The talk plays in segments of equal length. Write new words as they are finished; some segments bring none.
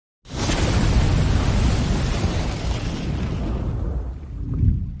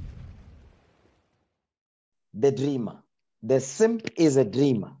the dreamer. The simp is a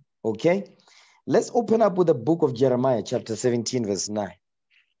dreamer. Okay? Let's open up with the book of Jeremiah, chapter 17, verse 9.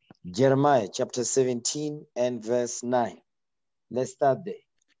 Jeremiah, chapter 17 and verse 9. Let's start there.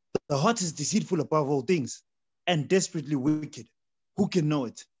 The heart is deceitful above all things and desperately wicked. Who can know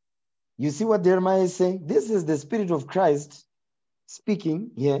it? You see what Jeremiah is saying? This is the Spirit of Christ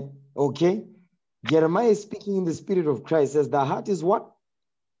speaking here. Okay? Jeremiah is speaking in the Spirit of Christ. Says the heart is what?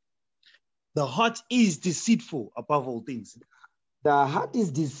 The heart is deceitful above all things. The heart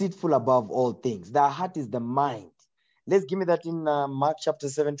is deceitful above all things. The heart is the mind. Let's give me that in Mark chapter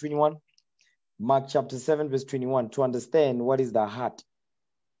 7, 21. Mark chapter 7, verse 21, to understand what is the heart.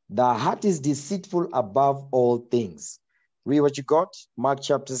 The heart is deceitful above all things. Read what you got. Mark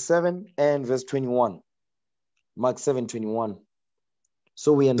chapter 7 and verse 21. Mark 7, 21.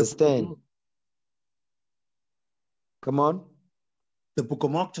 So we understand. Come on. The book of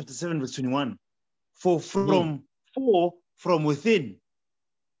Mark chapter 7, verse 21. For from within,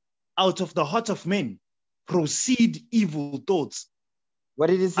 out of the heart of men, proceed evil thoughts. What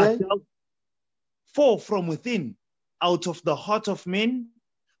did it say? For from within, out of the heart of men,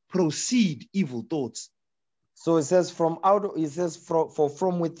 proceed evil thoughts. So it says from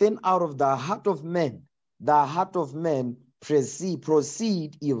within, out of the heart of men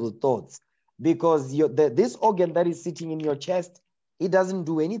proceed evil thoughts. Because this organ that is sitting in your chest, it doesn't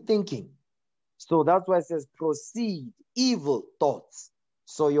do any thinking. So that's why it says proceed evil thoughts.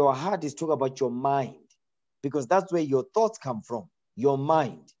 So your heart is talking about your mind, because that's where your thoughts come from, your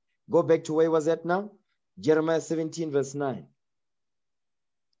mind. Go back to where was that now? Jeremiah 17, verse 9.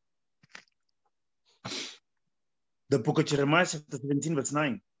 The book of Jeremiah chapter 17, verse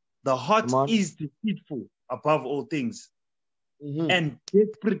 9. The heart is deceitful above all things and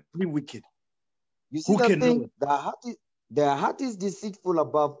desperately wicked. You see that thing? The heart is deceitful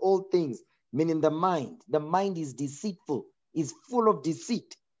above all things, meaning the mind. The mind is deceitful, is full of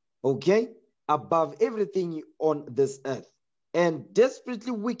deceit, okay? Above everything on this earth. And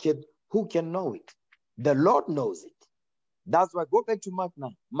desperately wicked, who can know it? The Lord knows it. That's why, go back to Mark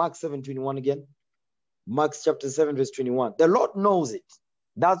now. Mark 7:21 again. Mark chapter 7, verse 21. The Lord knows it.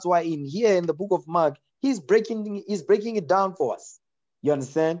 That's why in here in the book of Mark, he's breaking it down for us. You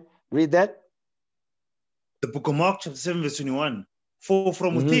understand? Read that. The book of Mark chapter 7, verse 21. For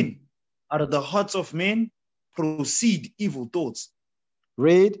from within, out of the hearts of men, proceed evil thoughts.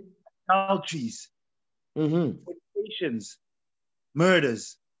 Read. Adulteries, fornications,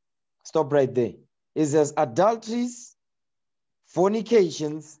 murders. Stop right there. It says adulteries,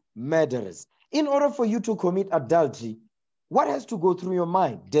 fornications, murders. In order for you to commit adultery, what has to go through your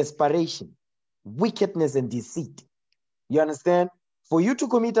mind? Desperation, wickedness, and deceit. You understand? For you to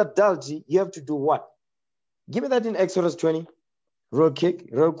commit adultery, you have to do what? Give me that in Exodus 20. Real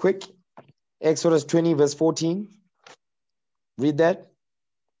quick. Exodus 20, verse 14. Read that.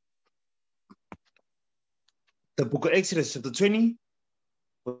 The book of Exodus, chapter 20,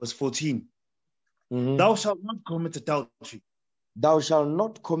 verse 14. Thou shalt not commit adultery. Thou shalt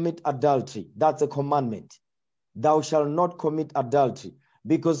not commit adultery. That's a commandment. Thou shalt not commit adultery.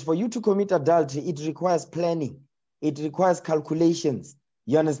 Because for you to commit adultery, it requires planning. It requires calculations.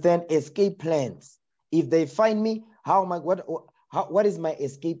 You understand? Escape plans. If they find me, what is my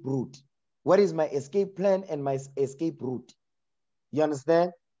escape route? What is my escape plan and my escape route? You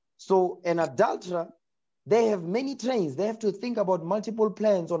understand? So an adulterer, they have many trains. They have to think about multiple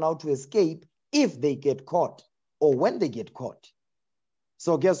plans on how to escape if they get caught or when they get caught.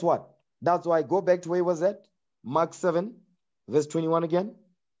 So guess what? That's why I go back to where was that? Mark 7, verse 21 again.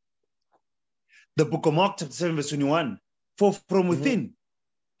 The book of Mark chapter 7, verse 21. For from within,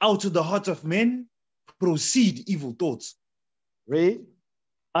 out of the heart of men, proceed evil thoughts. Read.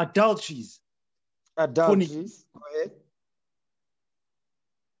 Adulteries. Go ahead.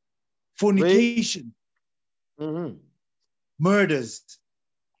 Fornication. Murders.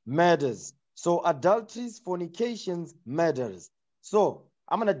 So adulteries, fornications, murders. So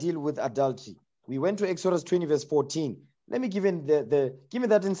I'm going to deal with adultery. We went to Exodus 20, verse 14. Let me give in give me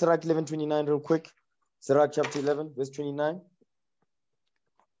that in Sirach 11:29 real quick. Sirach chapter 11, verse 29.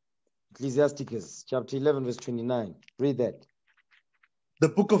 Ecclesiasticus chapter 11, verse 29. Read that. The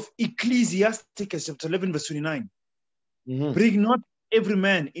book of Ecclesiasticus chapter 11, verse 29. Bring not every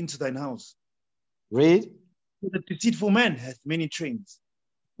man into thine house. Read. The deceitful man hath many trains.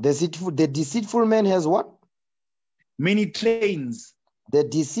 The deceitful man has what? Many trains. The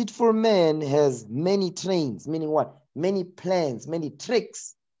deceitful man has many trains, meaning what? Many plans, many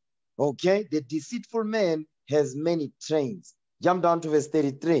tricks. Okay? The deceitful man has many trains. Jump down to verse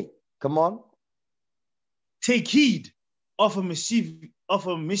 33. Come on. Take heed of a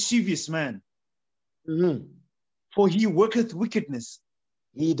mischievous man. For he worketh wickedness.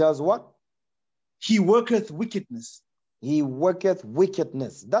 He does what? He worketh wickedness. He worketh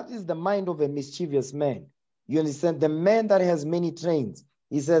wickedness. That is the mind of a mischievous man. You understand? The man that has many trains.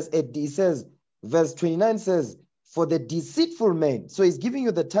 He says, verse 29 says, for the deceitful man. So he's giving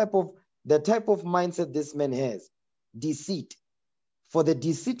you the type of mindset this man has. Deceit. For the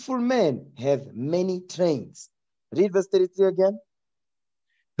deceitful man hath many trains. Read verse 33 again.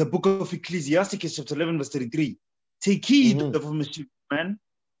 The book of Ecclesiastes, chapter 11, verse 33. Take heed of a mischievous man,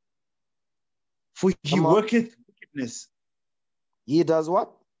 for he worketh wickedness. He does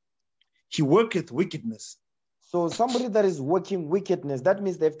what? He worketh wickedness. So somebody that is working wickedness, that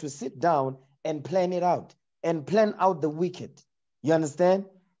means they have to sit down and plan it out and plan out the wicked. You understand?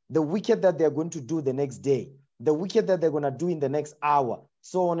 The wicked that they're going to do the next day, the wicked that they're going to do in the next hour,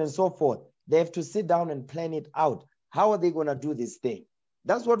 so on and so forth. They have to sit down and plan it out. How are they going to do this thing?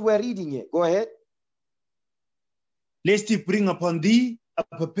 That's what we're reading here. Go ahead. Lest he bring upon thee a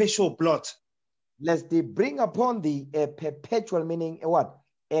perpetual blot. Lest they bring upon thee a perpetual, meaning a what?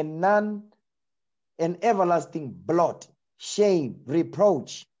 An everlasting blot, shame,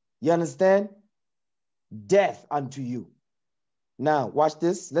 reproach. You understand? Death unto you. Now, watch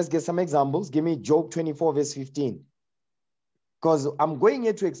this. Let's get some examples. Give me Job 24, verse 15. Because I'm going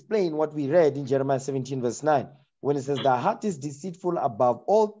here to explain what we read in Jeremiah 17, verse 9. When it says, the heart is deceitful above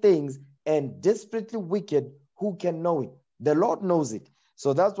all things and desperately wicked, who can know it? The Lord knows it.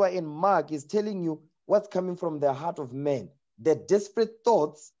 So that's why in Mark is telling you what's coming from the heart of man, the desperate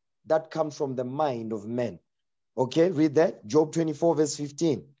thoughts that come from the mind of men. Okay, read that. Job 24, verse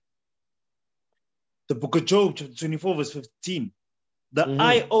 15. The book of Job, chapter 24, verse 15. The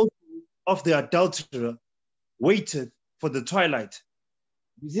eye also of the adulterer waiteth for the twilight.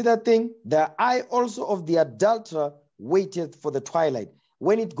 You see that thing? The eye also of the adulterer waiteth for the twilight.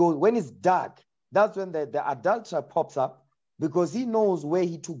 When it's dark, that's when the adulterer pops up, because he knows where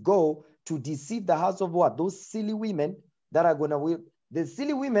he to go to deceive the hearts of what? Those silly women that are going to, the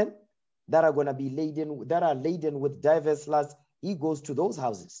silly women that are going to be laden with diverse lusts. He goes to those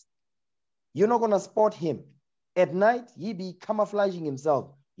houses. You're not going to spot him. At night, he be camouflaging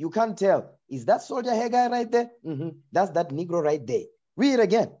himself. You can't tell. Is that soldier hair guy right there? That's that Negro right there. Read it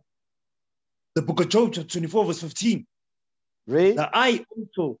again. The book of Job, chapter 24, verse 15. Read. The eye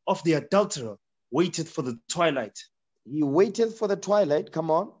also of the adulterer waited for the twilight. He waited for the twilight.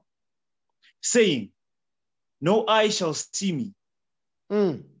 Come on. Saying, no eye shall see me.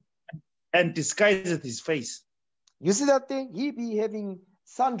 And disguiseth his face. You see that thing? He be having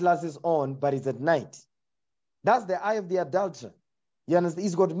sunglasses on, but it's at night. That's the eye of the adulterer. You understand?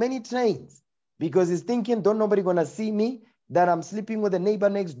 He's got many trains because he's thinking, don't nobody gonna see me, that I'm sleeping with the neighbor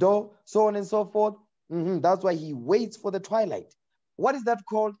next door, so on and so forth. That's why he waits for the twilight. What is that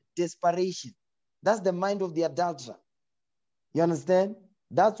called? Desperation. That's the mind of the adulterer. You understand?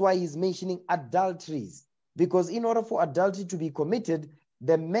 That's why he's mentioning adulteries. Because in order for adultery to be committed,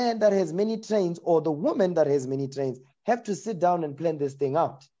 the man that has many trains or the woman that has many trains have to sit down and plan this thing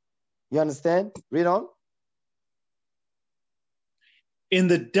out. You understand? Read on. In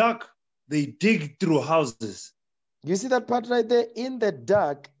the dark, they dig through houses. You see that part right there? In the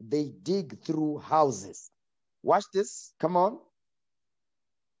dark, they dig through houses. Watch this. Come on.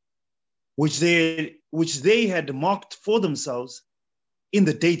 Which they had marked for themselves in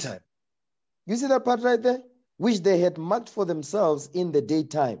the daytime. You see that part right there? Which they had marked for themselves in the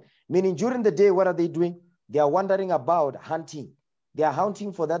daytime. Meaning during the day, what are they doing? They are wandering about hunting. They are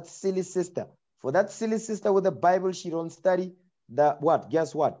hunting for that silly sister. For that silly sister with the Bible, she don't study.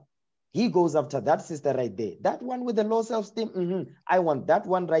 Guess what? He goes after that sister right there. That one with the low self-esteem. I want that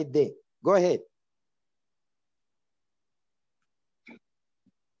one right there. Go ahead.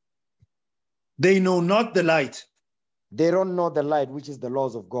 They know not the light. They don't know the light, which is the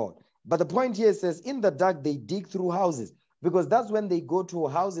laws of God. But the point here says, in the dark, they dig through houses. Because that's when they go to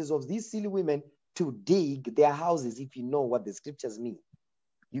houses of these silly women to dig their houses, if you know what the scriptures mean.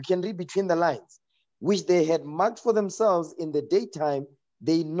 You can read between the lines. Which they had marked for themselves in the daytime,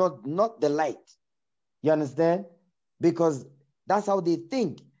 they not the light. You understand? Because that's how they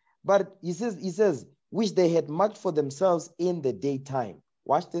think. But he says, which they had marked for themselves in the daytime.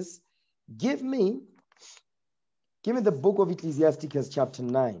 Watch this. Give me the book of Ecclesiastes chapter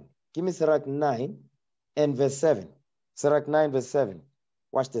 9. Give me Sirach 9 and verse 7. Sirach 9 verse 7.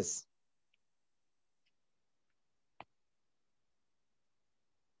 Watch this.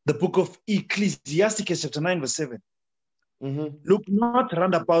 The book of Ecclesiastes chapter 9 verse 7. Look not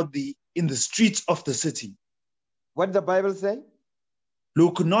round about thee in the streets of the city. What did the Bible say?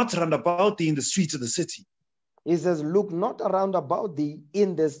 Look not round about thee in the streets of the city. It says, look not around about thee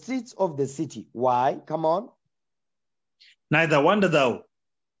in the streets of the city. Why? Come on. Neither wander thou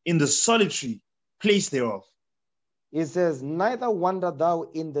in the solitary place thereof. It says, neither wander thou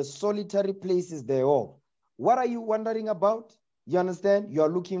in the solitary places thereof. What are you wondering about? You understand? You are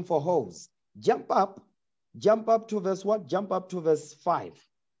looking for holes. Jump up to verse what? Jump up to verse 5.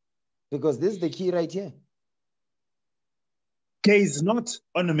 Because this is the key right here. Gaze not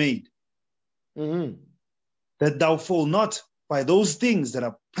on a maid, that thou fall not by those things that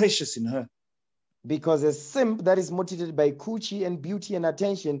are precious in her. Because a simp that is motivated by coochie and beauty and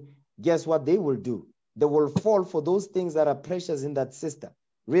attention, guess what they will do? They will fall for those things that are precious in that sister.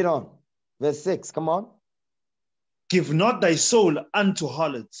 Read on. Verse 6, come on. Give not thy soul unto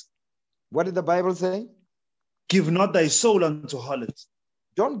harlots. What did the Bible say? Give not thy soul unto harlots.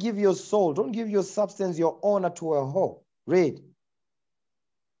 Don't give your soul, don't give your substance, your honor to a whore. Read.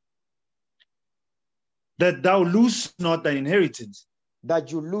 That thou lose not thine inheritance.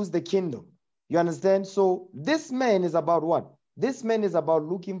 That you lose the kingdom. You understand? So this man is about what? This man is about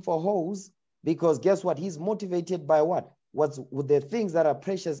looking for holes, because guess what? He's motivated by what? What's with the things that are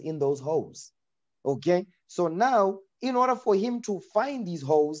precious in those holes. Okay? So now, in order for him to find these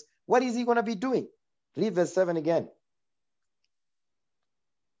holes, what is he going to be doing? Read verse 7 again.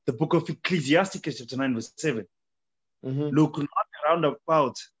 The book of Ecclesiasticus, chapter 9, verse 7. Look not round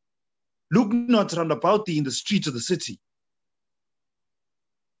about thee in the streets of the city.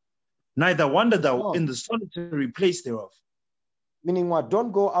 Neither wander thou in the solitary place thereof. Meaning what?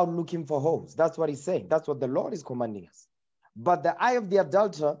 Don't go out looking for holes. That's what he's saying. That's what the Lord is commanding us. But the eye of the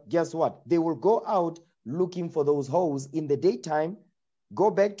adulterer, guess what? They will go out looking for those holes in the daytime. Go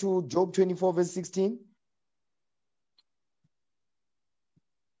back to Job 24, verse 16.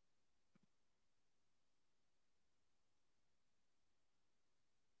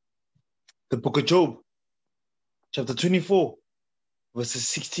 The book of Job, chapter 24, verses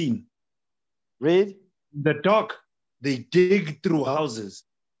 16. Read. In the dark, they dig through houses.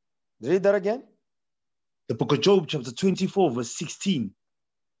 Read that again. The book of Job, chapter 24, verse 16.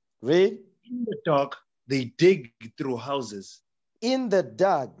 Read. In the dark, they dig through houses. In the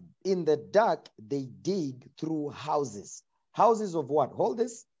dark, they dig through houses. Houses of what? Hold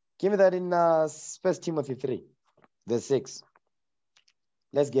this. Give me that in 1 Timothy 3, verse 6.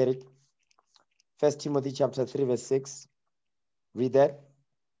 Let's get it. 1 Timothy chapter 3, verse 6. Read that.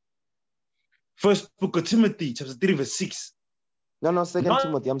 First book of Timothy, chapter 3, verse 6. No, Second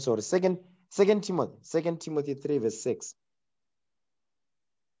Timothy. I'm sorry. Second Timothy 3, verse 6.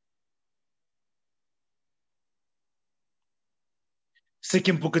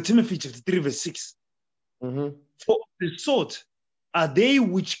 Second book of Timothy, chapter 3, verse 6. For the sort are they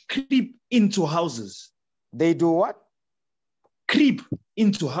which creep into houses. They do what? Creep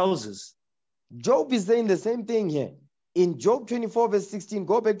into houses. Job is saying the same thing here. In Job 24, verse 16,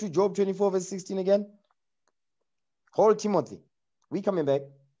 go back to Job 24, verse 16 again. Hold Timothy. We coming back.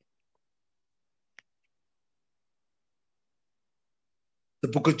 The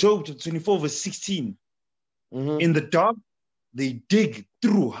book of Job, chapter 24, verse 16. In the dark, they dig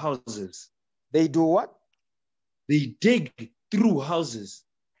through houses. They do what? They dig through houses.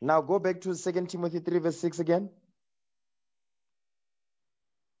 Now go back to 2 Timothy 3, verse 6 again.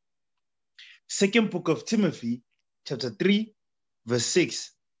 Second book of Timothy, chapter 3, verse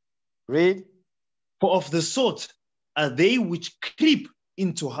 6. Read. For of the sort are they which creep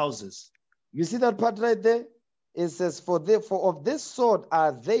into houses. You see that part right there? It says, for of this sort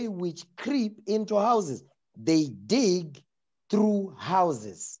are they which creep into houses. They dig through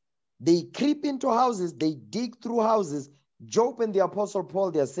houses. They creep into houses. They dig through houses. Job and the Apostle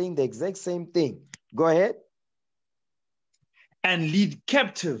Paul, they are saying the exact same thing. Go ahead. And lead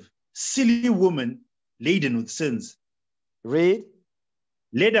captive silly women laden with sins. Read.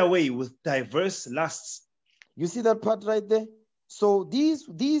 Led away with diverse lusts. You see that part right there? So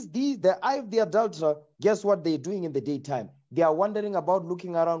the eye of the adulterer, guess what they're doing in the daytime? They are wandering about,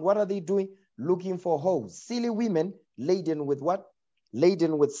 looking around. What are they doing? Looking for holes. Silly women laden with what?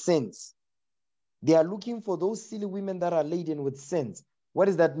 Laden with sins. They are looking for those silly women that are laden with sins. What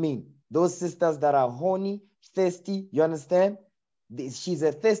does that mean? Those sisters that are horny, thirsty, you understand? She's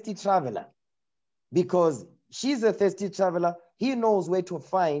a thirsty traveler. Because she's a thirsty traveler, he knows where to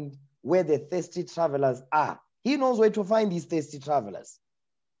find where the thirsty travelers are. He knows where to find these thirsty travelers.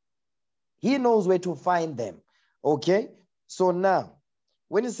 He knows where to find them. Okay? So now,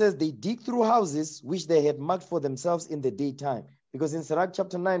 when it says they dig through houses which they had marked for themselves in the daytime, because in Sirach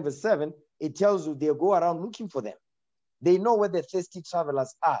chapter 9, verse 7, it tells you they'll go around looking for them. They know where the thirsty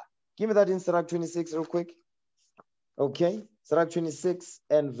travelers are. Give me that in Sirach 26 real quick. Okay? Sirach 26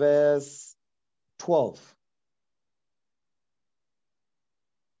 and verse 12.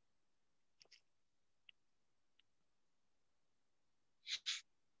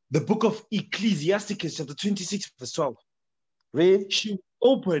 The book of Ecclesiasticus, chapter 26, verse 12. Read. She will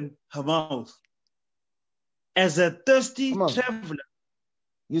open her mouth as a thirsty traveler.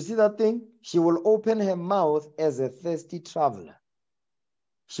 You see that thing? She will open her mouth as a thirsty traveler.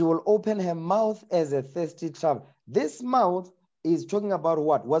 She will open her mouth as a thirsty traveler. This mouth is talking about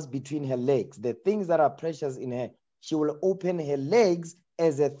what? What's between her legs, the things that are precious in her. She will open her legs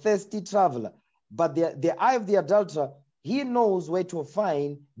as a thirsty traveler. But the eye of the adulterer, he knows where to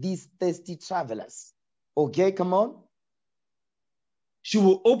find these thirsty travelers. Okay, come on. She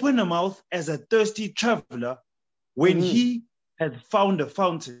will open her mouth as a thirsty traveler when he has found a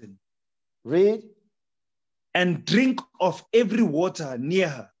fountain. Read. And drink of every water near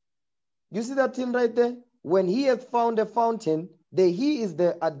her. You see that thing right there? When he has found a fountain, he is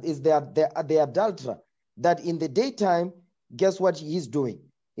the adulterer. That in the daytime, guess what he's doing?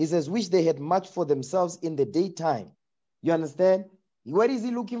 He says, which they had much for themselves in the daytime. You understand? What is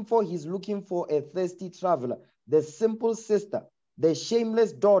he looking for? He's looking for a thirsty traveler, the simple sister, the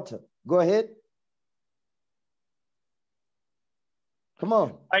shameless daughter. Go ahead. Come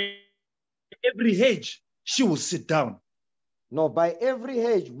on. By every hedge, she will sit down. No, by every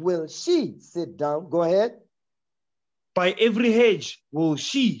hedge will she sit down. Go ahead. By every hedge will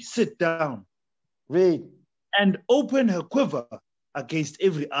she sit down. Read. And open her quiver against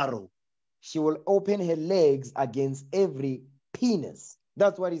every arrow. She will open her legs against every penis.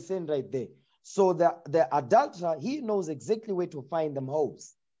 That's what he's saying right there. So the adulterer, he knows exactly where to find them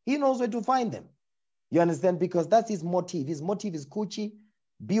hoes. He knows where to find them. You understand? Because that's his motive. His motive is coochie,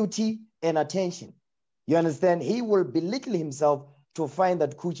 beauty, and attention. You understand? He will belittle himself to find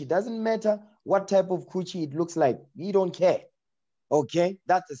that coochie. Doesn't matter what type of coochie it looks like. He don't care. Okay?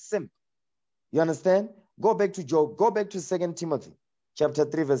 That's a simp. You understand? Go back to Job. Go back to 2 Timothy chapter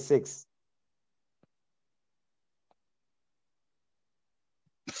 3, verse 6.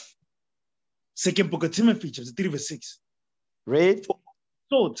 Second book of Timothy, chapter 3, verse 6. Read. For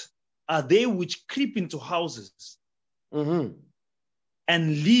thought are they which creep into houses and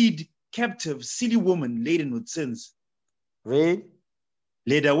lead captive silly women laden with sins. Read.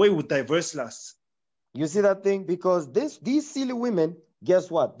 Led away with diverse lusts. You see that thing? Because these silly women, guess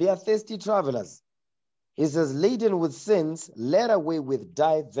what? They are thirsty travelers. He says, laden with sins, led away with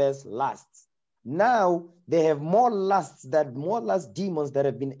diverse lusts. Now they have more lust demons that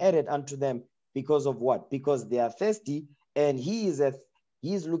have been added unto them because of what? Because they are thirsty, and he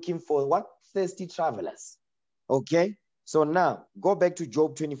is looking for what? Thirsty travelers. Okay? So now go back to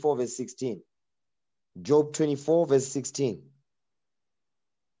Job 24, verse 16. Job 24, verse 16.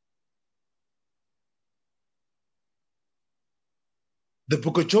 The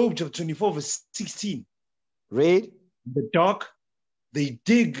book of Job, chapter 24, verse 16. Read. In the dark, they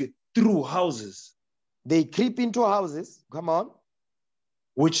dig through houses. They creep into houses. Come on.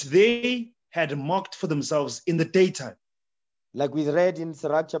 Which they had marked for themselves in the daytime. Like we read in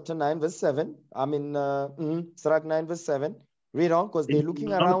Sirach chapter 9, verse 7. Sirach 9, verse 7. Read on, because they're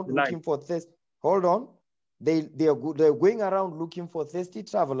looking around looking for thirst. Hold on. They're going around looking for thirsty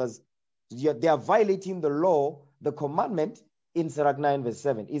travelers. They are violating the law, the commandment in Sirach 9, verse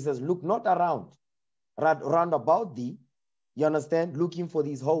 7. It says, look not around, round about thee. You understand? Looking for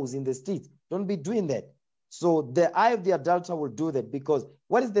these hoes in the streets. Don't be doing that. So the eye of the adulterer will do that, because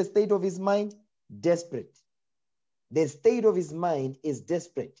what is the state of his mind? Desperate. The state of his mind is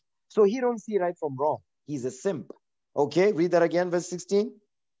desperate. So he don't see right from wrong. He's a simp. Okay, read that again, verse 16.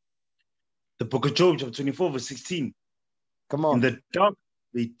 The book of Job, chapter 24, verse 16. Come on. In the dark,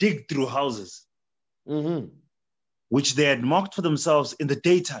 they dig through houses, which they had marked for themselves in the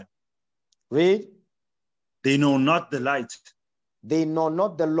daytime. Read. They know not the light. They know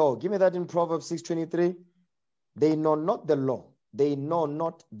not the law. Give me that in Proverbs 6:23. They know not the law. They know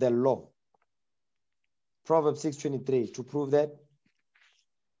not the law. Proverbs 6:23 to prove that.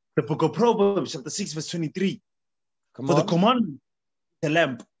 The book of Proverbs, chapter 6, verse 23. Come For on. the commandment is a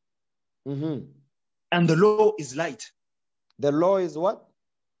lamp, and the law is light. The law is what?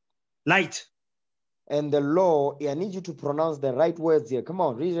 Light. And the law, I need you to pronounce the right words here. Come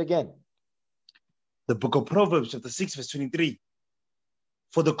on, read it again. The book of Proverbs, chapter 6, verse 23.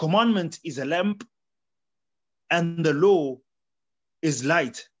 For the commandment is a lamp, and the law is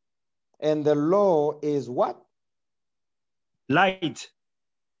light. And the law is what? Light.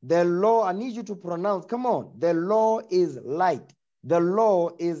 The law, I need you to pronounce. Come on. The law is light. The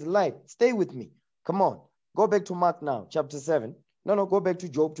law is light. Stay with me. Come on. Go back to Mark now, chapter 7. No, go back to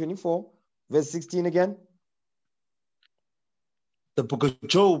Job 24, verse 16 again. The book of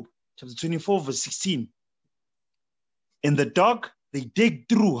Job, chapter 24, verse 16. In the dark, they dig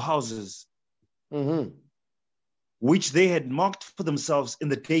through houses, which they had marked for themselves in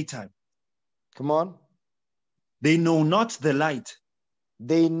the daytime. Come on. They know not the light.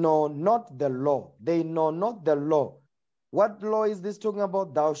 They know not the law. They know not the law. What law is this talking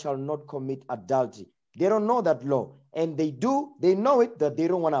about? Thou shalt not commit adultery. They don't know that law. And they know it, that they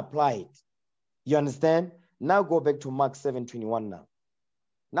don't want to apply it. You understand? Now go back to Mark 7:21 now.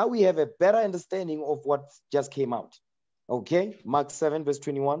 Now we have a better understanding of what just came out. Okay? Mark 7 verse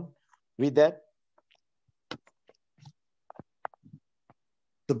 21. Read that.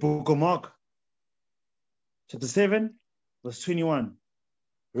 The book of Mark, chapter 7, verse 21.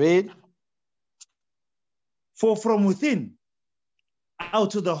 Read. For from within,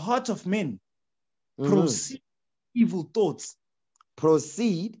 out of the heart of men, proceed evil thoughts.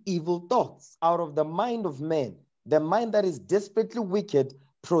 Proceed evil thoughts out of the mind of man. The mind that is desperately wicked,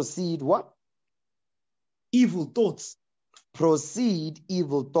 proceed what? Evil thoughts. Proceed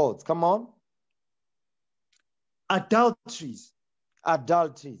evil thoughts. Come on. Adulteries.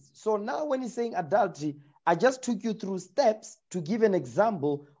 Adulteries. So now when he's saying adultery, I just took you through steps to give an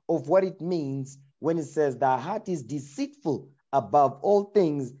example of what it means when it says the heart is deceitful above all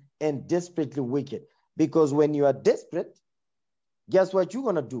things and desperately wicked. Because when you are desperate, guess what you're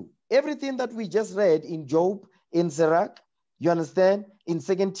going to do? Everything that we just read in Job, in Sirach, you understand? In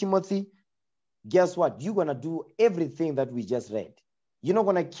 2 Timothy, guess what? You're going to do everything that we just read. You're not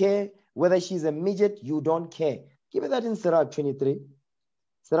going to care whether she's a midget. You don't care. Give me that in Sirach 23.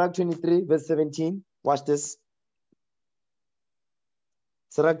 Sirach 23, verse 17. Watch this.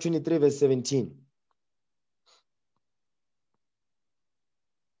 Sirach 23, verse 17.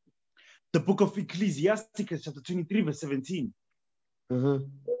 The book of Ecclesiasticus, chapter 23, verse 17. Mm-hmm.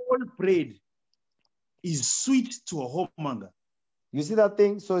 All bread is sweet to a whoremonger. You see that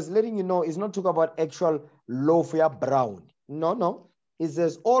thing? So it's letting you know it's not talking about actual loaf or brown. No. It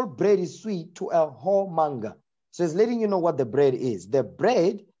says all bread is sweet to a whoremonger. So it's letting you know what the bread is. The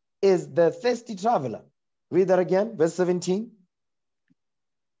bread is the thirsty traveler. Read that again, verse 17.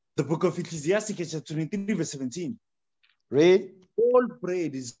 The book of Ecclesiasticus, chapter 23, verse 17. Read. All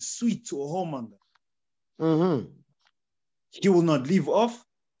bread is sweet to a whoremonger. Mm-hmm. He will not leave off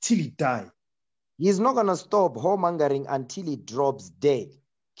till he die. He's not going to stop whoremongering until he drops dead,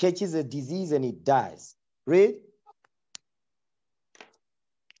 catches a disease and he dies. Read.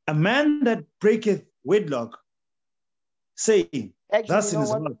 A man that breaketh wedlock, saying, Actually, thus you in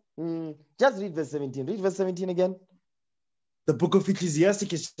know his what? heart. Just read verse 17. Read verse 17 again. The book of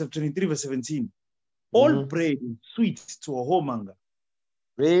Ecclesiasticus, chapter 23, verse 17. All bread is sweet to a whoremonger.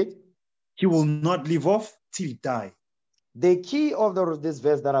 Read. He will not leave off till he die. The key of this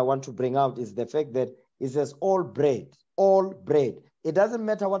verse that I want to bring out is the fact that it says all bread, all bread. It doesn't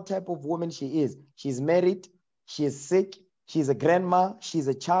matter what type of woman she is. She's married, she is sick, she's a grandma, she's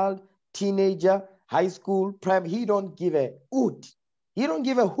a child, teenager, high school, prime. He don't give a hoot. He don't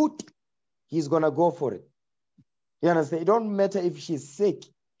give a hoot. He's going to go for it. You understand? It don't matter if she's sick.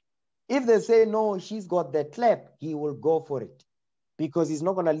 If they say, no, she's got the clap, he will go for it because he's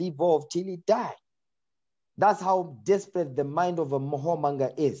not going to leave off till he dies. That's how desperate the mind of a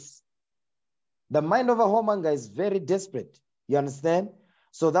whoremonger is. The mind of a whoremonger is very desperate. You understand?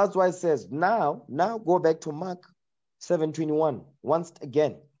 So that's why it says, now go back to Mark 7:21 once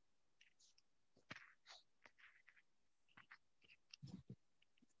again.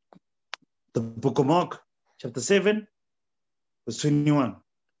 The book of Mark, chapter 7, verse 21.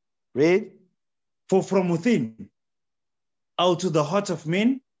 Read. For from within, out of the heart of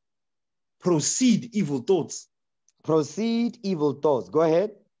men, proceed evil thoughts. Proceed evil thoughts. Go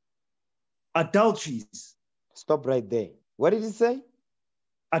ahead. Adulteries. Stop right there. What did he say?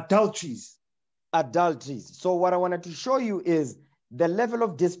 Adulteries. Adulteries. So what I wanted to show you is the level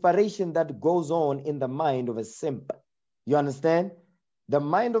of desperation that goes on in the mind of a simp. You understand? The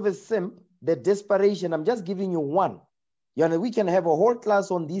mind of a simp, the desperation, I'm just giving you one. You know, we can have a whole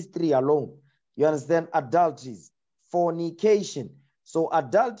class on these three alone. You understand? Adulteries, fornication. So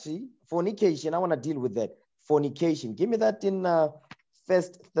adultery, fornication, I want to deal with that. Fornication. Give me that in 1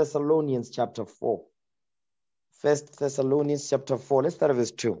 Thessalonians chapter 4. 1 Thessalonians chapter 4. Let's start at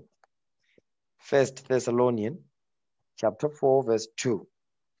verse 2. 1 Thessalonians chapter 4, verse 2.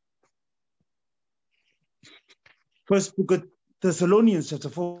 First book of Thessalonians chapter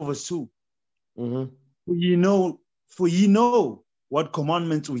 4, verse 2. Mm-hmm. For ye know what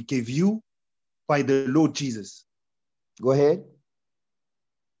commandments we gave you by the Lord Jesus. Go ahead.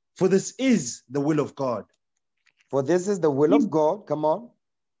 For this is the will of God. For this is the will of God. Come on.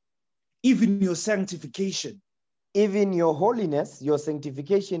 Even your sanctification. Even your holiness, your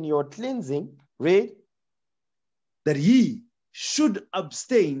sanctification, your cleansing. Read. That ye should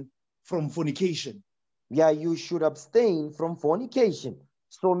abstain from fornication. Yeah, you should abstain from fornication.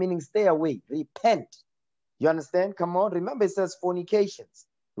 So meaning stay away, repent. You understand? Come on, remember it says fornications.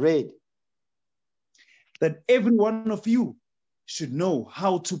 Read. That every one of you should know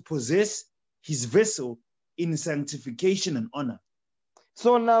how to possess his vessel in sanctification and honor.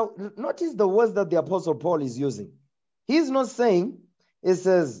 So now notice the words that the Apostle Paul is using. He's not saying, it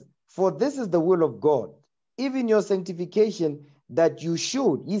says, for this is the will of God, even your sanctification, that you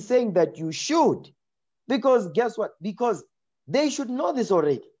should. He's saying that you should. Because guess what? Because they should know this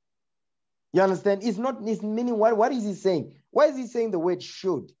already. You understand? It's not, it's meaning, what is he saying? Why is he saying the word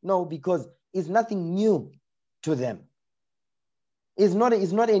should? No, because it's nothing new to them. It's not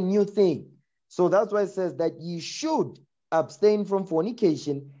a new thing. So that's why it says that ye should abstain from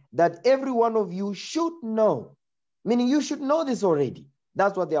fornication, that every one of you should know. Meaning you should know this already.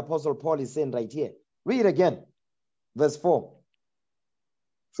 That's what the Apostle Paul is saying right here. Read again. Verse 4.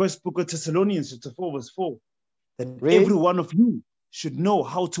 First book of Thessalonians, chapter 4, verse 4. That Read. every one of you should know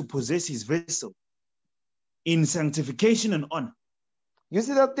how to possess his vessel in sanctification and honor. You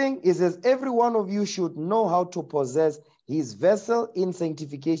see that thing? It says, every one of you should know how to possess his vessel in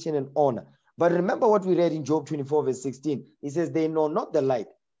sanctification and honor. But remember what we read in Job 24, verse 16. It says, they know not the light.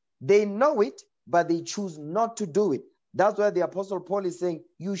 They know it, but they choose not to do it. That's why the Apostle Paul is saying,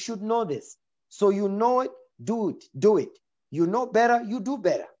 you should know this. So you know it, do it, do it. You know better, you do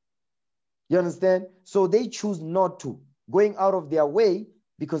better. You understand? So they choose not to, going out of their way,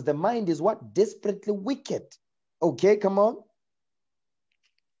 because the mind is what? Desperately wicked. Okay, come on.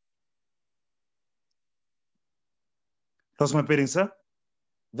 That's my parents, sir.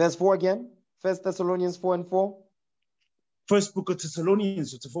 Verse 4 again. 1 Thessalonians 4 and 4. First book of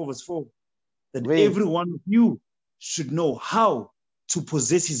Thessalonians, chapter 4, verse 4. That Read. every one of you should know how to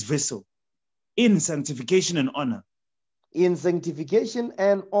possess his vessel in sanctification and honor. In sanctification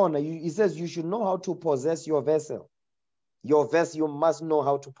and honor. He says you should know how to possess your vessel. Your vessel, you must know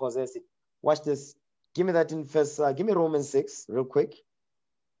how to possess it. Watch this. Give me that in first, give me Romans 6 real quick.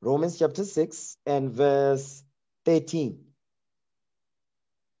 Romans chapter 6 and verse 13.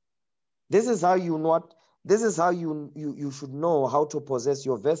 This is how you not. This is how you should know how to possess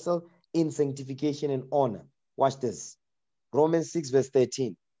your vessel in sanctification and honor. Watch this. Romans 6 verse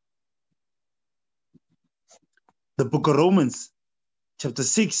 13. The book of Romans, chapter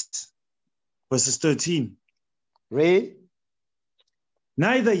 6, verses 13. Read.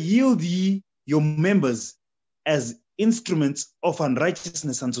 Neither yield ye your members as instruments of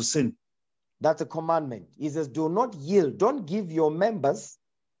unrighteousness unto sin. That's a commandment. He says, do not yield. Don't give your members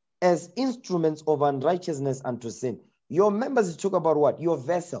as instruments of unrighteousness unto sin. Your members is talk about what? Your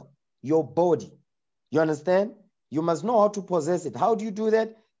vessel, your body. You understand? You must know how to possess it. How do you do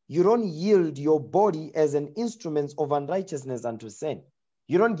that? You don't yield your body as an instrument of unrighteousness unto sin.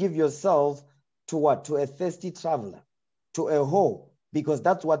 You don't give yourself to what? To a thirsty traveler, to a whore, because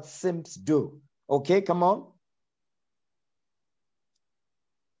that's what simps do. Okay, come on.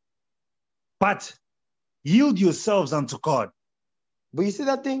 But yield yourselves unto God. But you see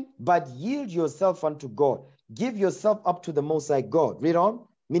that thing? But yield yourself unto God. Give yourself up to the Most High God. Read on.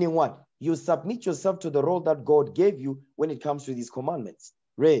 Meaning what? You submit yourself to the role that God gave you when it comes to these commandments.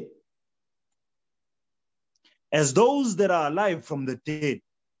 Read. As those that are alive from the dead.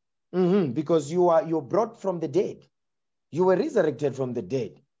 Because you're brought from the dead. You were resurrected from the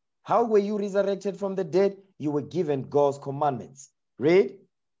dead. How were you resurrected from the dead? You were given God's commandments. Read.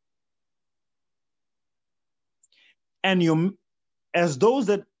 And you, as those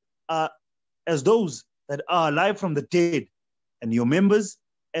that are alive from the dead, and your members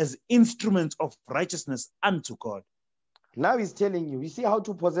as instruments of righteousness unto God. Now he's telling you, you see how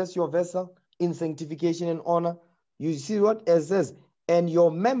to possess your vessel in sanctification and honor? You see what it says? And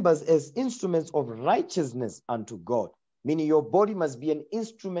your members as instruments of righteousness unto God. Meaning your body must be an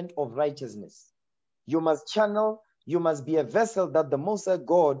instrument of righteousness. You must channel, you must be a vessel that the Most High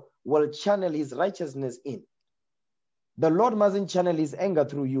God will channel his righteousness in. The Lord mustn't channel his anger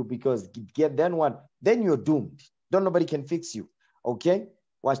through you, because then you're doomed. Nobody can fix you. Okay?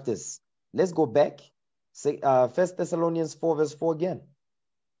 Watch this. Let's go back. Say 1 Thessalonians 4 verse 4 again.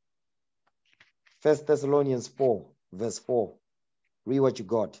 1 Thessalonians 4 verse 4. Read what you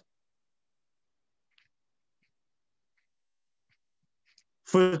got.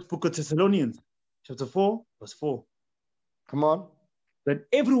 First book of Thessalonians, chapter 4, verse 4. Come on. That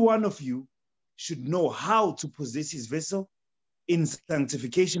every one of you should know how to possess his vessel in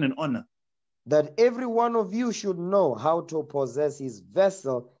sanctification and honor. That every one of you should know how to possess his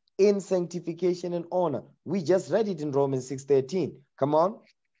vessel in sanctification and honor. We just read it in Romans 6:13. Come on.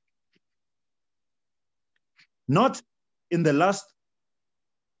 Not in the lust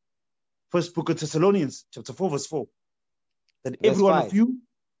First book of Thessalonians, chapter 4, verse 4. That Verse every one 5. of you,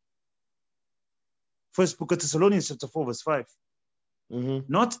 first book of Thessalonians, chapter 4, verse 5.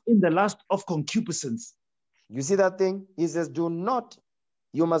 Not in the lust of concupiscence. You see that thing? He says, do not,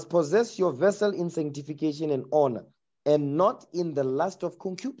 you must possess your vessel in sanctification and honor, and not in the lust of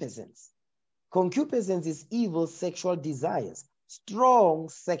concupiscence. Concupiscence is evil sexual desires, strong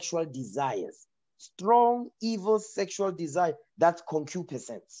sexual desires, strong evil sexual desire. That's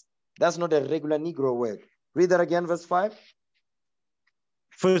concupiscence. That's not a regular Negro word. Read that again, verse 5.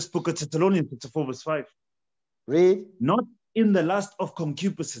 First book of Thessalonians, chapter 4, verse 5. Read. Not in the lust of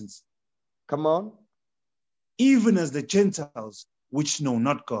concupiscence. Come on. Even as the Gentiles which know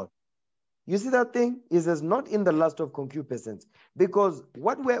not God. You see that thing? It says not in the lust of concupiscence. Because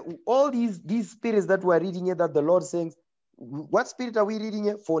what were all these spirits that we're reading here that the Lord saying, what spirit are we reading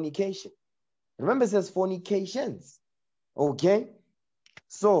here? Fornication. Remember, it says fornications. Okay?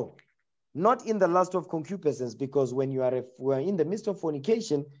 So, not in the lust of concupiscence, because when you are in the midst of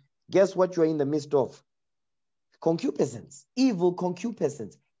fornication, guess what you are in the midst of? Concupiscence. Evil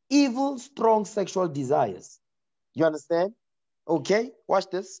concupiscence. Evil, strong sexual desires. You understand? Okay, watch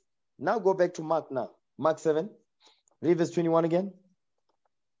this. Now go back to Mark now. Mark 7. Read verse 21 again.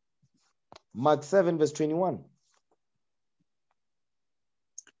 Mark 7, verse 21.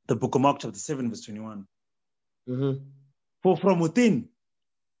 The book of Mark, chapter 7, verse 21. For from within,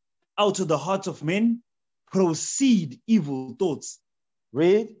 out of the hearts of men, proceed evil thoughts.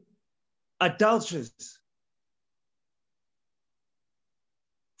 Read. Adulteries.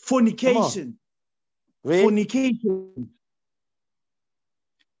 Fornication. Read. Fornication.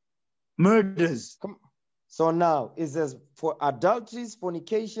 Murders. So now it says for adulteries,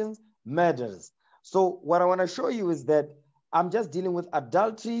 fornications, murders. So what I want to show you is that I'm just dealing with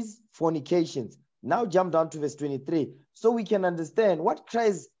adulteries, fornications. Now jump down to verse 23 so we can understand what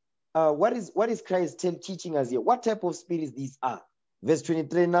Christ, what is Christ teaching us here? What type of spirits these are? Verse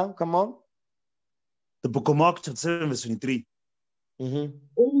 23 now, come on. The book of Mark, chapter 7, verse 23.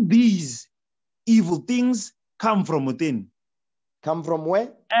 All these evil things come from within. Come from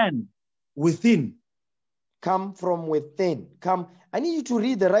where? And within. Come from within. Come. I need you to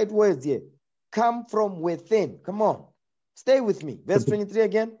read the right words here. Come from within. Come on. Stay with me. Verse 23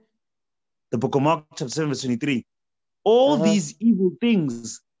 again. The book of Mark, chapter 7, verse 23. All these evil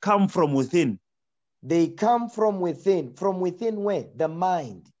things come from within. They come from within. From within where? The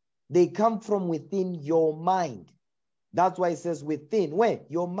mind. They come from within your mind. That's why it says within. Where?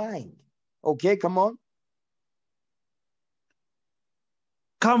 Your mind. Okay, come on.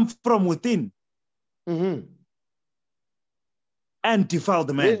 Come from within. And defile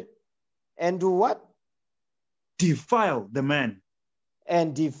the man. And do what? Defile the man.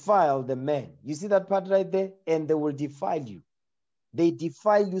 And defile the man. You see that part right there? And they will defile you. They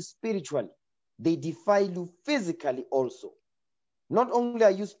defile you spiritually. They defile you physically also. Not only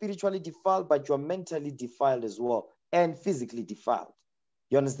are you spiritually defiled, but you're mentally defiled as well. And physically defiled.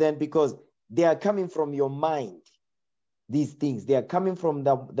 You understand? Because they are coming from your mind. These things. They are coming from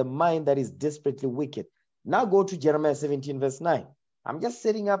the mind that is desperately wicked. Now go to Jeremiah 17 verse 9. I'm just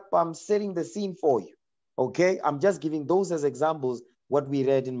setting the scene for you. Okay? I'm just giving those as examples what we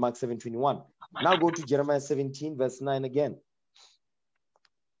read in Mark 7:21. Now go to Jeremiah 17 verse 9 again.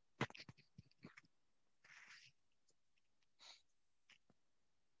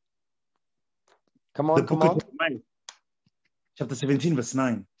 Come on, come on. Chapter 17 verse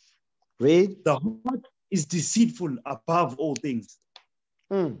 9. Read. The heart is deceitful above all things.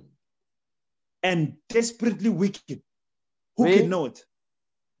 And desperately wicked. Who can know it?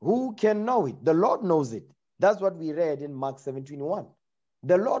 Who can know it? The Lord knows it. That's what we read in Mark 7:21.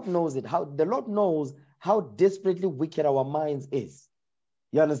 The Lord knows it. The Lord knows how desperately wicked our minds is.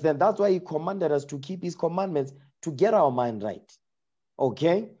 You understand? That's why he commanded us to keep his commandments to get our mind right.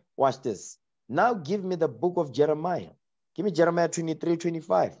 Okay? Watch this. Now give me the book of Jeremiah. Give me Jeremiah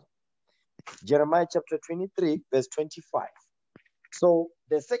 23:25. Jeremiah chapter 23, verse 25. So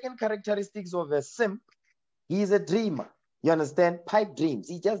the second characteristics of a simp, he is a dreamer. You understand? Pipe dreams.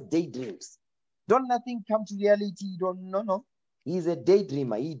 He just daydreams. Don't nothing come to reality. No. He's a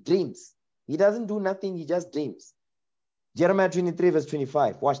daydreamer. He dreams. He doesn't do nothing. He just dreams. Jeremiah 23, verse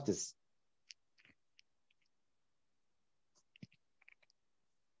 25. Watch this.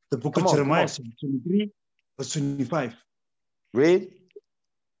 The book of Jeremiah 23, verse 25. Read.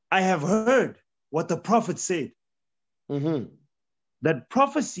 I have heard what the prophet said. That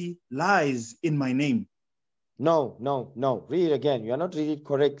prophecy lies in my name. No. Read it again. You are not reading it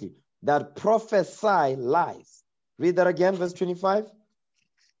correctly. That prophesy lies. Read that again, verse 25.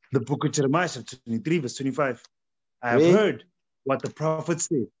 The book of Jeremiah, chapter 23, verse 25. I have heard what the prophet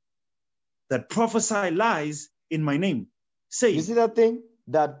said. that prophesy lies in my name, saying, you see that thing?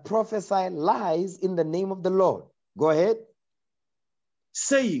 That prophesy lies in the name of the Lord. Go ahead.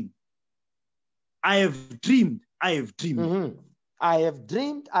 saying, I have dreamed, I have dreamed. I have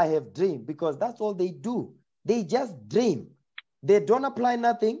dreamed, because that's all they do. They just dream. They don't apply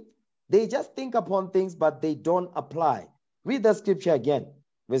nothing. They just think upon things, but they don't apply. Read the scripture again,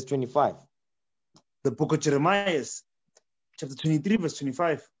 verse 25. The book of Jeremiah, chapter 23, verse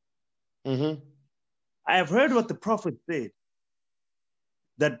 25. I have heard what the prophet said,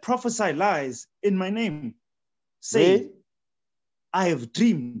 that prophesy lies in my name, saying, Read. I have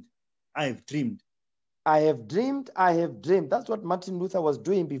dreamed, I have dreamed. I have dreamed, I have dreamed. That's what Martin Luther was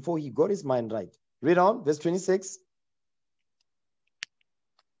doing before he got his mind right. Read on, verse 26.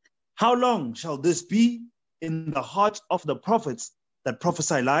 How long shall this be in the heart of the prophets that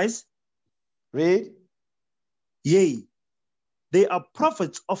prophesy lies? Read. Yea, they are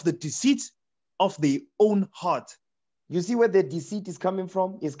prophets of the deceit of their own heart. You see where the deceit is coming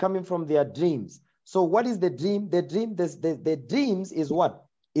from? It's coming from their dreams. So what is the dream? The dreams is what?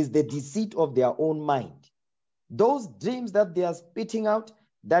 Is the deceit of their own mind. Those dreams that they are spitting out,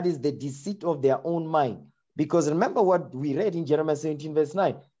 that is the deceit of their own mind. Because remember what we read in Jeremiah 17 verse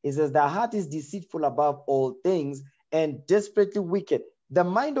 9. It says, the heart is deceitful above all things and desperately wicked. The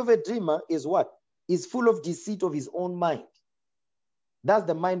mind of a dreamer is what? Is full of deceit of his own mind. That's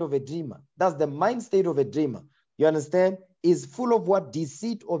the mind of a dreamer. That's the mind state of a dreamer. You understand? Is full of what?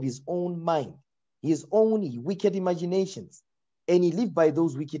 Deceit of his own mind. His own wicked imaginations. And he lived by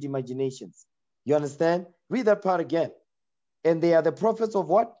those wicked imaginations. You understand? Read that part again. And they are the prophets of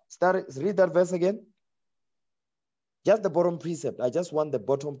what? Read that verse again. Just the bottom precept. I just want the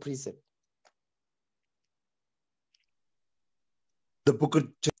bottom precept. The book of...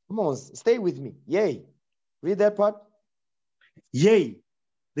 Come on, stay with me. Yea. Read that part. Yea,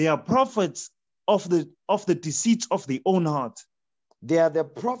 they are prophets of the deceit of their own heart. They are the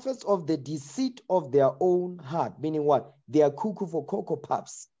prophets of the deceit of their own heart. Meaning what? They are cuckoo for Cocoa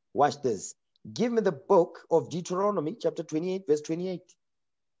Puffs. Watch this. Give me the book of Deuteronomy, chapter 28, verse 28.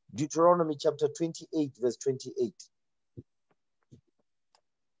 Deuteronomy, chapter 28, verse 28.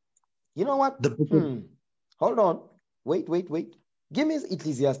 You know what? Hold on. Wait. Give me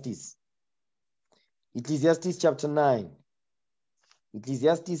Ecclesiastes. Ecclesiastes, chapter 9.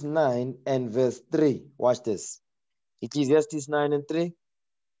 Ecclesiastes 9 and verse 3. Watch this. Ecclesiastes 9 and 3.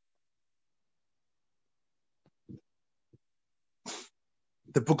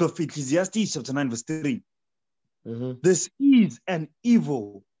 The book of Ecclesiastes, chapter 9, verse 3. This is an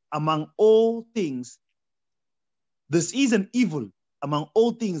evil among all things. This is an evil among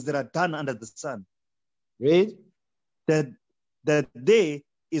all things that are done under the sun. Read. That there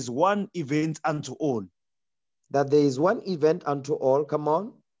is one event unto all. That there is one event unto all. Come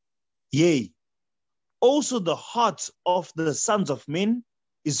on. Yea. Also the heart of the sons of men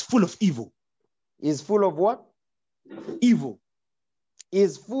is full of evil. Is full of what? Evil.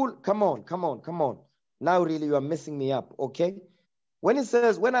 Is full. Come on. Now really you are messing me up, okay? When it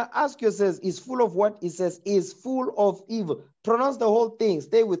says, when I ask you, it says, is full of what? It says, is full of evil. Pronounce the whole thing.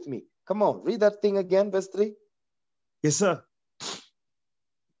 Stay with me. Come on. Read that thing again, verse 3. Yes, sir.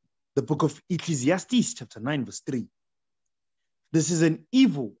 The book of Ecclesiastes, chapter 9, verse 3. This is an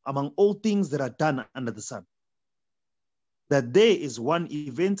evil among all things that are done under the sun. That there is one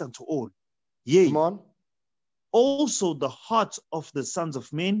event unto all. Yea. Come on. Also the heart of the sons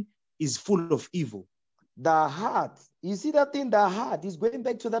of men is full of evil. The heart. You see that thing? The heart is going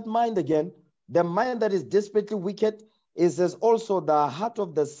back to that mind again. The mind that is desperately wicked. It says also the heart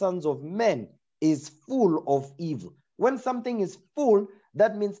of the sons of men is full of evil. When something is full,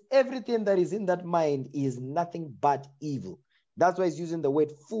 that means everything that is in that mind is nothing but evil. That's why it's using the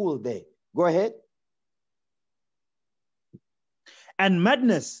word full there. Go ahead. And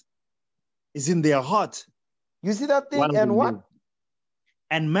madness is in their heart. You see that thing? And what? Live.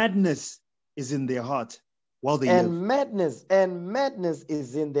 And madness is in their heart while they live. And madness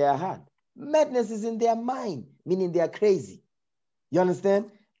is in their heart. Madness is in their mind, meaning they are crazy. You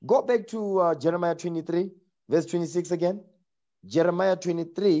understand? Go back to Jeremiah 23, verse 26 again. Jeremiah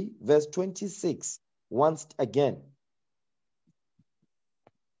 23, verse 26, once again.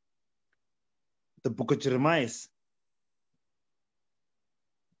 The book of Jeremiah,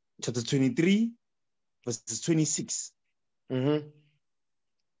 chapter 23, verses 26.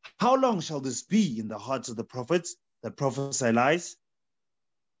 How long shall this be in the hearts of the prophets that prophesy lies?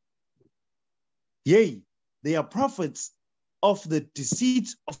 Yea, they are prophets of the deceit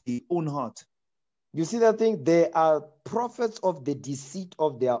of their own heart. You see that thing? They are prophets of the deceit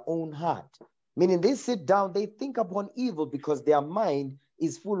of their own heart. Meaning they sit down, they think upon evil because their mind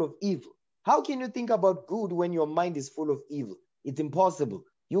is full of evil. How can you think about good when your mind is full of evil? It's impossible.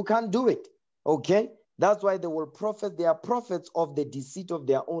 You can't do it. Okay? That's why they will prophet. They are prophets of the deceit of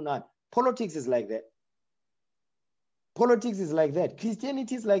their own heart. Politics is like that. Politics is like that.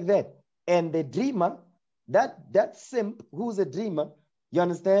 Christianity is like that. And the dreamer, that simp who's a dreamer, you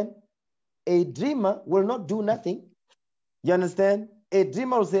understand? A dreamer will not do nothing. You understand? A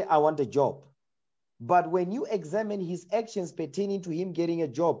dreamer will say, I want a job. But when you examine his actions pertaining to him getting a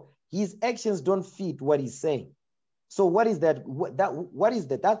job, his actions don't fit what he's saying. So what is that? What is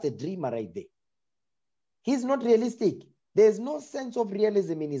that? That's a dreamer right there. He's not realistic. There's no sense of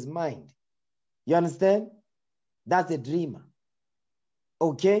realism in his mind. You understand? That's a dreamer.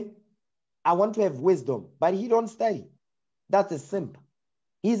 Okay? I want to have wisdom, but he don't study. That's a simp.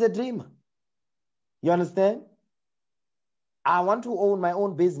 He's a dreamer. You understand? I want to own my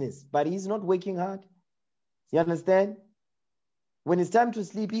own business, but he's not working hard. You understand? When it's time to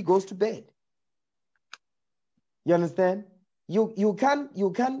sleep, he goes to bed. You understand? You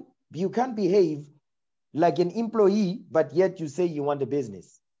can't behave like an employee, but yet you say you want a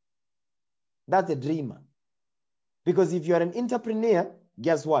business. That's a dreamer. Because if you're an entrepreneur,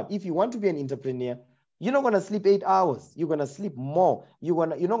 guess what? If you want to be an entrepreneur, you're not going to sleep 8 hours. You're going to sleep more. You're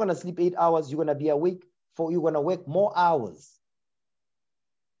not going to sleep 8 hours. You're going to be awake you're going to work more hours.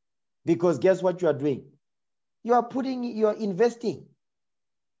 Because guess what you are doing? You're investing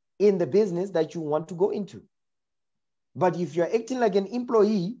in the business that you want to go into. But if you're acting like an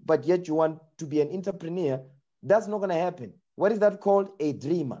employee, but yet you want to be an entrepreneur, that's not going to happen. What is that called? A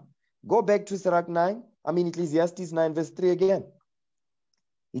dreamer. Go back to Ecclesiastes 9, verse 3 again.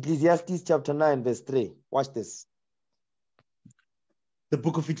 Ecclesiastes chapter 9, verse 3. Watch this. The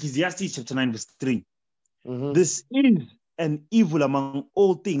book of Ecclesiastes chapter 9, verse 3. This is an evil among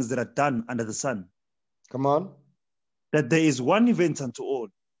all things that are done under the sun. Come on. That there is one event unto all.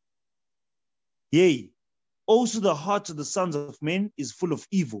 Yea, also the heart of the sons of men is full of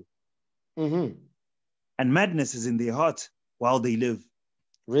evil. And madness is in their heart while they live.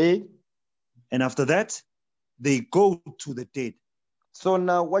 Read. And after that, they go to the dead. So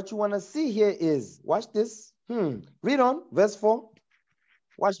now what you want to see here is, watch this. Read on, verse 4.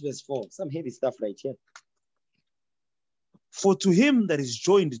 Watch verse 4. Some heavy stuff right here. For to him that is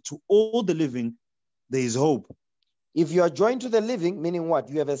joined to all the living, there is hope. If you are joined to the living, meaning what?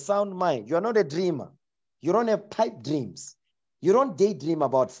 You have a sound mind. You are not a dreamer. You don't have pipe dreams. You don't daydream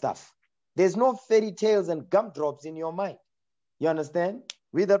about stuff. There's no fairy tales and gumdrops in your mind. You understand?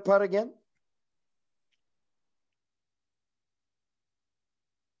 Read that part again.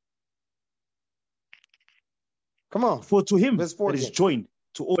 Come on. For to him that is joined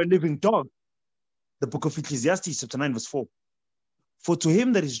to all a living dog. The book of Ecclesiastes chapter 9 verse 4. For to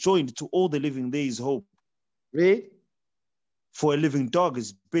him that is joined to all the living there is hope. Read. For a living dog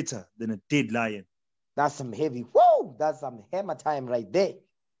is better than a dead lion. That's some heavy. Whoa! That's some hammer time right there.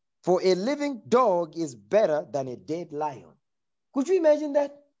 For a living dog is better than a dead lion. Could you imagine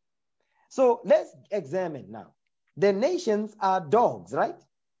that? So let's examine now. The nations are dogs, right?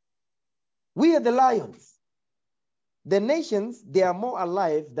 We are the lions. The nations, they are more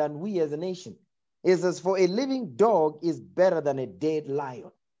alive than we as a nation. It says, for a living dog is better than a dead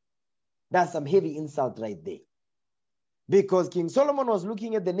lion. That's some heavy insult right there. Because King Solomon was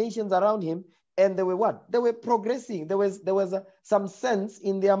looking at the nations around him, and they were what? They were progressing. There was some sense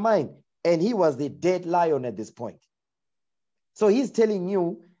in their mind. And he was the dead lion at this point. So he's telling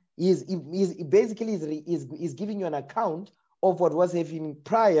you, he's giving you an account of what was happening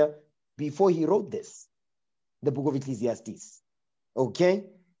prior, before he wrote this. The book of Ecclesiastes. Okay?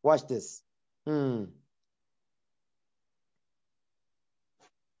 Watch this. Read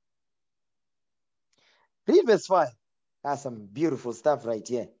verse 5. That's some beautiful stuff right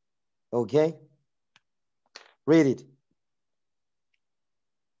here. Okay? Read it.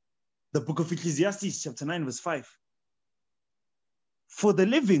 The book of Ecclesiastes chapter 9 verse 5. For the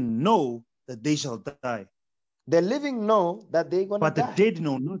living know that they shall die. The living know that they're going to die. But the dead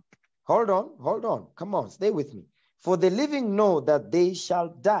know not. Hold on. Come on, stay with me. For the living know that they shall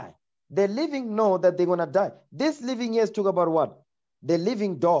die. The living know that they're going to die. This living here is talking about what? The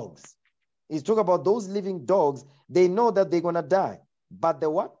living dogs. He's talking about those living dogs. They know that they're going to die. But the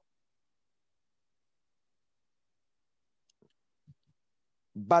what?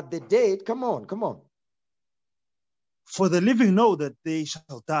 But the dead, come on. For the living know that they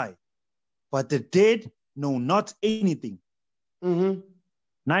shall die. But the dead know not anything.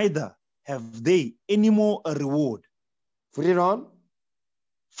 Neither have they any more a reward. Read on.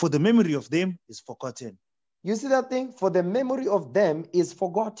 For the memory of them is forgotten. You see that thing? For the memory of them is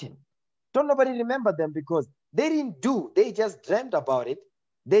forgotten. Don't nobody remember them because they didn't do. They just dreamt about it.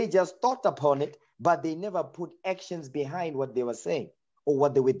 They just thought upon it, but they never put actions behind what they were saying or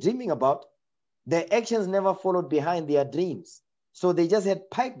what they were dreaming about. Their actions never followed behind their dreams. So they just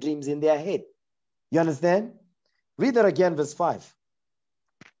had pipe dreams in their head. You understand? Read that again, verse 5.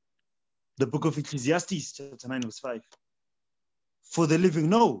 The book of Ecclesiastes, chapter 9, verse 5. For the living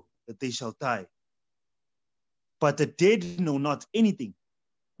know that they shall die, but the dead know not anything,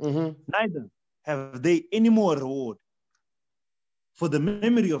 neither have they any more reward, for the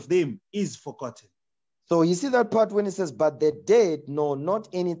memory of them is forgotten. So you see that part when it says, but the dead know not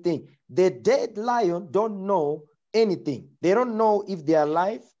anything. The dead lion don't know anything. They don't know if they are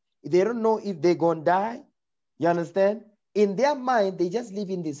alive. They don't know if they're going to die. You understand? In their mind, they just live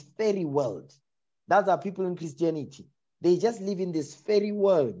in this fairy world. That's our people in Christianity. They just live in this fairy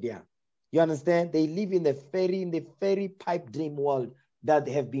world there. You understand? They live in the fairy pipe dream world that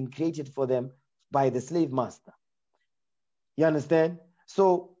have been created for them by the slave master. You understand?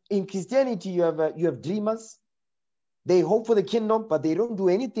 So in Christianity, you have dreamers. They hope for the kingdom, but they don't do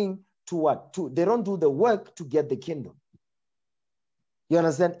anything to what? They don't do the work to get the kingdom. You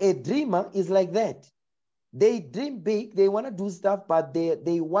understand? A dreamer is like that. They dream big, they want to do stuff, but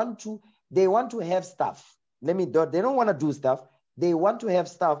they want to have stuff. They don't want to do stuff. They want to have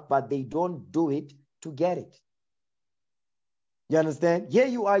stuff, but they don't do it to get it. You understand? Here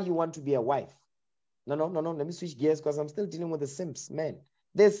you are, you want to be a wife. No. Let me switch gears because I'm still dealing with the simps, man.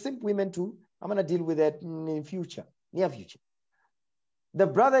 There's simp women too. I'm going to deal with that in the future, near future. The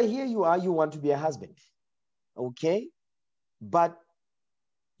brother, here you are, you want to be a husband. Okay? But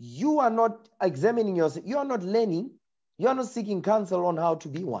you are not examining yourself. You are not learning. You are not seeking counsel on how to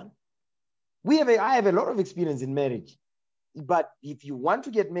be one. I have a lot of experience in marriage. But if you want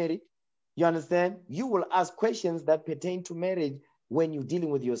to get married, you understand, you will ask questions that pertain to marriage when you're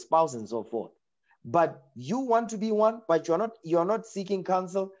dealing with your spouse and so forth. But you want to be one, but you're not seeking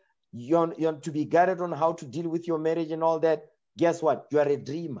counsel. You're to be guided on how to deal with your marriage and all that. Guess what? You are a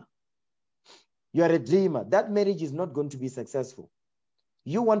dreamer. You are a dreamer. That marriage is not going to be successful.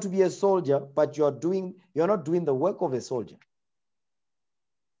 You want to be a soldier, but you're not doing the work of a soldier.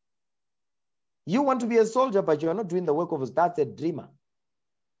 You want to be a soldier, but you're not doing the work of that's a dreamer.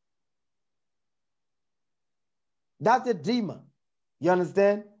 That's a dreamer. You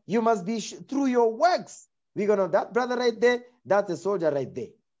understand? You must be through your works. We're going to, that brother right there, that's a soldier right there.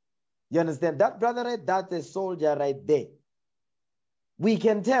 You understand? That brother right, that's a soldier right there. We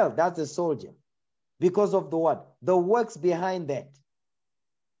can tell that's a soldier because of the what? The works behind that.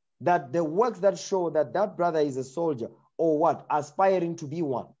 That the works that show that that brother is a soldier or what? Aspiring to be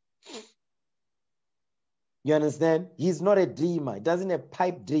one. You understand? He's not a dreamer. He doesn't have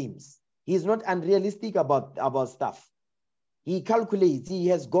pipe dreams. He's not unrealistic about stuff. He calculates. He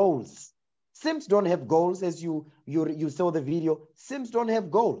has goals. Simps don't have goals, as you saw the video. Simps don't have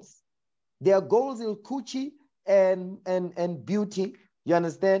goals. Their goals are coochie and beauty. You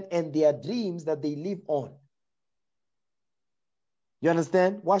understand? And their dreams that they live on. You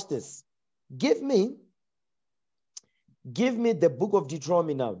understand? Watch this. Give me the book of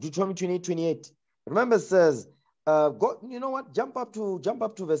Deuteronomy now. Deuteronomy 28:28. Remember, it says, go, you know what? Jump up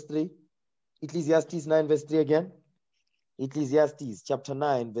to verse 3. Ecclesiastes 9, verse 3 again. Ecclesiastes chapter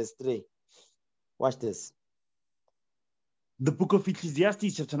 9, verse 3. Watch this. The book of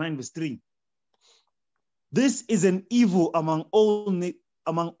Ecclesiastes chapter 9, verse 3. This is an evil among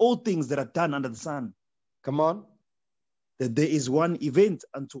all things that are done under the sun. Come on. That there is one event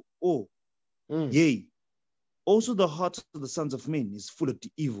unto all. Yea, also the heart of the sons of men is full of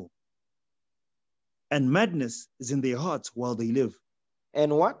evil. And madness is in their hearts while they live.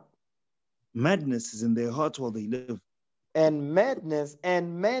 And what? Madness is in their hearts while they live. And madness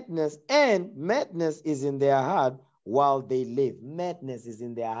is in their heart while they live. Madness is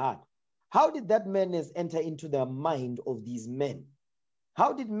in their heart. How did that madness enter into the mind of these men?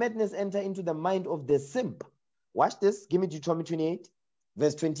 How did madness enter into the mind of the simp? Watch this. Give me Deuteronomy 28,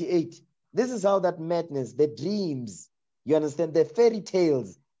 verse 28. This is how that madness, the dreams, you understand, the fairy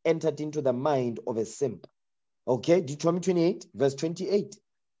tales entered into the mind of a simp. Okay, Deuteronomy 28, verse 28.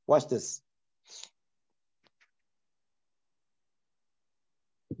 Watch this.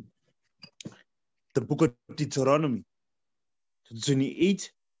 The book of Deuteronomy,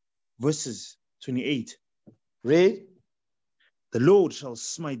 28, verses 28. Read. The Lord shall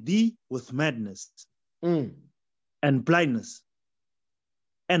smite thee with madness and blindness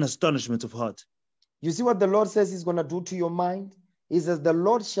and astonishment of heart. You see what the Lord says he's going to do to your mind? He says the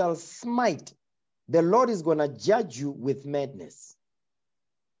Lord shall smite. The Lord is going to judge you with madness.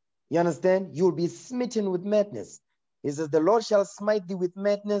 You understand? You'll be smitten with madness. He says the Lord shall smite thee with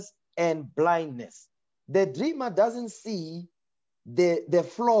madness and blindness. The dreamer doesn't see the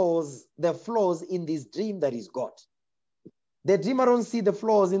flaws in this dream that he's got. The dreamer don't see the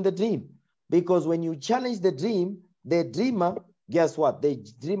flaws in the dream, because when you challenge the dreamer, guess what? The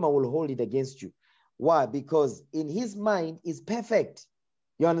dreamer will hold it against you. Why? Because in his mind is perfect.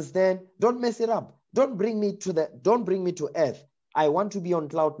 You understand? Don't mess it up. Don't bring me to earth. I want to be on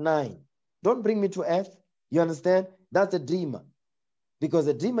cloud 9. Don't bring me to earth. You understand? That's a dreamer, because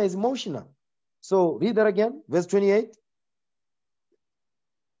a dreamer is emotional. So read that again, verse 28.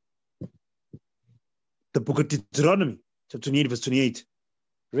 The book of Deuteronomy, chapter 28, verse 28.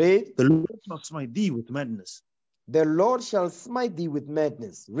 Read. The Lord shall smite thee with madness. The Lord shall smite thee with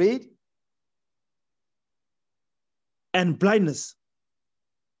madness. Read. And blindness.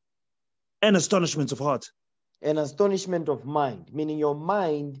 And astonishment of heart. And astonishment of mind, meaning your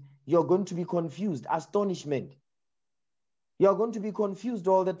mind, you're going to be confused. Astonishment. You're going to be confused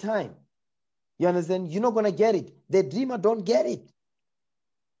all the time. You understand? You're not going to get it. The dreamer don't get it.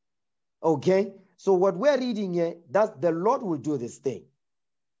 Okay? So what we're reading here, that the Lord will do this thing.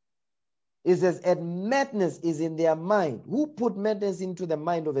 It says, and madness is in their mind. Who put madness into the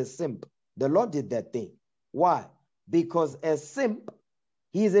mind of a simp? The Lord did that thing. Why? Because a simp,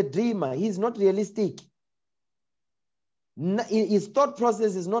 he is a dreamer. He's not realistic. His thought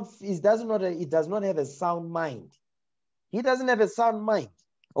process is not, it does not have a sound mind. He doesn't have a sound mind.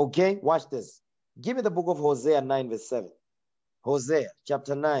 Okay, watch this. Give me the book of Hosea 9, verse 7. Hosea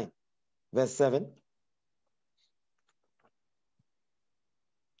chapter 9, verse 7.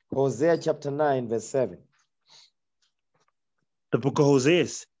 Hosea chapter 9, verse 7. The book of Hosea,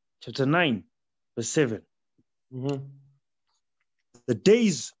 chapter 9, verse 7. Mm-hmm. The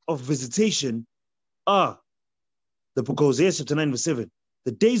days of visitation are, the book of Hosea, chapter 9, verse 7.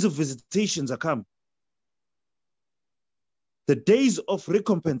 The days of visitations are come. The days of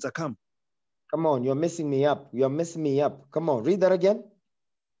recompense are come. Come on, you're messing me up. You're messing me up. Come on, read that again.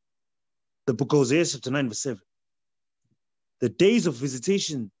 The book of Hosea, chapter 9, verse 7. The days of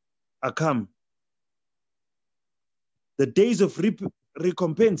visitation are come. The days of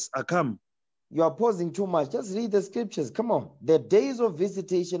recompense are come. You are pausing too much. Just read the scriptures. Come on. The days of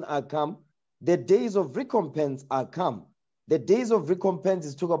visitation are come. The days of recompense are come. The days of recompense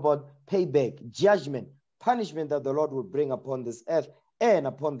is talk about payback, judgment, punishment that the Lord will bring upon this earth and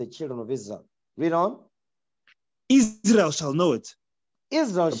upon the children of Israel. Read on. Israel shall know it.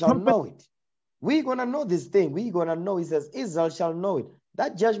 Israel shall know it. We're going to know this thing. We're going to know. He says, Israel shall know it.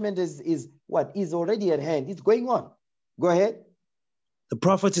 That judgment is what? Is already at hand. It's going on. Go ahead. The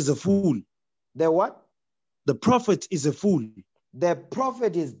prophet is a fool. The what? The prophet is a fool. The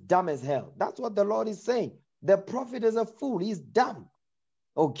prophet is dumb as hell. That's what the Lord is saying. The prophet is a fool. He's dumb.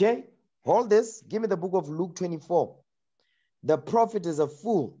 Okay? Hold this. Give me the book of Luke 24. The prophet is a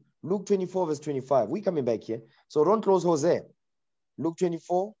fool. Luke 24, verse 25. We're coming back here. So don't close Hosea. Luke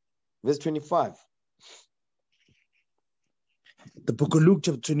 24, verse 25. The book of Luke,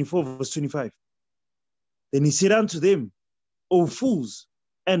 chapter 24, verse 25. Then he said unto them, O fools,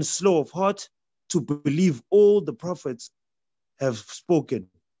 and slow of heart to believe all the prophets have spoken.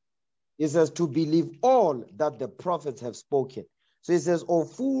 It says to believe all that the prophets have spoken. So it says, O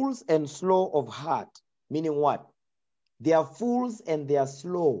fools and slow of heart. Meaning what? They are fools and they are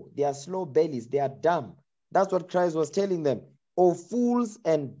slow. They are slow bellies. They are dumb. That's what Christ was telling them. O fools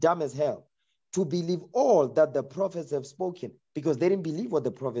and dumb as hell, to believe all that the prophets have spoken, because they didn't believe what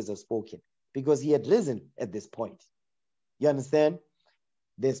the prophets have spoken, because he had risen at this point. You understand?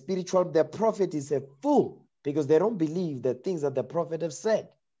 The prophet is a fool, because they don't believe the things that the prophet have said.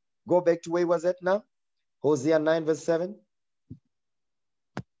 Go back to where was it now? Hosea 9, verse 7.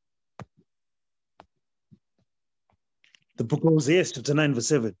 The book of Hosea, chapter 9, verse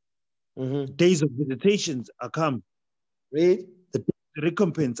 7. Mm-hmm. The days of visitations are come. Read. The days of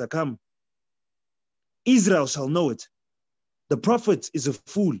recompense are come. Israel shall know it. The prophet is a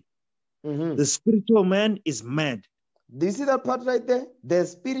fool. Mm-hmm. The spiritual man is mad. Do you see that part right there? The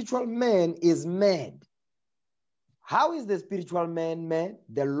spiritual man is mad. How is the spiritual man mad?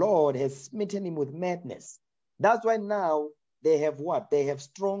 The Lord has smitten him with madness. That's why now they have what? They have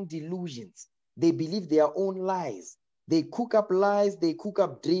strong delusions. They believe their own lies. They cook up lies, they cook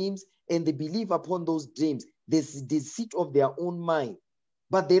up dreams, and they believe upon those dreams. This deceit of their own mind.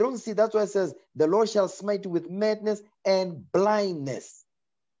 But they don't see. That's why it says, the Lord shall smite you with madness and blindness.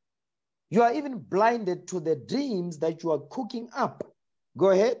 You are even blinded to the dreams that you are cooking up. Go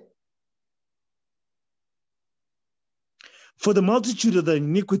ahead. For the multitude of the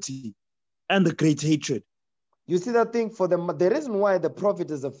iniquity and the great hatred. You see that thing? The reason why the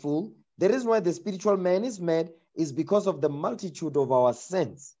prophet is a fool, the reason why the spiritual man is mad, is because of the multitude of our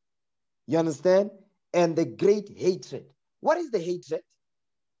sins. You understand? And the great hatred. What is the hatred?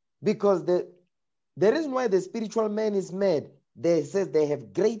 Because the reason why the spiritual man is mad, they says they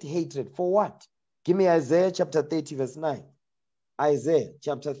have great hatred. For what? Give me Isaiah chapter 30, verse 9. Isaiah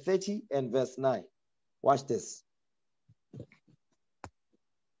chapter 30 and verse 9. Watch this.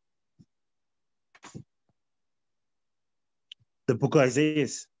 The book of Isaiah.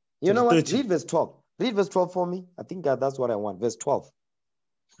 You know what? 30. Read verse 12. Read verse 12 for me. I think that's what I want. Verse 12.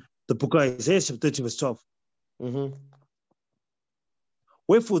 The book of Isaiah, chapter 30, verse 12. Mm-hmm.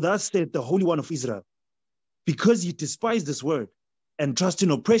 Wherefore thus saith the Holy One of Israel, because ye despise this word, and trust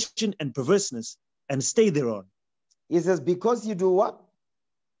in oppression and perverseness, and stay thereon. He says, because you do what?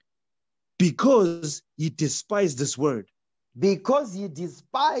 Because ye despise this word. Because ye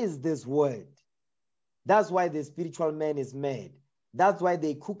despise this word. That's why the spiritual man is mad. That's why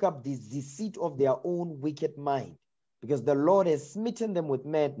they cook up this deceit of their own wicked mind. Because the Lord has smitten them with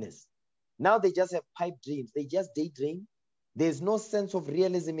madness. Now they just have pipe dreams. They just daydream. There's no sense of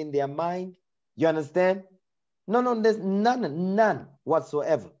realism in their mind. You understand? No, there's none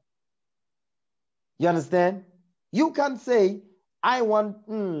whatsoever. You understand? You can't say, I want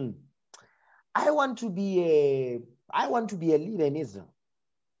to be a leader in Israel.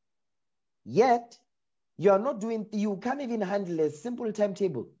 Yet, you can't even handle a simple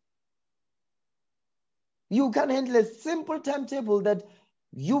timetable. You can't handle a simple timetable that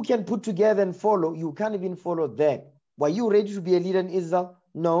you can put together and follow. You can't even follow that. Were you ready to be a leader in Israel?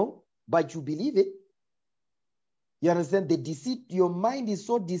 No, but you believe it. You understand? The deceit, your mind is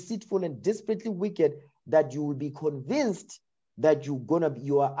so deceitful and desperately wicked that you will be convinced that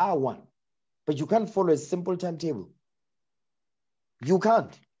you are one. But you can't follow a simple timetable. You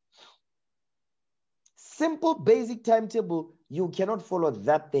can't. Simple, basic timetable, you cannot follow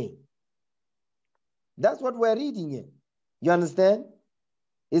that thing. That's what we're reading here. You understand?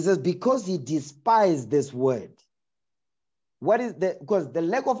 It says, because he despised this word. Because the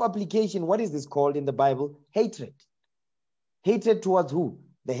lack of application, what is this called in the Bible? Hatred. Hatred towards who?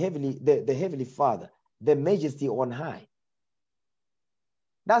 The heavenly Father, the majesty on high.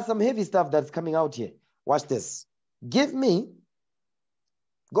 That's some heavy stuff that's coming out here. Watch this. Go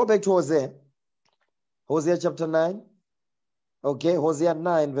back to Hosea. Hosea chapter 9. Okay, Hosea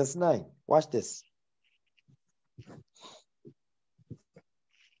 9, verse 9. Watch this.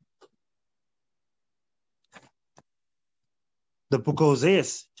 The book of Hosea,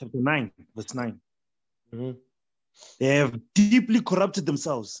 chapter 9, verse 9. Mm-hmm. They have deeply corrupted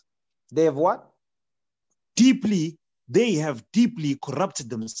themselves. They have what? They have deeply corrupted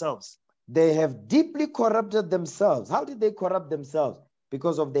themselves. They have deeply corrupted themselves. How did they corrupt themselves?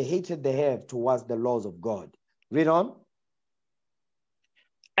 Because of the hatred they have towards the laws of God. Read on.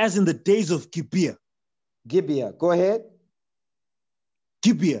 As in the days of Gibeah. Gibeah, go ahead.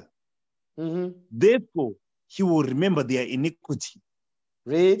 Gibeah. Mm-hmm. Therefore, he will remember their iniquity.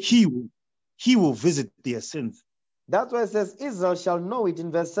 Read. He will visit their sins. That's why it says, Israel shall know it. In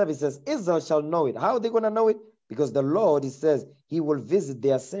verse 7, it says, Israel shall know it. How are they going to know it? Because the Lord, it says, he will visit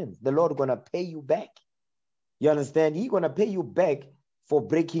their sins. The Lord is going to pay you back. You understand? He's going to pay you back for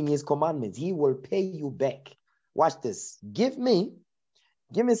breaking his commandments. He will pay you back. Watch this. Give me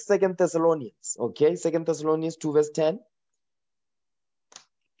 2 Thessalonians. Okay, 2 Thessalonians 2 verse 10.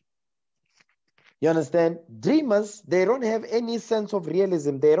 You understand? Dreamers, they don't have any sense of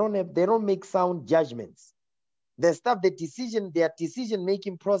realism. They don't make sound judgments. Their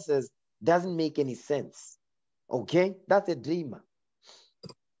decision-making process doesn't make any sense. Okay? That's a dreamer.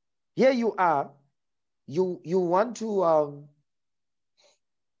 Here you are. You want to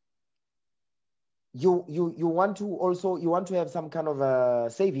you want to have some kind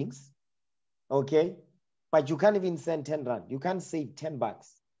of savings, okay? But you can't even send 10 rand. You can't save $10.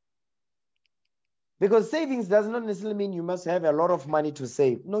 Because savings does not necessarily mean you must have a lot of money to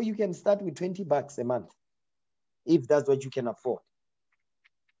save. No, you can start with $20 a month if that's what you can afford.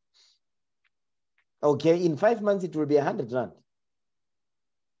 Okay, in 5 months, it will be 100 rand.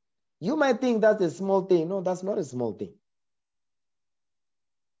 You might think that's a small thing. No, that's not a small thing.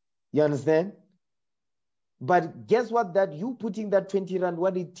 You understand? But guess what? That you putting that 20 rand,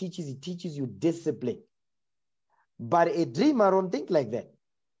 what it teaches you discipline. But a dreamer don't think like that.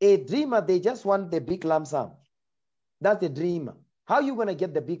 A dreamer, they just want the big lump sum. That's a dreamer. How are you going to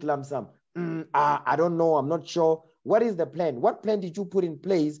get the big lump sum? I don't know. I'm not sure. What is the plan? What plan did you put in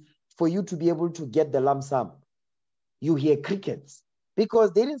place for you to be able to get the lump sum? You hear crickets.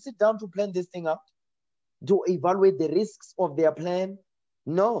 Because they didn't sit down to plan this thing out, to evaluate the risks of their plan.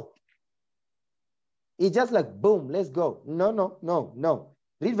 No. It's just like, boom, let's go. No.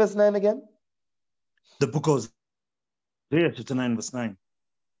 Read verse 9 again. The book of Isaiah, chapter 9, verse 9.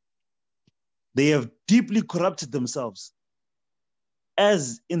 They have deeply corrupted themselves.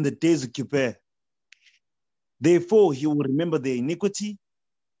 as in the days of Kippur. Therefore, he will remember their iniquity.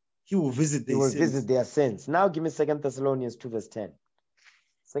 He will visit their sins. Visit their sins. Now give me 2 Thessalonians 2 verse 10.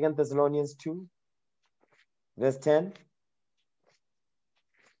 2 Thessalonians 2 verse 10.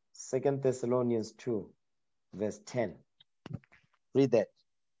 2 Thessalonians 2 verse 10. Read that.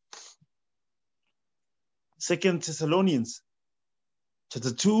 2 Thessalonians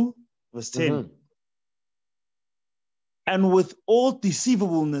chapter 2 verse 10. And with all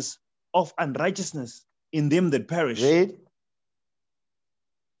deceivableness of unrighteousness in them that perish. Read.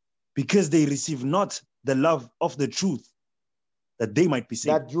 Because they receive not the love of the truth, that they might be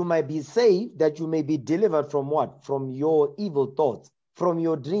saved. That you might be saved, that you may be delivered from what? From your evil thoughts, from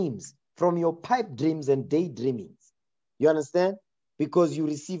your dreams, from your pipe dreams and daydreamings. You understand? Because you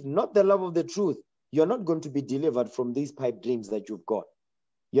receive not the love of the truth, you're not going to be delivered from these pipe dreams that you've got.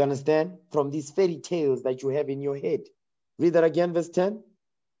 You understand? From these fairy tales that you have in your head. Read that again, verse 10.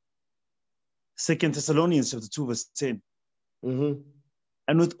 2 Thessalonians chapter 2 verse 10.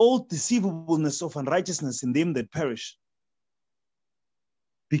 And with all deceivableness of unrighteousness in them that perish,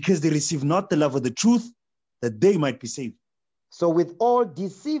 because they receive not the love of the truth, that they might be saved. So with all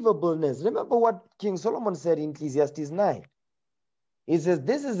deceivableness, remember what King Solomon said in Ecclesiastes 9. He says,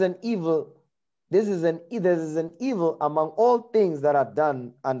 this is an evil among all things that are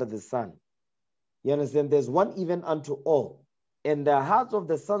done under the sun. You understand? There's one even unto all. And the hearts of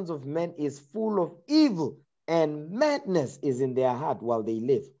the sons of men is full of evil, and madness is in their heart while they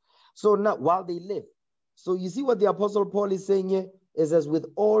live. So now, while they live. So you see what the Apostle Paul is saying here? It says, with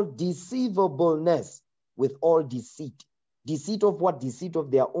all deceivableness, with all deceit. Deceit of what? Deceit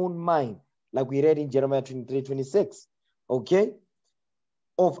of their own mind. Like we read in Jeremiah 23:26. Okay?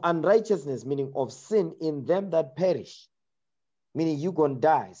 Of unrighteousness, meaning of sin in them that perish. Meaning you're going to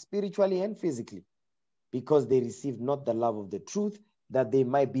die spiritually and physically, because they receive not the love of the truth, that they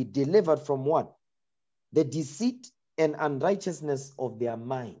might be delivered from what? The deceit and unrighteousness of their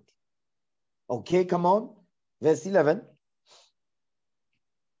mind. Okay, come on. Verse 11.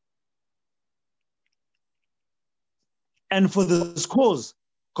 And for this cause,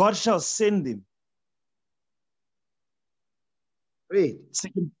 God shall send them. Read.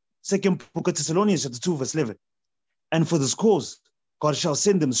 Second Book of Thessalonians chapter 2 verse 11. And for this cause, God shall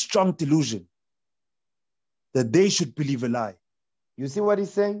send them strong delusion, that they should believe a lie. You see what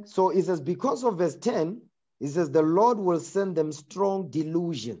he's saying? So he says, because of verse 10, he says, the Lord will send them strong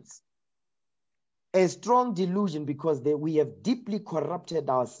delusions. A strong delusion because we have deeply corrupted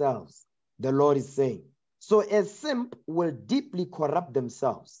ourselves, the Lord is saying. So a simp will deeply corrupt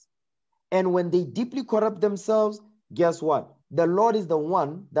themselves. And when they deeply corrupt themselves, guess what? The Lord is the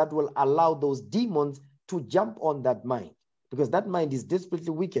one that will allow those demons to jump on that mind, because that mind is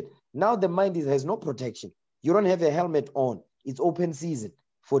desperately wicked. Now the mind has no protection. You don't have a helmet on. It's open season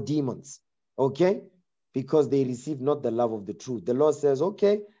for demons, okay? Because they receive not the love of the truth. The Lord says,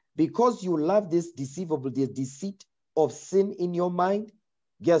 okay, because you love this deceit of sin in your mind,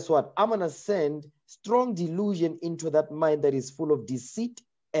 guess what? I'm going to send strong delusion into that mind that is full of deceit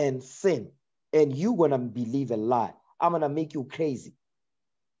and sin. And you're going to believe a lie. I'm going to make you crazy.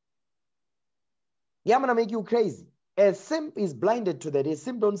 Yeah, I'm going to make you crazy. A simp is blinded to that. A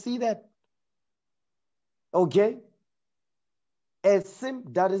simp don't see that. Okay? A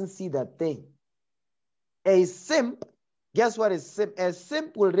simp doesn't see that thing. A simp, guess what is simp? A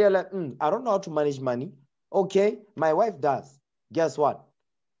simp will realize, I don't know how to manage money. Okay, my wife does. Guess what?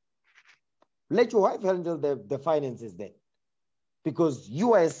 Let your wife handle the finances then. Because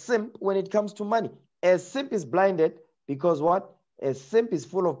you are a simp when it comes to money. A simp is blinded because what? A simp is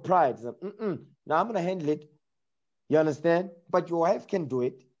full of pride. So, now I'm going to handle it. You understand? But your wife can do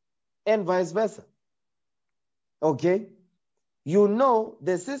it. And vice versa. Okay? You know,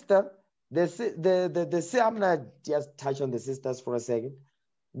 the sister, I'm going to just touch on the sisters for a second.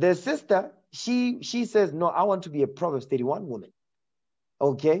 The sister, she says, no, I want to be a Proverbs 31 woman.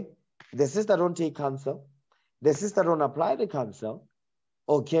 Okay? The sister don't take counsel. The sister don't apply the counsel.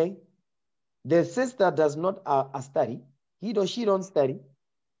 Okay? The sister does not study. He or she don't study.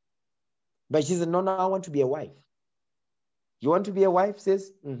 But she said, no, I want to be a wife. You want to be a wife,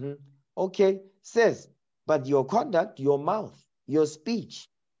 sis? Okay, sis. But your conduct, your mouth, your speech,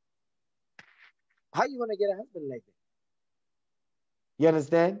 how are you going to get a husband like that? You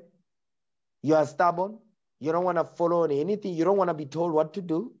understand? You are stubborn. You don't want to follow anything. You don't want to be told what to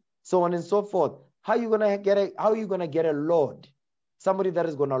do, so on and so forth. How are you going to get a lord? Somebody that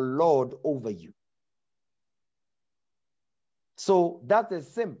is going to lord over you. So that's a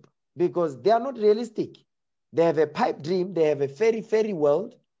simp, because they are not realistic. They have a pipe dream. They have a fairy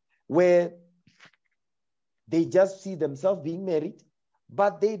world where they just see themselves being married.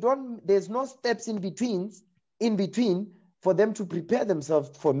 but there's no steps in between for them to prepare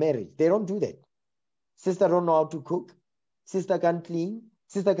themselves for marriage. They don't do that. Sister don't know how to cook. Sister can't clean.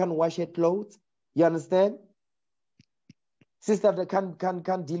 Sister can't wash her clothes. You understand? Sister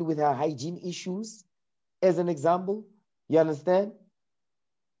can't deal with her hygiene issues, as an example. You understand?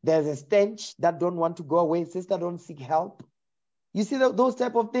 There's a stench that don't want to go away. Sister don't seek help. You see those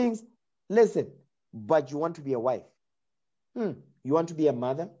type of things? Listen, but you want to be a wife. You want to be a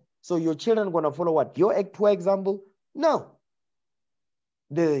mother. So your children are going to follow what? Your poor example? No.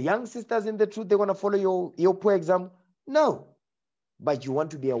 The young sisters in the truth, they're going to follow your poor example? No. But you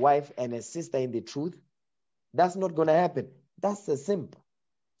want to be a wife and a sister in the truth? That's not going to happen. That's a simp.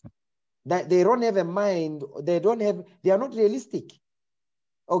 That they don't have a mind. They are not realistic.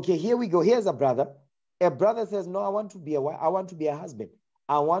 Okay, here we go. Here's a brother. A brother says, no, I want to be a wife. I want to be a husband.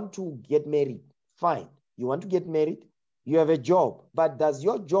 I want to get married. Fine. You want to get married? You have a job. But does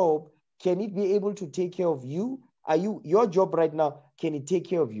your job, can it be able to take care of you? Your job right now, can it take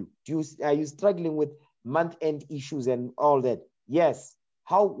care of you? Are you struggling with month-end issues and all that? Yes.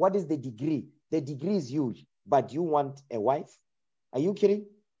 What is the degree? The degree is huge, but you want a wife? Are you kidding?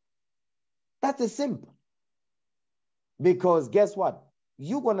 That's a simp. Because guess what?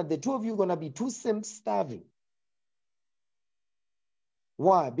 The two of you gonna be two simps starving.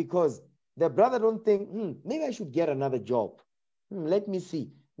 Why? Because the brother don't think, maybe I should get another job. Let me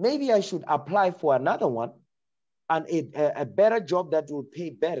see. Maybe I should apply for another one and a better job that will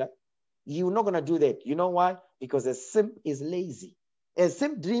pay better. You're not gonna do that. You know why? Because a simp is lazy. A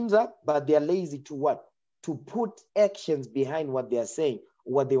simp dreams up, but they're lazy to what? To put actions behind what they're saying,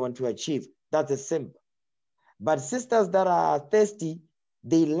 what they want to achieve. That's a simp. But sisters that are thirsty,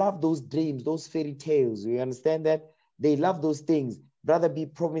 they love those dreams, those fairy tales. You understand that? They love those things. Brother be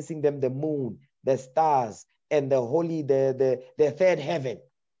promising them the moon, the stars, and the third heaven.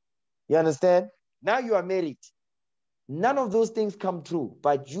 You understand? Now you are married. None of those things come true,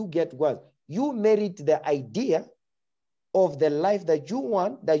 but you get what? You married the idea of the life that you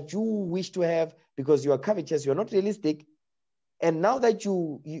want, that you wish to have, because you are covetous, you're not realistic. And now that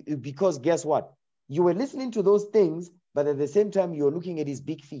because guess what? You were listening to those things, but at the same time, you're looking at his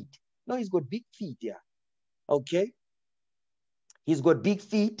big feet. No, he's got big feet, yeah. Okay? He's got big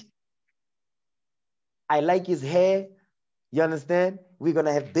feet. I like his hair. You understand? We're going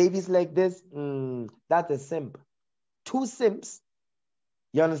to have babies like this. That's a simp. Two simps.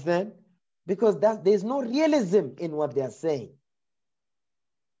 You understand? Because there's no realism in what they're saying.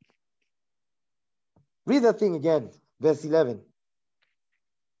 Read the thing again, verse 11.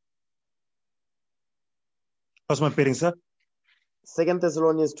 What's my pairing, sir? 2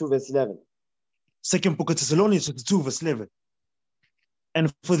 Thessalonians 2, verse 11. Second book of Thessalonians 2, verse 11.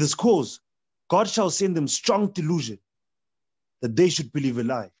 And for this cause, God shall send them strong delusion that they should believe a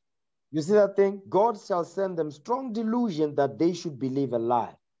lie. You see that thing? God shall send them strong delusion that they should believe a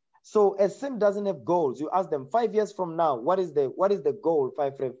lie. So a simp doesn't have goals. You ask them 5 years from now, what is the goal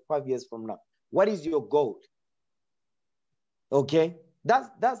 5 years from now? What is your goal? Okay?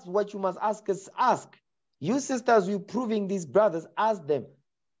 That's what you must ask us. Ask. You sisters, you proving these brothers, ask them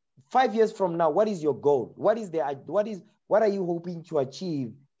 5 years from now, what is your goal? What are you hoping to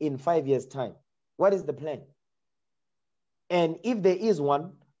achieve in 5 years' time? What is the plan? And if there is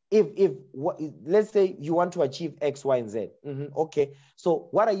one, let's say you want to achieve X, Y, and Z. Okay. So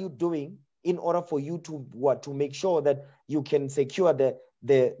what are you doing in order for you to make sure that you can secure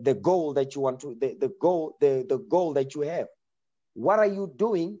the goal that you want to, the goal that you have? What are you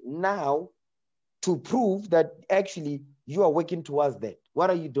doing now to prove that actually you are working towards that? What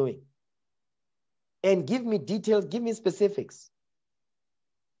are you doing? And give me details, give me specifics.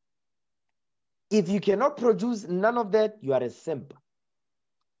 If you cannot produce none of that, you are a simp.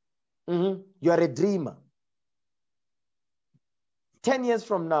 You are a dreamer. 10 years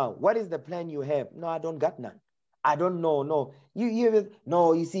from now, what is the plan you have? No, I don't got none. I don't know.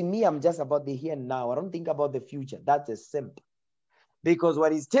 No, you see me, I'm just about the here and now. I don't think about the future. That's a simp. Because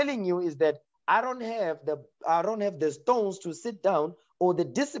what he's telling you is that I don't have the stones to sit down or the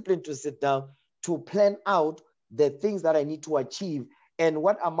discipline to sit down to plan out the things that I need to achieve and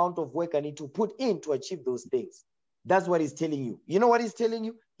what amount of work I need to put in to achieve those things. That's what he's telling you. You know what he's telling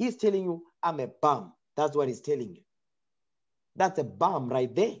you? He's telling you, I'm a bum. That's what he's telling you. That's a bum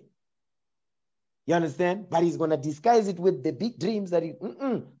right there. You understand? But he's going to disguise it with the big dreams that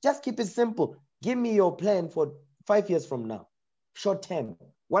just keep it simple. Give me your plan for 5 years from now. Short term.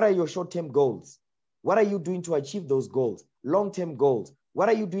 What are your short-term goals? What are you doing to achieve those goals? Long-term goals. What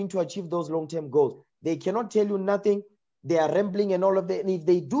are you doing to achieve those long-term goals? They cannot tell you nothing. They are rambling and all of that. And if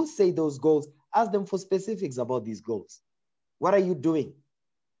they do say those goals, ask them for specifics about these goals. What are you doing?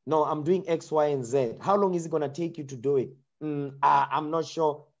 No, I'm doing X, Y, and Z. How long is it going to take you to do it? I'm not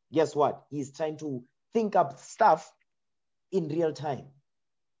sure. Guess what? He's trying to think up stuff in real time.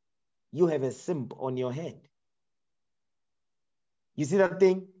 You have a simp on your hand. You see that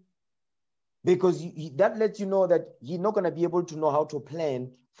thing? Because that lets you know that you're not going to be able to know how to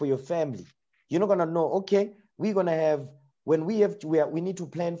plan for your family. You're not going to know, okay, we're going to have, when we need to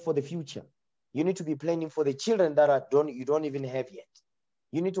plan for the future. You need to be planning for the children that you don't even have yet.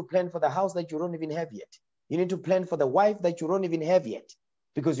 You need to plan for the house that you don't even have yet. You need to plan for the wife that you don't even have yet.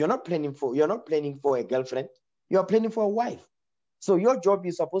 Because you're not planning for a girlfriend. You're planning for a wife. So your job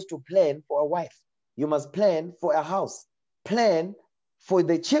is supposed to plan for a wife. You must plan for a house. Plan for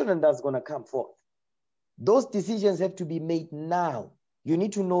the children that's going to come forth. Those decisions have to be made now. You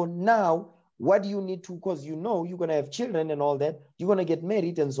need to know now what you need to, because you know you're going to have children and all that. You're going to get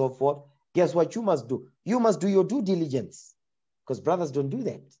married and so forth. Guess what you must do? You must do your due diligence, because brothers don't do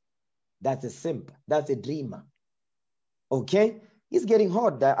that. That's a simp. That's a dreamer. Okay? It's getting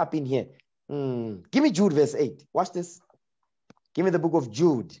hot up in here. Give me Jude verse 8. Watch this. Give me the book of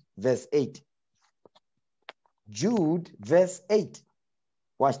Jude verse 8. Jude verse 8.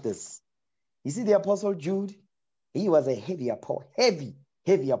 Watch this. You see the apostle Jude? He was a heavy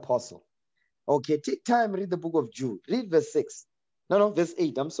apostle. Okay, take time, read the book of Jude. Read verse 6. No, verse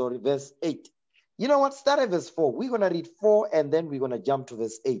 8. I'm sorry, verse 8. You know what? Start at verse 4. We're going to read 4 and then we're going to jump to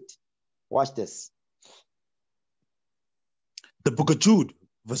verse 8. Watch this. The book of Jude,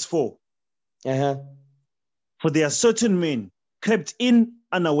 verse 4. For there are certain men crept in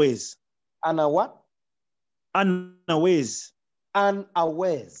unawares. What? Unawares.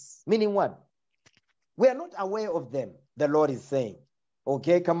 Unawares. Meaning what? We are not aware of them, the Lord is saying.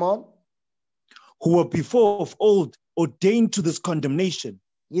 Okay, come on. Who were before of old ordained to this condemnation.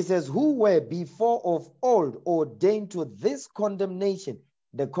 He says, who were before of old ordained to this condemnation,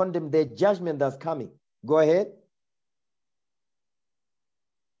 the judgment that's coming. Go ahead.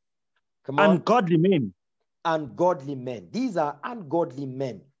 Come on. Ungodly men. Ungodly men. These are ungodly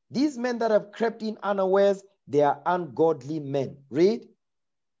men. These men that have crept in unawares, they are ungodly men. Read.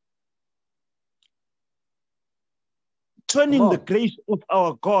 Turning the grace of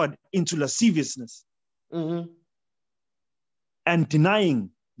our God into lasciviousness. And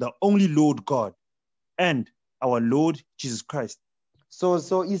denying the only Lord God and our Lord Jesus Christ.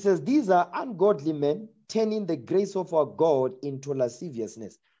 So he says, these are ungodly men turning the grace of our God into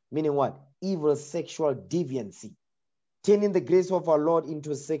lasciviousness. Meaning what? Evil sexual deviancy. Turning the grace of our Lord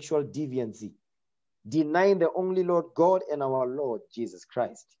into sexual deviancy. Denying the only Lord God and our Lord Jesus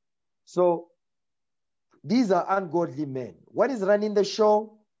Christ. So these are ungodly men. What is running the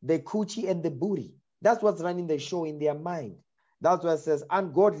show? The coochie and the booty. That's what's running the show in their mind. That's why it says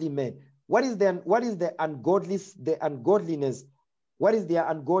ungodly men. What is the ungodliness? What is their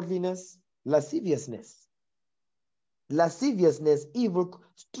ungodliness? Lasciviousness. Lasciviousness, evil,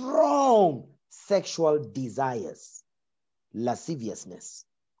 strong sexual desires. Lasciviousness.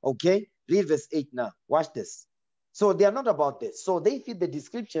 Okay? Read verse 8 now. Watch this. So they are not about this. So they fit the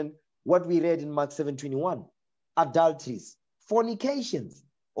description what we read in Mark 7:21. Adulteries, fornications,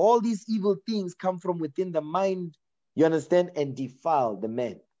 all these evil things come from within the mind, you understand, and defile the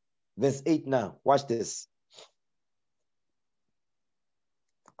man. Verse 8 now. Watch this.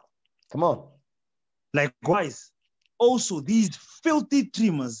 Come on. Likewise, also these filthy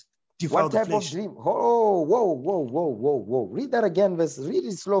dreamers defile the flesh. What type of dream? Oh, whoa. Read that again. Read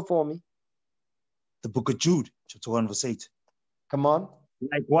it slow for me. The book of Jude, chapter 1, verse 8. Come on.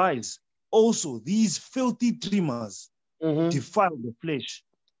 Likewise, also these filthy dreamers defile the flesh.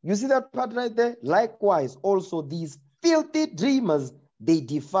 You see that part right there? Likewise, also these filthy dreamers, they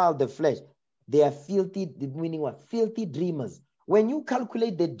defile the flesh. They are filthy, meaning what? Filthy dreamers. When you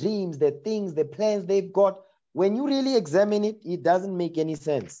calculate the dreams, the things, the plans they've got, when you really examine it, it doesn't make any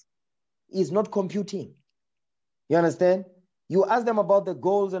sense. It's not computing. You understand? You ask them about the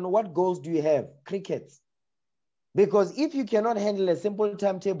goals, and what goals do you have? Crickets. Because if you cannot handle a simple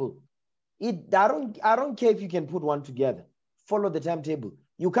timetable, I don't care if you can put one together. Follow the timetable.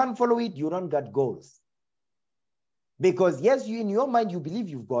 You can't follow it, you don't got goals. Because yes, you in your mind, you believe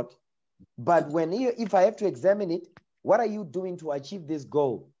you've got, but if I have to examine it, what are you doing to achieve this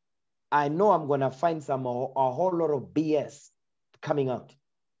goal? I know I'm going to find a whole lot of BS coming out.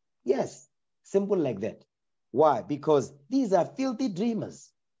 Yes, simple like that. Why? Because these are filthy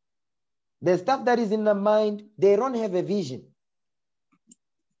dreamers. The stuff that is in the mind, they don't have a vision.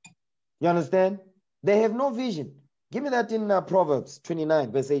 You understand? They have no vision. Give me that in Proverbs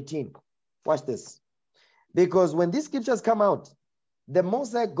 29, verse 18. Watch this. Because when these scriptures come out, the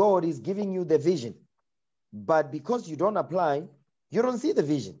Most High God is giving you the vision. But because you don't apply, You don't see the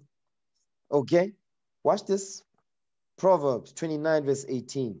vision. Okay? Watch this. Proverbs 29 verse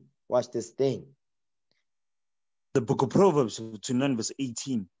 18. Watch this thing. The book of Proverbs 29 verse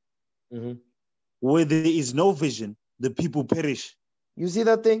 18. Mm-hmm. Where there is no vision, the people perish. You see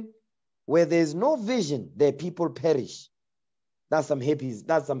that thing? Where there is no vision, the people perish. That's some heavy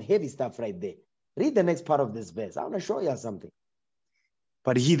stuff right there. Read the next part of this verse. I want to show you something.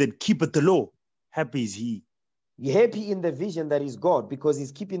 But he that keepeth the law, happy is he. You're happy in the vision that is God because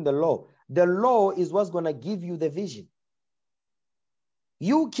he's keeping the law. The law is what's going to give you the vision.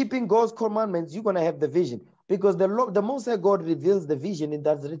 You keeping God's commandments, you're going to have the vision because the Most High God reveals the vision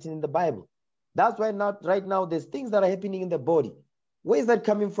that's written in the Bible. That's why right now there's things that are happening in the body. Where is that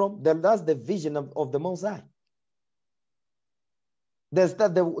coming from? That's the vision of the Most High. There's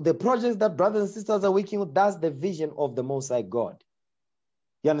the projects that brothers and sisters are working with, that's the vision of the Most High God.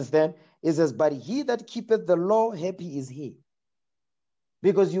 You understand? It says, but he that keepeth the law, happy is he.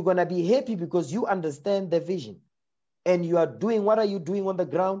 Because you're going to be happy because you understand the vision. And you are doing, what are you doing on the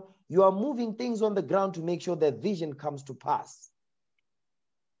ground? You are moving things on the ground to make sure that vision comes to pass.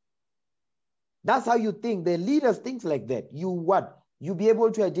 That's how you think. The leaders think like that. You what? You be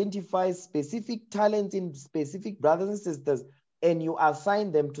able to identify specific talents in specific brothers and sisters, and you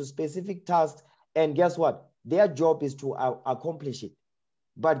assign them to specific tasks. And guess what? Their job is to accomplish it.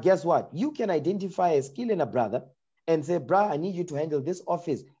 But guess what? You can identify a skill in a brother and say, brah, I need you to handle this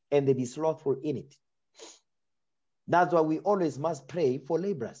office, and they be slothful in it. That's why we always must pray for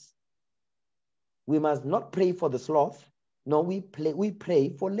laborers. We must not pray for the sloth. No, we pray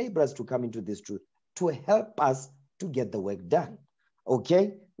for laborers to come into this truth, to help us to get the work done.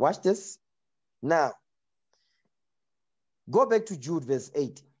 Okay, watch this. Now, go back to Jude verse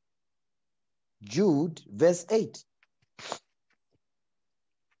 8. Jude verse 8.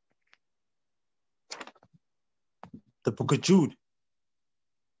 The book of Jude,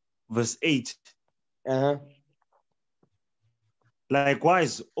 verse 8.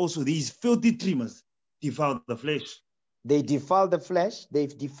 Likewise, also these filthy dreamers defile the flesh. They defile the flesh. They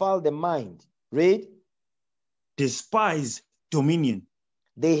defile the mind. Read. Despise dominion.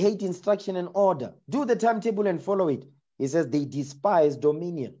 They hate instruction and order. Do the timetable and follow it. He says they despise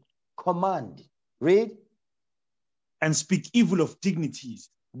dominion. Command. Read. And speak evil of dignities.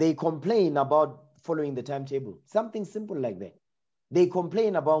 They complain about following the timetable. Something simple like that. They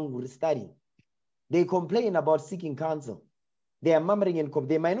complain about studying. They complain about seeking counsel. They are murmuring and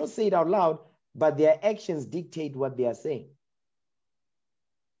they might not say it out loud, but their actions dictate what they are saying.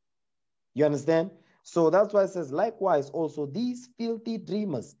 You understand? So that's why it says, likewise, also these filthy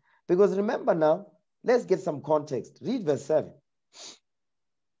dreamers. Because remember now, let's get some context. Read verse 7.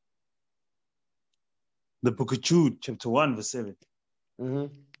 The book of Jude, chapter 1, verse 7.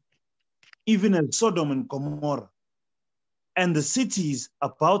 Mm-hmm. Even as Sodom and Gomorrah, and the cities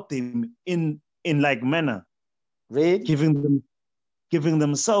about them in like manner, Read. Giving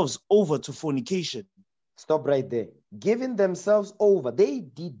themselves over to fornication. Stop right there. Giving themselves over. They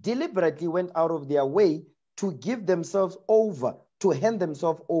deliberately went out of their way to give themselves over, to hand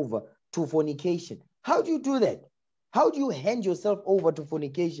themselves over to fornication. How do you do that? How do you hand yourself over to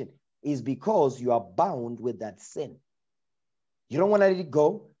fornication? Is because you are bound with that sin. You don't want to let it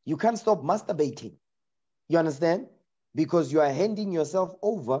go. You can't stop masturbating. You understand? Because you are handing yourself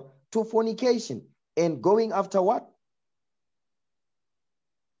over to fornication and going after what?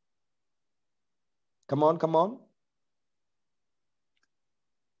 Come on, come on.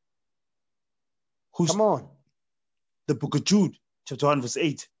 Come on. The book of Jude, chapter 1, verse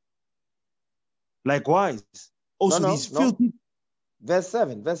 8. Likewise, also these filthy... Verse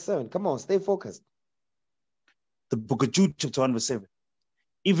 7, verse 7. Come on, stay focused. The book of Jude, chapter 1, verse 7.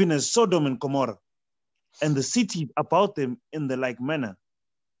 Even as Sodom and Gomorrah, and the cities about them in the like manner,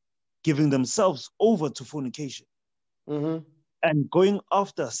 giving themselves over to fornication, and going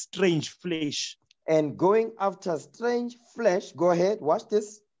after strange flesh. And going after strange flesh, go ahead, watch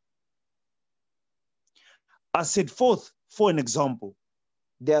this. Are set forth for an example.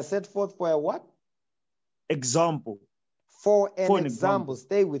 They are set forth for a what? Example. For an example.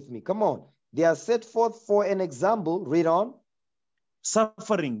 Stay with me. Come on. They are set forth for an example. Read on.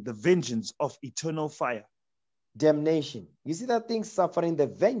 Suffering the vengeance of eternal fire. Damnation. You see that thing? Suffering the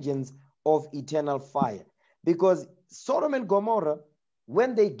vengeance of eternal fire. Because Sodom and Gomorrah,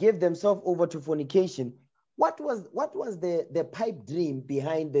 when they gave themselves over to fornication, what was the pipe dream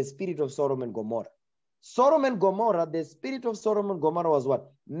behind the spirit of Sodom and Gomorrah? Sodom and Gomorrah, the spirit of Sodom and Gomorrah was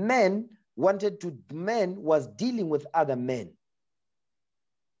what? Men was dealing with other men.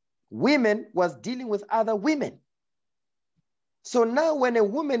 Women was dealing with other women. So now when a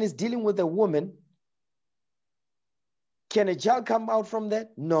woman is dealing with a woman, Can a child come out from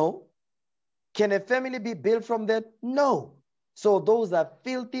that? No. Can a family be built from that? No. So those are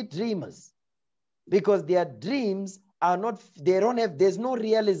filthy dreamers, because their dreams are not, they don't have, there's no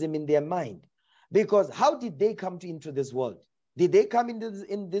realism in their mind. Because how did they come into this world? Did they come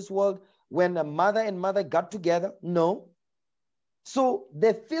in this world when a mother and mother got together? No. So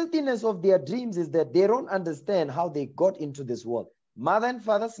the filthiness of their dreams is that they don't understand how they got into this world. Mother and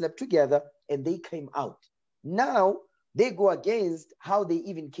father slept together and they came out. Now they go against how they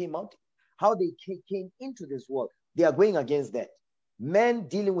even came out, how they came into this world. They are going against that. Men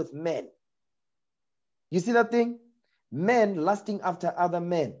dealing with men. You see that thing? Men lusting after other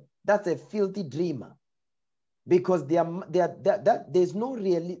men. That's a filthy dreamer, because there's no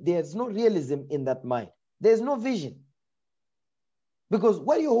realism in that mind. There's no vision. Because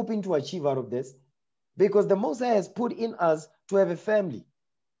what are you hoping to achieve out of this? Because the Most High has put in us to have a family.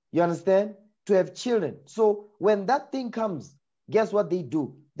 You understand? To have children. So when that thing comes, guess what they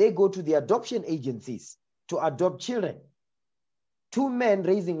do? They go to the adoption agencies to adopt children. Two men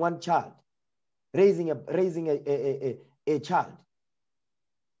raising one child, raising a child.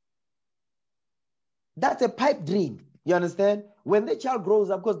 That's a pipe dream. You understand? When the child grows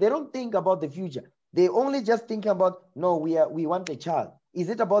up, because they don't think about the future. They only just think about, no, we want a child. Is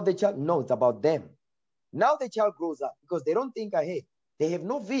it about the child? No, it's about them. Now the child grows up because they don't think ahead. They have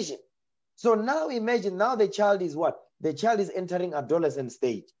no vision. So now imagine, now the child is what? The child is entering adolescent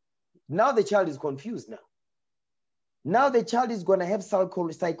stage. Now the child is confused now. Now the child is going to have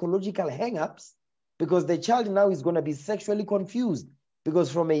psychological hang-ups, because the child now is going to be sexually confused,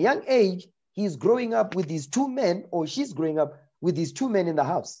 because from a young age, he's growing up with these two men, or she's growing up with these two men in the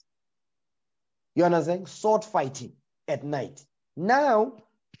house. You understand? Sword fighting at night. Now,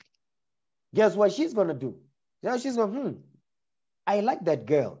 guess what she's going to do? Now she's going, I like that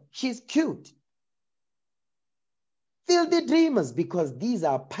girl. She's cute. Filthy dreamers, because these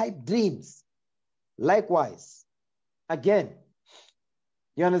are pipe dreams. Likewise, again,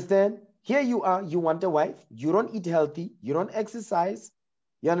 you understand? Here you are, you want a wife, you don't eat healthy, you don't exercise,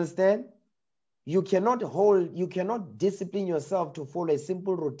 you understand? You cannot discipline yourself to follow a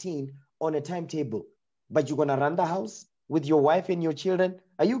simple routine on a timetable, but you're going to run the house with your wife and your children.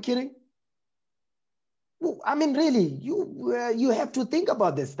 Are you kidding? I mean, really, you have to think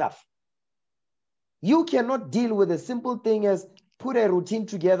about this stuff. You cannot deal with a simple thing as put a routine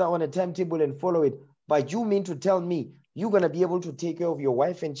together on a timetable and follow it. But you mean to tell me you're going to be able to take care of your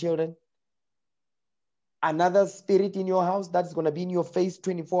wife and children? Another spirit in your house that's going to be in your face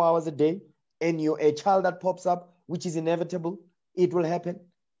 24 hours a day, and a child that pops up, which is inevitable, it will happen.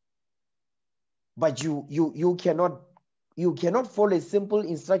 But you cannot follow a simple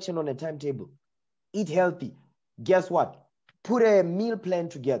instruction on a timetable. Eat healthy. Guess what? Put a meal plan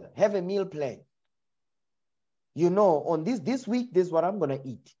together. Have a meal plan. You know, on this week, this is what I'm going to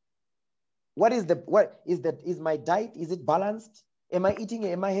eat. Is my diet? Is it balanced? Am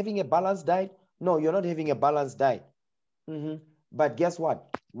I having a balanced diet? No, you're not having a balanced diet. But guess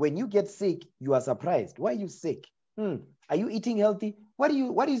what? When you get sick, you are surprised. Why are you sick? Are you eating healthy? What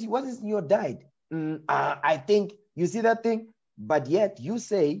is in your diet? I think, you see that thing? But yet you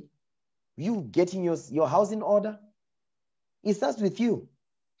say you getting your house in order. It starts with you.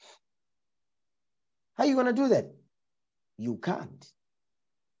 How are you going to do that? You can't.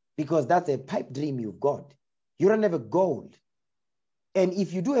 Because that's a pipe dream you've got. You don't have a goal. And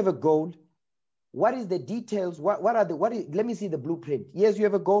if you do have a goal, what is the details? Let me see the blueprint. Yes, you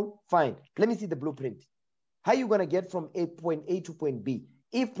have a goal? Fine. Let me see the blueprint. How are you going to get from point A to point B?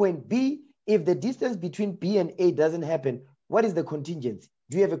 If the distance between B and A doesn't happen, what is the contingency?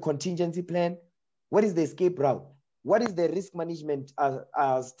 Do you have a contingency plan? What is the escape route? What is the risk management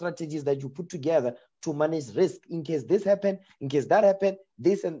strategies that you put together to manage risk in case this happened, in case that happened,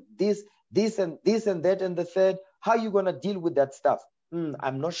 this and this and this and that and the third? How are you going to deal with that stuff?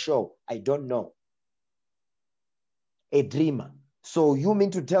 I'm not sure. I don't know. A dreamer. So you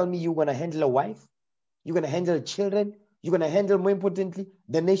mean to tell me you're going to handle a wife? You're going to handle children? You're going to handle, more importantly,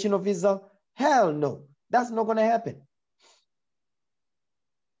 the nation of Israel? Hell no. That's not going to happen.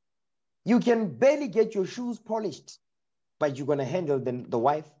 You can barely get your shoes polished, but you're going to handle the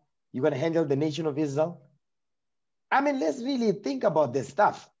wife. You're going to handle the nation of Israel. I mean, let's really think about this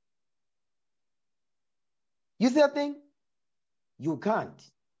stuff. You see that thing? You can't.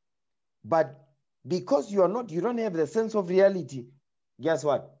 But because you don't have the sense of reality, guess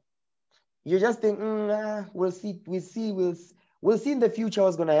what? You just think, we'll see in the future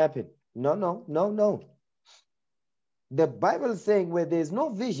what's going to happen. No. The Bible is saying where there's no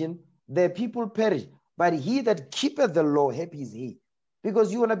vision, the people perish. But he that keepeth the law, happy is he.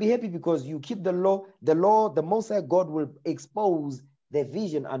 Because you want to be happy because you keep the law. The Most High God will expose the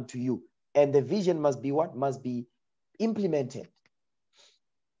vision unto you. And the vision must be what? Must be implemented.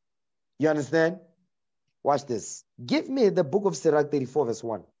 You understand? Watch this. Give me the book of Sirach 34 verse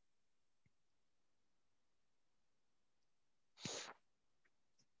 1.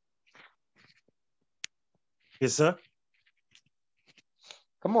 Yes, sir.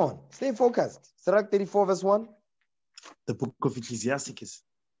 Come on, stay focused. Sirach 34 verse 1. The book of Ecclesiasticus,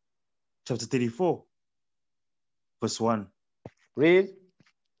 chapter 34, verse 1. Read.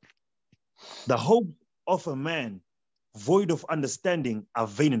 The hope of a man void of understanding are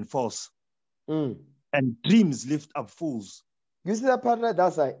vain and false, and dreams lift up fools. You see that part right?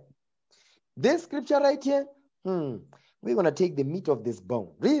 That's right. This scripture right here, we're going to take the meat of this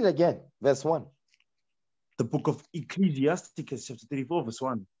bone. Read it again, verse 1. The book of Ecclesiasticus, chapter 34, verse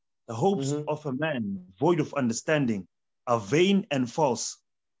 1. The hopes of a man void of understanding are vain and false,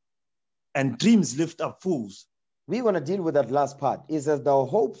 and dreams lift up fools. We're going to deal with that last part. It says, the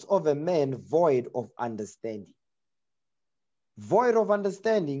hopes of a man void of understanding. Void of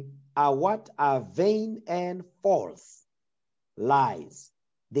understanding are what? Are vain and false. Lies.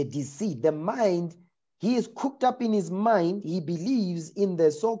 The deceit. The mind, he is cooked up in his mind. He believes in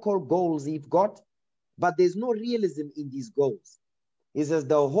the so-called goals he's got, but there's no realism in these goals. He says,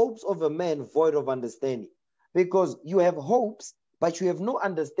 the hopes of a man void of understanding. Because you have hopes, but you have no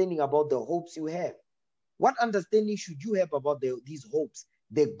understanding about the hopes you have. What understanding should you have about these hopes,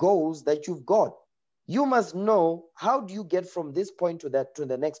 the goals that you've got? You must know, how do you get from this point to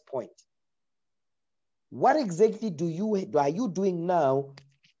the next point? What exactly are you doing now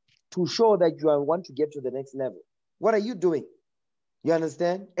to show that you want to get to the next level? What are you doing? You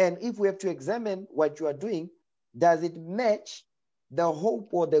understand? And if we have to examine what you are doing, does it match the hope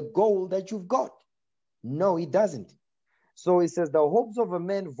or the goal that you've got? No, it doesn't. So it says the hopes of a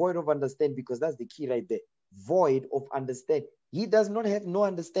man void of understanding, because that's the key right there. Void of understanding. He does not have no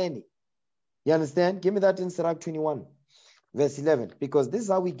understanding. You understand? Give me that in Sirach 21, verse 11, because this is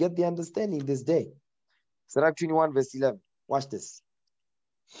how we get the understanding this day. Sirach 21, verse 11. Watch this.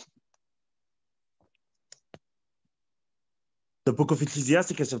 The book of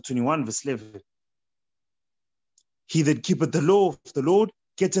Ecclesiasticus, chapter 21, verse 11. He that keepeth the law of the Lord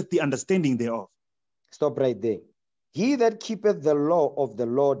getteth the understanding thereof. Stop right there. He that keepeth the law of the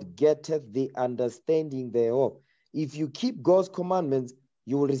Lord getteth the understanding thereof. If you keep God's commandments,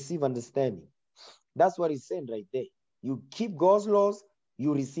 you will receive understanding. That's what he's saying right there. You keep God's laws,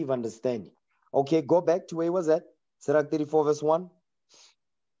 you receive understanding. Okay, go back to where he was at. Sirach 34, verse 1.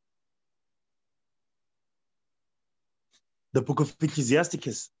 The book of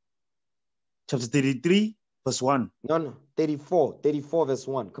Ecclesiasticus, chapter 33, verse 1. No, 34, verse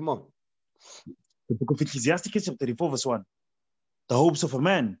 1. Come on. The book of Ecclesiasticus, chapter 34, verse 1. The hopes of a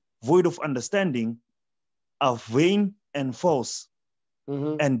man, void of understanding, are vain and false,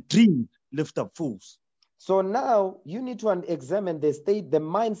 and dreams lift up fools. So now you need to examine the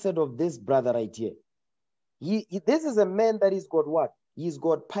mindset of this brother right here. This is a man that he's got what? He's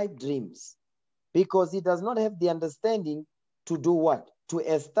got pipe dreams, because he does not have the understanding to do what? To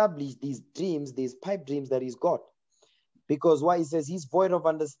establish these dreams, these pipe dreams that he's got. Because why? He says he's void of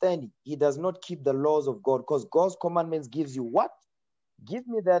understanding. He does not keep the laws of God, because God's commandments gives you what? Give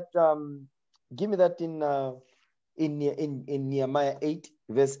me that in Nehemiah 8,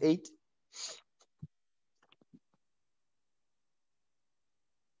 verse 8.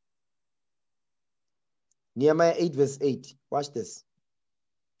 Nehemiah 8, verse 8. Watch this.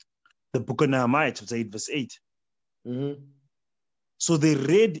 The book of Nehemiah, chapter 8, verse 8. So they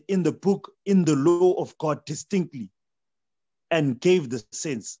read in the book, in the law of God distinctly, and gave the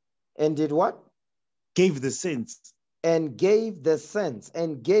sense. And did what? Gave the sense. And gave the sense.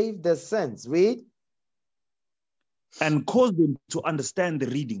 And gave the sense. Read. And caused them to understand the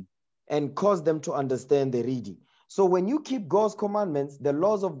reading. And caused them to understand the reading. So when you keep God's commandments, the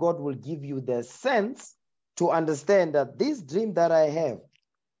laws of God will give you the sense to understand that this dream that I have,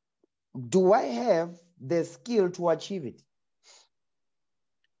 do I have the skill to achieve it?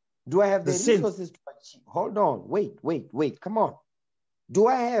 Do I have the resources to achieve? Hold on, wait, come on. Do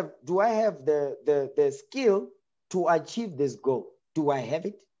I have the skill to achieve this goal? Do I have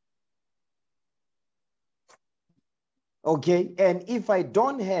it? Okay, and if I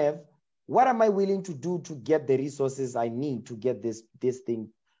don't have, what am I willing to do to get the resources I need to get this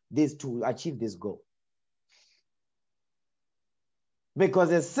to achieve this goal?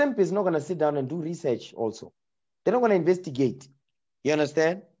 Because a simp is not going to sit down and do research also. They're not going to investigate. You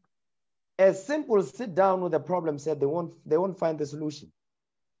understand? A simp will sit down with a problem set, they won't find the solution.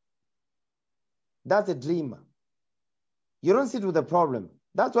 That's a dreamer. You don't sit with a problem.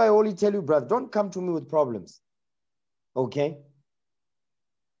 That's why I only tell you, brother, don't come to me with problems. Okay?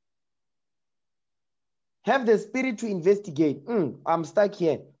 Have the spirit to investigate. I'm stuck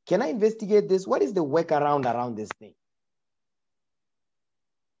here. Can I investigate this? What is the workaround around this thing?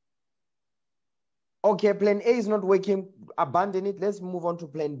 Okay, plan A is not working. Abandon it. Let's move on to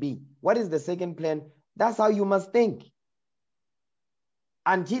plan B. What is the second plan? That's how you must think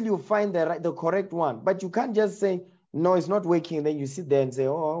until you find the correct one. But you can't just say, no, it's not working. Then you sit there and say,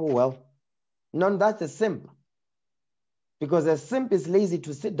 oh, well. No, that's a simp. Because a simp is lazy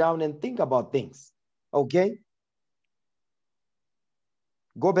to sit down and think about things. Okay?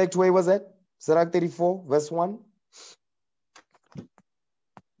 Go back to where was it? Sirach 34, verse 1.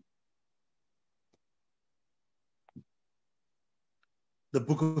 The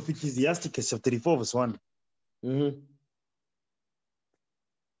book of Ecclesiasticus, chapter 34, verse 1. You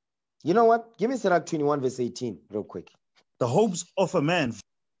know what? Give me Sirach 21, verse 18, real quick. The hopes of a man.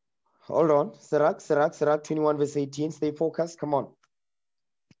 Hold on. Sirach 21, verse 18. Stay focused. Come on.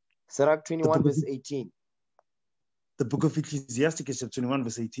 Sirach 21, verse 18. The book of Ecclesiasticus, chapter 21,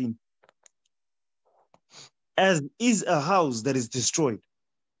 verse 18. As is a house that is destroyed,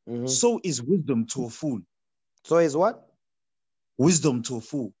 so is wisdom to a fool. So is what? Wisdom to a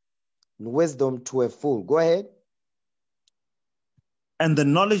fool. Wisdom to a fool. Go ahead. And the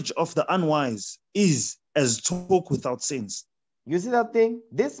knowledge of the unwise is as talk without sense. You see that thing?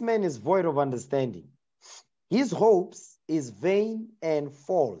 This man is void of understanding. His hopes is vain and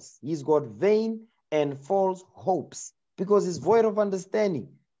false. He's got vain and false hopes because he's void of understanding.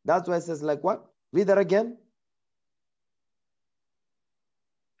 That's why it says like what? Read that again.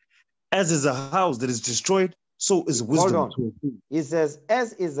 As is a house that is destroyed, so is wisdom. Hold on. It says,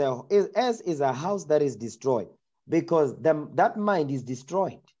 as is a house that is destroyed, because that mind is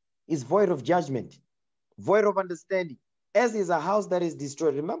destroyed. It's void of judgment, void of understanding. As is a house that is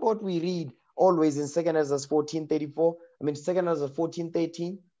destroyed. Remember what we read always in 2 Ezra 14:34. 2 Ezra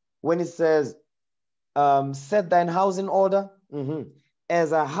 14:13, when it says, set thine house in order.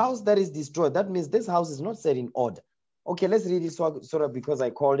 As a house that is destroyed, that means this house is not set in order. Okay, let's read it sort of because I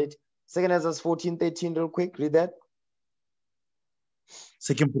called it. 2 Ezra 14:13, real quick. Read that.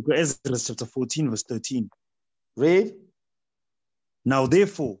 Second book of Ezra, chapter 14, verse 13. Read. Now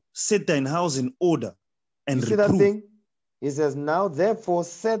therefore, set thine house in order and you see reprove. That thing? It says, now therefore,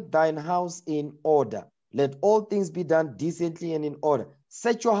 set thine house in order. Let all things be done decently and in order.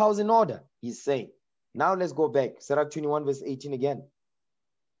 Set your house in order, he's saying. Now let's go back. Sirach 21, verse 18 again.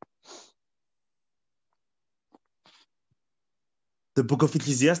 The book of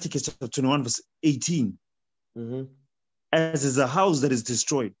Ecclesiasticus, chapter 21, verse 18. As is a house that is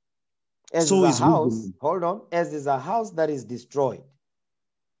destroyed, so is wisdom. Hold on. As is a house that is destroyed.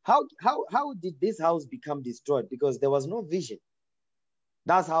 How did this house become destroyed? Because there was no vision.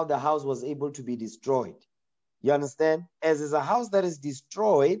 That's how the house was able to be destroyed. You understand? As is a house that is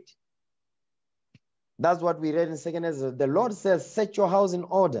destroyed. That's what we read in 2 Ezra. The Lord says, set your house in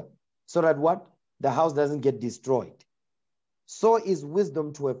order so that what? The house doesn't get destroyed. So is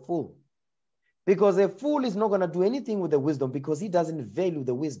wisdom to a fool. Because a fool is not going to do anything with the wisdom because he doesn't value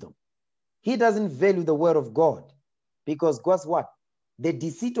the wisdom. He doesn't value the word of God. Because guess what? The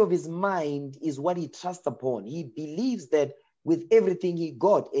deceit of his mind is what he trusts upon. He believes that with everything he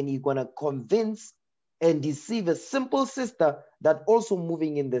got, and he's going to convince and deceive a simple sister that also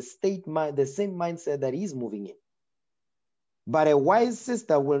moving in the same mindset that he's moving in. But a wise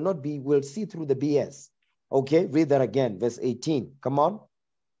sister will see through the BS. Okay, read that again, verse 18. Come on.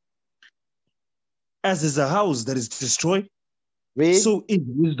 As is a house that is destroyed, so is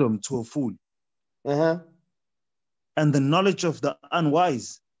wisdom to a fool. And the knowledge of the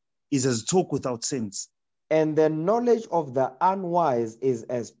unwise is as talk without sense. And the knowledge of the unwise is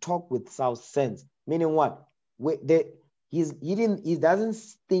as talk without sense. Meaning what? He doesn't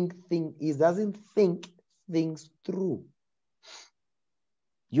think things through.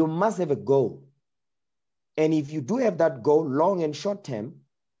 You must have a goal. And if you do have that goal, long and short term,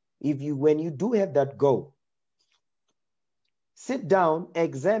 when you do have that goal, sit down,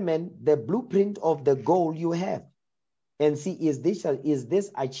 examine the blueprint of the goal you have and see, is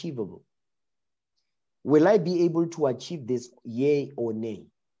this achievable? Will I be able to achieve this, yay or nay?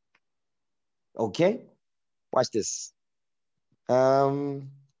 Okay, watch this. Go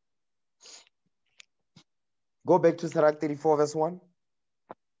back to Sirach 34, verse 1.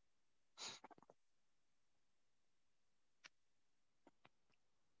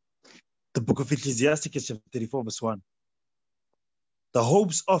 The book of Ecclesiasticus, chapter 34, verse 1. The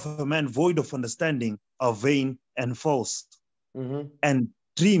hopes of a man void of understanding are vain and false, and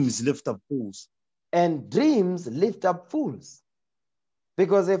dreams lift up fools. And dreams lift up fools.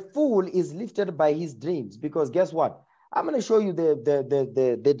 Because a fool is lifted by his dreams. Because guess what? I'm going to show you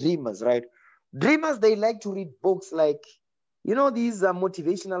the dreamers, right? Dreamers, they like to read books like, you know, these are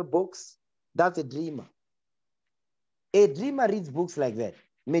motivational books. That's a dreamer. A dreamer reads books like that,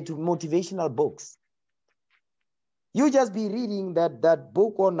 motivational books. You just be reading that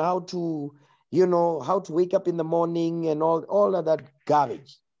book on how to, you know, how to wake up in the morning and all of that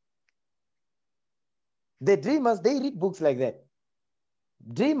garbage. The dreamers, they read books like that.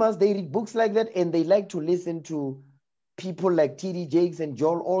 Dreamers, they read books like that, and they like to listen to people like T.D. Jakes and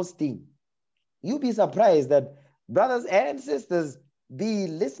Joel Osteen. You'll be surprised that brothers and sisters be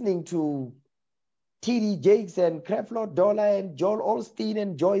listening to T.D. Jakes and Creflo Dollar and Joel Osteen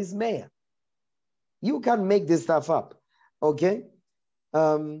and Joyce Meyer. You can't make this stuff up, okay?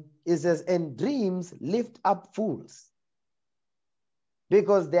 It says, and dreams lift up fools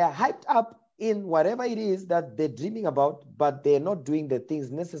because they're hyped up in whatever it is that they're dreaming about, but they're not doing the things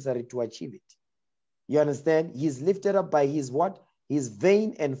necessary to achieve it. You understand? He's lifted up by his what? His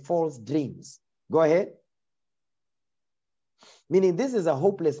vain and false dreams. Go ahead. Meaning this is a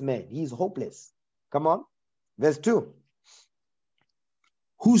hopeless man. He's hopeless. Come on. Verse 2.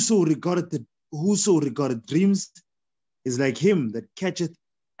 Whoso regarded dreams is like him that catcheth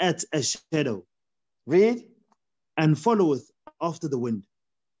at a shadow. Read. And followeth after the wind.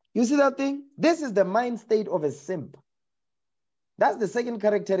 You see that thing? This is the mind state of a simp. That's the second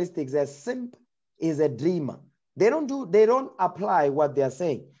characteristic. A simp is a dreamer. They don't apply what they are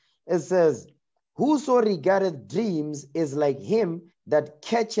saying. It says, whoso regardeth dreams is like him that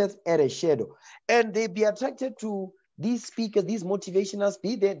catcheth at a shadow. And they be attracted to these speakers, these motivational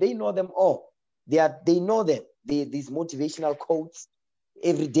speakers. They know them all. They know them. These motivational quotes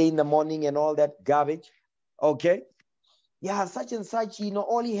every day in the morning and all that garbage. Okay. Yeah, such and such, you know,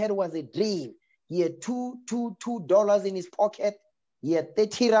 all he had was a dream. He had $2 in his pocket. He had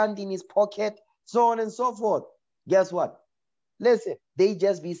 30 rand in his pocket, so on and so forth. Guess what? Listen, they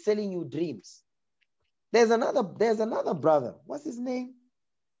just be selling you dreams. There's another brother. What's his name?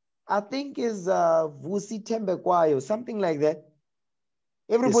 I think is Vusi Tembekwayo, something like that.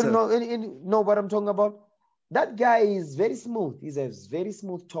 Everybody know what I'm talking about? That guy is very smooth. He's a very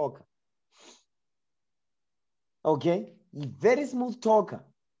smooth talker. Okay? Very smooth talker.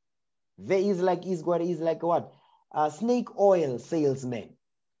 He's like what? A snake oil salesman.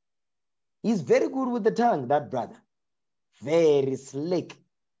 He's very good with the tongue, that brother. Very slick.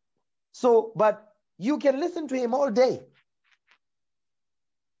 So, but you can listen to him all day.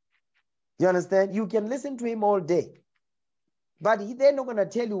 You understand? You can listen to him all day. But they're not going to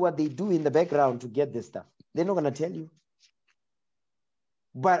tell you what they do in the background to get this stuff. They're not going to tell you.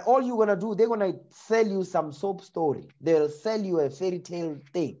 But all you're going to do, they're going to sell you some soap story. They'll sell you a fairy tale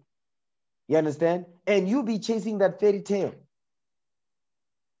thing. You understand? And you be chasing that fairy tale.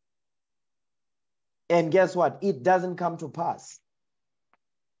 And guess what? It doesn't come to pass.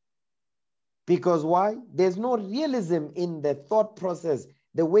 Because why? There's no realism in the thought process.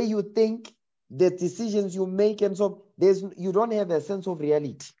 The way you think, the decisions you make, and so you don't have a sense of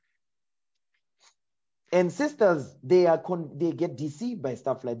reality. And sisters, they get deceived by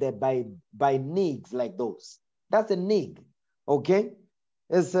stuff like that, by nigs like those. That's a nig, okay?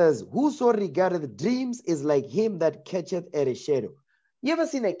 It says, whoso regardeth dreams is like him that catcheth at a shadow. You ever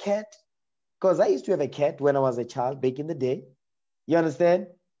seen a cat? Because I used to have a cat when I was a child back in the day. You understand?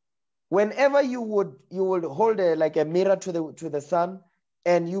 Whenever you would hold like a mirror to the sun,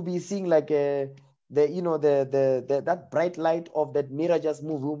 and you be seeing like that bright light of that mirror just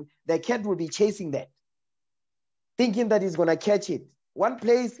move, the cat will be chasing that, thinking that he's gonna catch it. One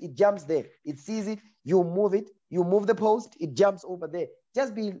place, it jumps there. It sees it, you move it, you move the post, it jumps over there.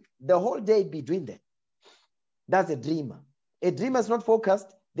 Just be the whole day be doing that. That's a dreamer. A dreamer is not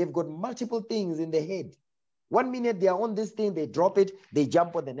focused. They've got multiple things in their head. 1 minute they are on this thing, they drop it, they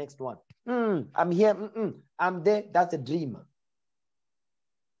jump on the next one. I'm here, I'm there. That's a dreamer.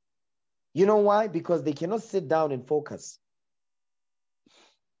 You know why? Because they cannot sit down and focus.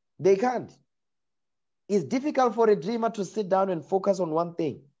 They can't. It's difficult for a dreamer to sit down and focus on one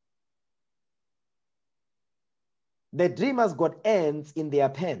thing. The dreamers got ants in their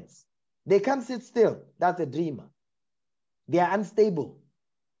pants. They can't sit still. That's a dreamer. They are unstable.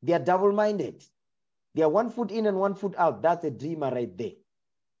 They are double-minded. They are 1 foot in and 1 foot out. That's a dreamer right there.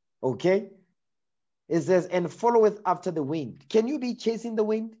 Okay? It says, and followeth after the wind. Can you be chasing the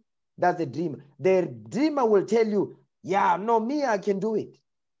wind? That's a dreamer. The dreamer will tell you, yeah, no, me, I can do it.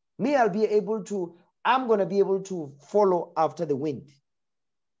 Me, I'm going to be able to follow after the wind.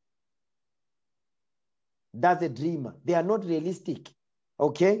 That's a dreamer. They are not realistic.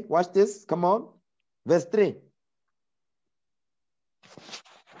 Okay, watch this. Come on. Verse 3.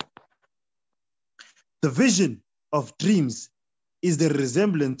 The vision of dreams is the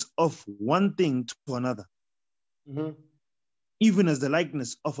resemblance of one thing to another, even as the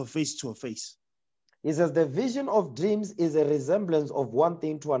likeness of a face to a face. He says the vision of dreams is a resemblance of one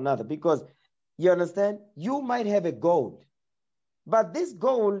thing to another, because you understand, you might have a goal, but this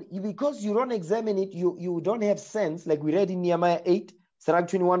goal, because you don't examine it, you don't have sense, like we read in Nehemiah 8, Sirach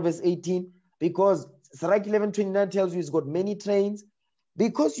 21 verse 18, because Sirach 11:29 tells you it's got many trains.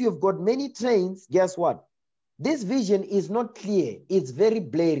 Because you've got many trains, guess what? This vision is not clear. It's very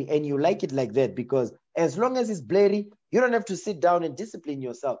blurry, and you like it like that, because as long as it's blurry, you don't have to sit down and discipline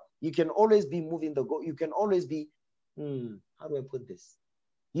yourself. You can always be moving the goal. You can always be, how do I put this?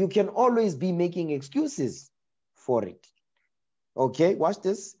 You can always be making excuses for it. Okay, watch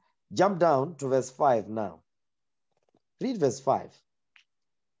this. Jump down to verse 5 now. Read verse 5.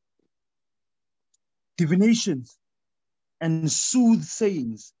 Divinations and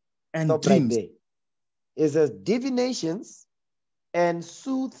soothsayings and Stop dreams. right there. It says divinations and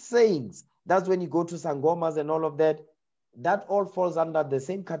soothsayings. That's when you go to sangomas and all of that. That all falls under the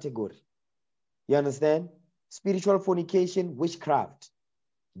same category. You understand? Spiritual fornication, witchcraft.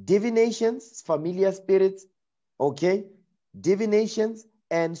 Divinations, familiar spirits, okay? Divinations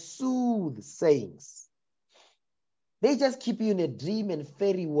and soothsayings. They just keep you in a dream and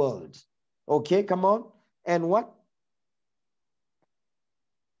fairy world. Okay, come on. And what?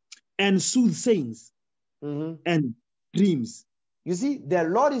 And soothsayings and dreams. You see, the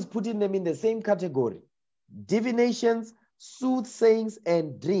Lord is putting them in the same category. Divinations, soothsayings,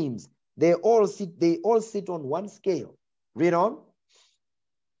 and dreams. They all sit on one scale. Read on.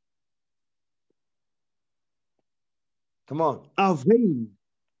 Come on. Are vain.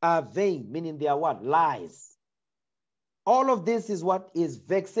 Are vain, meaning they are what? Lies. All of this is what? Is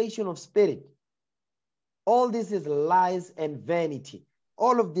vexation of spirit. All this is lies and vanity.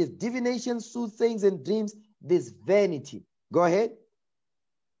 All of this, divination, soothsayings, and dreams, this vanity. Go ahead.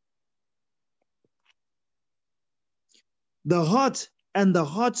 The heart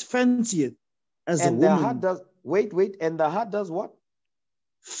fancieth as and a the woman. heart does, wait, and the heart does what?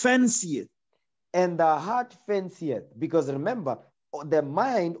 Fancieth. And the heart fancieth. Because remember, the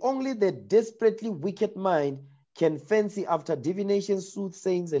mind, only the desperately wicked mind can fancy after divination,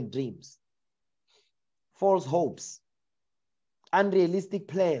 soothsayings, and dreams. False hopes, unrealistic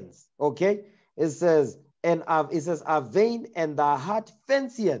plans. Okay, it says, are vain, and the heart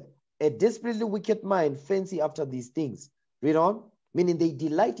fancieth. A desperately wicked mind fancy after these things. Read on. Meaning they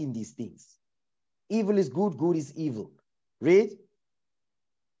delight in these things. Evil is good, good is evil. Read.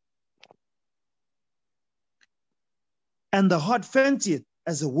 And the heart fancieth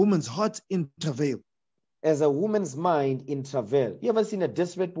as a woman's heart in travail. As a woman's mind in travail. You ever seen a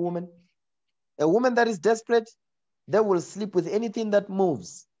desperate woman? A woman that is desperate, they will sleep with anything that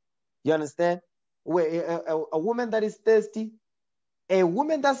moves. You understand? A woman that is thirsty, a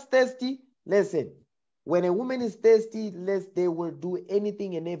woman that's thirsty, listen, when a woman is thirsty, they will do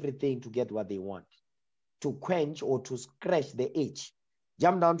anything and everything to get what they want, to quench or to scratch the itch.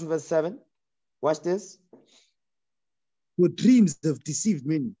 Jump down to verse 7. Watch this. For dreams have deceived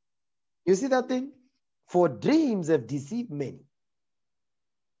many. You see that thing? For dreams have deceived many.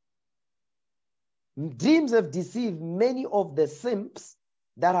 Dreams have deceived many of the simps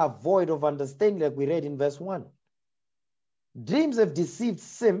that are void of understanding, like we read in verse 1. Dreams have deceived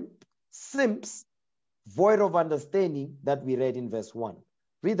simps void of understanding, that we read in verse 1.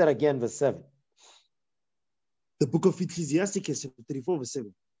 Read that again, verse 7. The book of Ecclesiastes, chapter 34, verse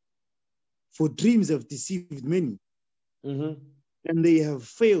 7. For dreams have deceived many, and they have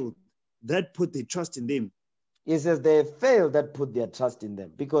failed that put their trust in them. It says they have failed that put their trust in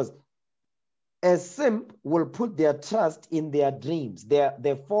them, because a simp will put their trust in their dreams,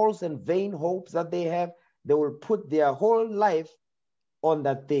 their false and vain hopes that they have. They will put their whole life on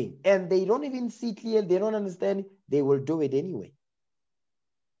that thing, and they don't even see clear, they don't understand, they will do it anyway.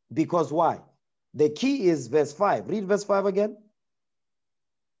 Because why? The key is verse 5. Read verse 5 again.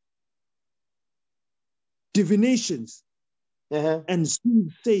 Divinations and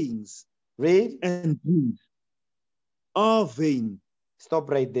soothsayings, read, and dreams are vain.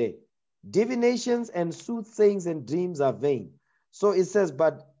 Stop right there. Divinations and soothsayings and dreams are vain. So it says,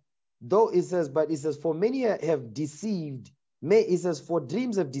 but for many have deceived, it says, for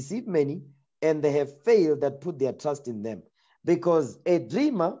dreams have deceived many, and they have failed that put their trust in them. Because a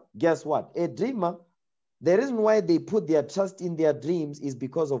dreamer, guess what? A dreamer, the reason why they put their trust in their dreams is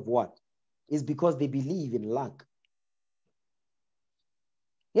because of what? Is because they believe in luck.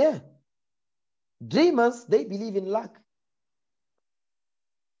 Yeah. Dreamers, they believe in luck.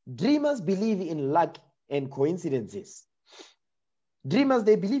 Dreamers believe in luck and coincidences. Dreamers,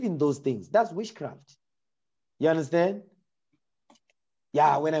 they believe in those things. That's witchcraft. You understand?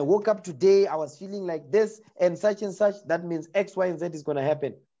 Yeah, when I woke up today, I was feeling like this and such. That means X, Y, and Z is going to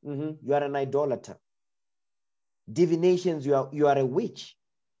happen. You are an idolater. Divinations, you are a witch.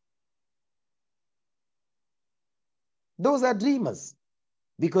 Those are dreamers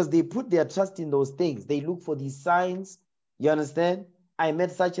because they put their trust in those things. They look for these signs. You understand? I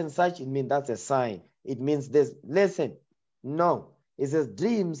met such and such. It means that's a sign. It means this. Listen, no. It says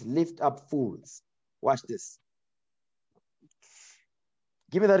dreams lift up fools. Watch this.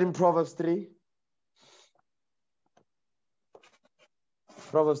 Give me that in Proverbs 3.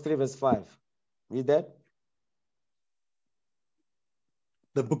 Proverbs 3 verse 5. Read that.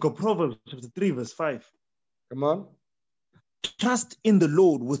 The book of Proverbs chapter 3 verse 5. Come on. Trust in the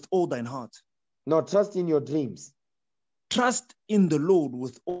Lord with all thine heart. No, trust in your dreams. Trust in the Lord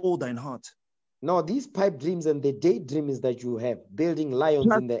with all thine heart. No, these pipe dreams and the daydreams that you have, building lions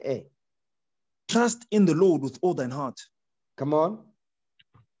in the air. Trust in the Lord with all thine heart. Come on.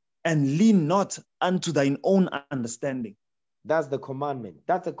 And lean not unto thine own understanding. That's the commandment.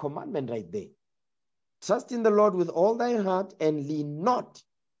 That's a commandment right there. Trust in the Lord with all thy heart and lean not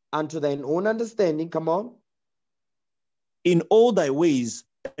unto thine own understanding. Come on. In all thy ways,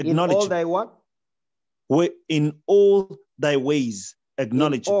 acknowledge. In all thy what? In all thy ways,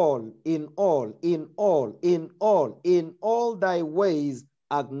 acknowledge. In all thy ways,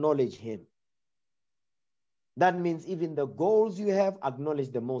 acknowledge him. That means even the goals you have,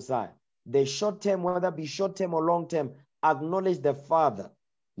 acknowledge the Most High. The short term, whether it be short term or long term, acknowledge the Father.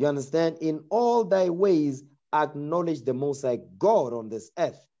 You understand? In all thy ways, acknowledge the Most High God on this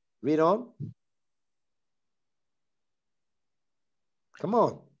earth. Read on. Come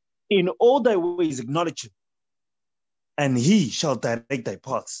on. In all thy ways, acknowledge him, and he shall direct thy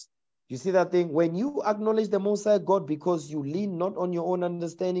paths. You see that thing? When you acknowledge the Most High God because you lean not on your own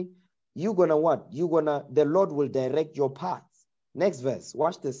understanding, you're gonna what? The Lord will direct your paths. Next verse.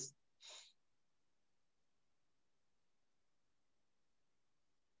 Watch this.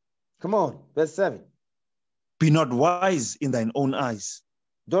 Come on, verse 7. Be not wise in thine own eyes.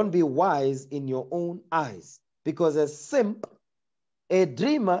 Don't be wise in your own eyes. Because a simp, a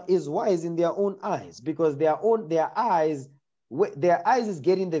dreamer is wise in their own eyes. Because their eyes is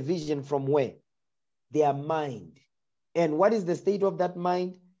getting the vision from where? Their mind. And what is the state of that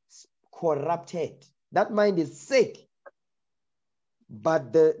mind? Corrupted. That mind is sick.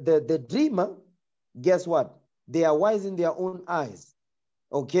 But the dreamer, guess what? They are wise in their own eyes.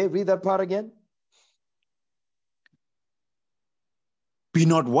 Okay, read that part again. Be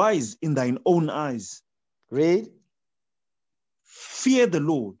not wise in thine own eyes. Read. Fear the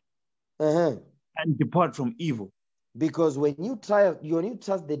Lord and depart from evil. Because when you trust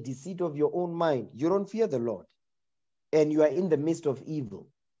the deceit of your own mind, you don't fear the Lord. And you are in the midst of evil.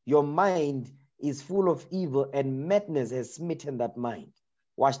 Your mind is full of evil and madness has smitten that mind.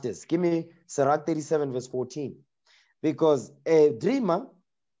 Watch this. Give me Sirach 37 verse 14. Because a dreamer,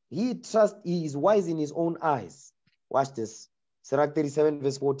 he is wise in his own eyes. Watch this. Sirach 37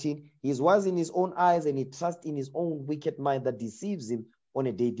 verse 14. He is wise in his own eyes and he trusts in his own wicked mind that deceives him on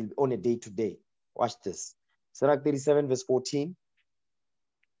a day to day. Watch this. Sirach 37 verse 14.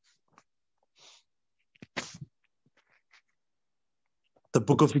 The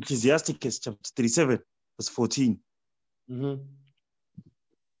book of Ecclesiastes, chapter 37, verse 14.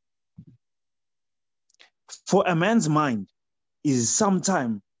 For a man's mind is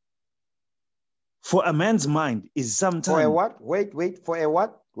sometime. For a man's mind is sometime. For a what? Wait. For a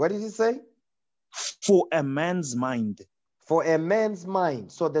what? What did he say? For a man's mind. For a man's mind.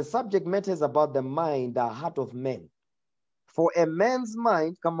 So the subject matter is about the mind, the heart of men. For a man's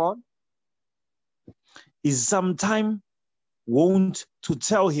mind, come on. Is sometime wont to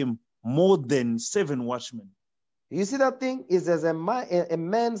tell him more than 7 watchmen. You see that thing? Is as a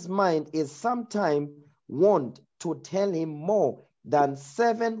man's mind is sometime wont to tell him more than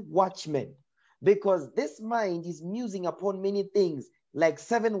 7 watchmen. Because this mind is musing upon many things, like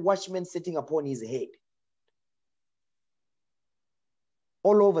 7 watchmen sitting upon his head.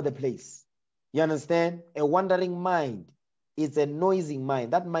 All over the place. You understand? A wandering mind is a noisy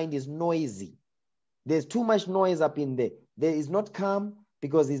mind. That mind is noisy. There's too much noise up in there. There is not calm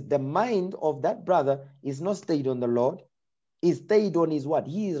because the mind of that brother is not stayed on the Lord. He's stayed on his what?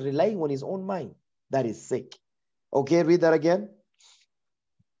 He is relying on his own mind. That is sick. Okay, read that again.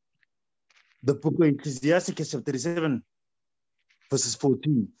 The book of Ecclesiastes, chapter 37, verses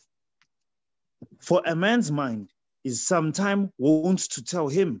 14. For a man's mind is sometime wont to tell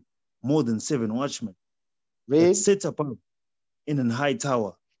him more than 7 watchmen. Read. Sit above in an high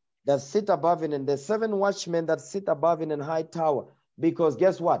tower. that sit above it, and the 7 watchmen that sit above in a high tower. Because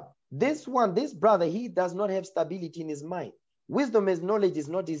guess what? This brother, he does not have stability in his mind. Wisdom as knowledge is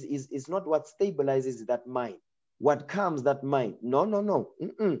not what stabilizes that mind. What calms that mind? No.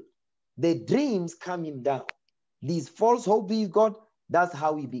 The dreams calm him down. These false hope he's got, that's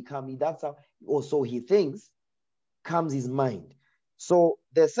how he becomes. That's how also he thinks, calms his mind. So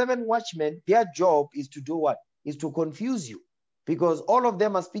the 7 watchmen, their job is to do what? Is to confuse you. Because all of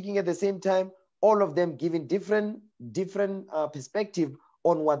them are speaking at the same time, all of them giving different perspective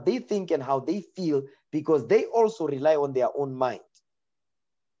on what they think and how they feel, because they also rely on their own mind.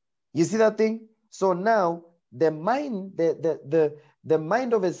 You see that thing? So now the mind, the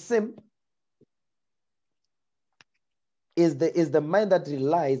mind of a simp is the mind that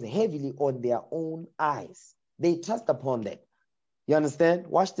relies heavily on their own eyes. They trust upon that. You understand?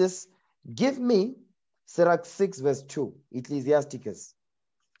 Watch this. Give me Sirach 6 verse 2, Ecclesiasticus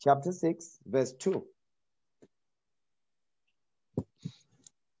chapter 6 verse 2.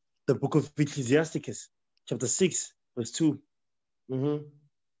 The book of Ecclesiasticus chapter 6 verse 2.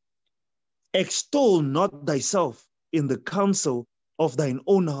 Extol not thyself in the counsel of thine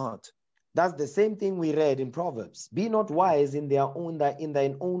own heart. That's the same thing we read in Proverbs. Be not wise in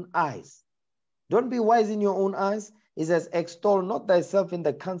thine own eyes. Don't be wise in your own eyes. It says, extol not thyself in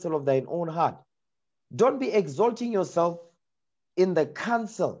the counsel of thine own heart. Don't be exalting yourself in the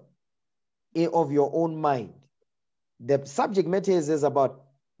counsel of your own mind. The subject matter is about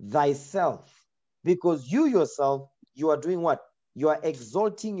thyself, because you yourself, you are doing what? You are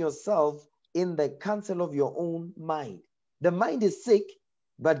exalting yourself in the counsel of your own mind. The mind is sick,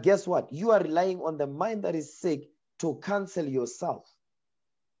 but guess what? You are relying on the mind that is sick to counsel yourself.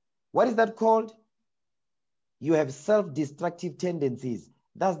 What is that called? You have self-destructive tendencies.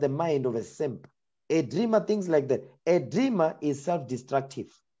 That's the mind of a simp. A dreamer thinks like that. A dreamer is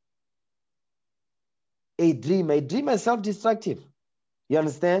self-destructive. A dreamer is self-destructive. You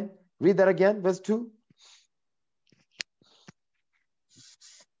understand? Read that again, verse 2.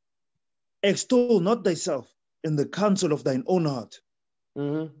 Extol not thyself in the counsel of thine own heart,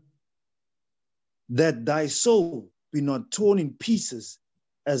 that thy soul be not torn in pieces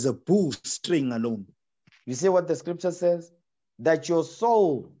as a bowstring alone. You see what the scripture says? That your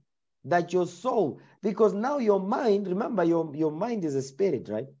soul, because now your mind, remember your mind is a spirit,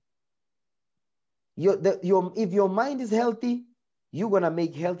 right? If your mind is healthy, you're going to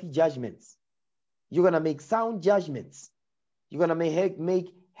make healthy judgments. You're going to make sound judgments. You're going to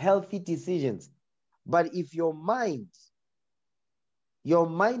make healthy decisions. But if your mind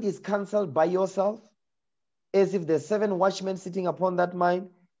is cancelled by yourself, as if there's 7 watchmen sitting upon that mind,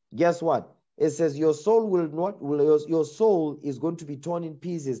 guess what? It says your soul your soul is going to be torn in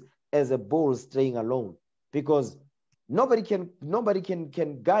pieces as a bowl straying alone, because nobody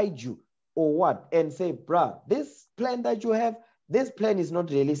can guide you or what and say, bruh, this plan that you have, this plan is not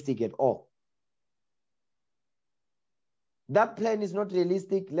realistic at all. That plan is not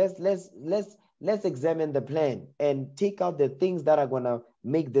realistic. Let's examine the plan and take out the things that are gonna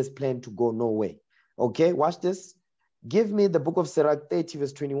make this plan to go nowhere. Okay, watch this. Give me the book of Sirach 30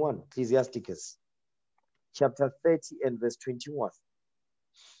 verse 21, Ecclesiasticus chapter 30 and verse 21.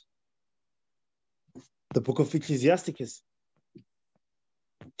 The book of Ecclesiasticus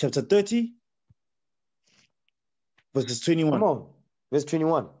chapter 30 verses 21. Come on, verse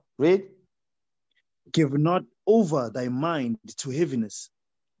 21. Read. Give not over thy mind to heaviness.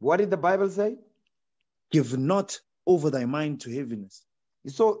 What did the Bible say? Give not over thy mind to heaviness.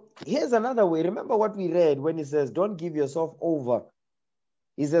 So here's another way. Remember what we read when it says, don't give yourself over.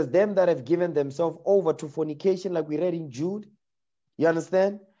 It says, them that have given themselves over to fornication, like we read in Jude. You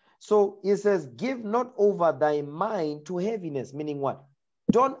understand? So it says, give not over thy mind to heaviness, meaning what?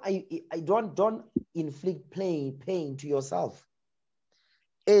 Don't inflict pain to yourself.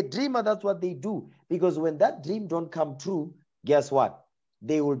 A dreamer, that's what they do. Because when that dream don't come true, guess what?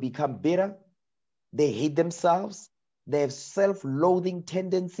 They will become bitter. They hate themselves. They have self-loathing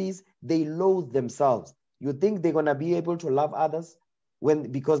tendencies. They loathe themselves. You think they're going to be able to love others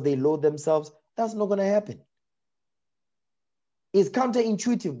because they loathe themselves? That's not going to happen. It's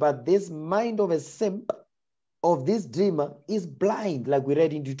counterintuitive, but this mind of a simp, of this dreamer, is blind, like we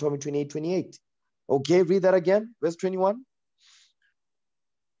read in Deuteronomy 28:28. Okay, read that again, verse 21.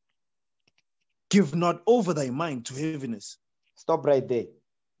 Give not over thy mind to heaviness. Stop right there.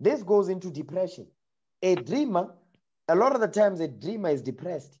 This goes into depression. A dreamer, a lot of the times a dreamer is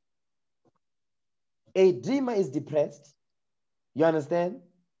depressed. A dreamer is depressed. You understand?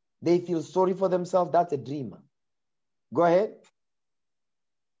 They feel sorry for themselves. That's a dreamer. Go ahead.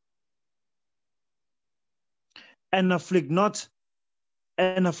 And afflict not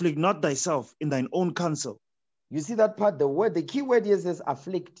And afflict not thyself in thine own counsel. You see that part? The key word here says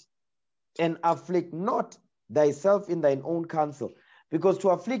afflict. And afflict not thyself in thine own counsel. Because to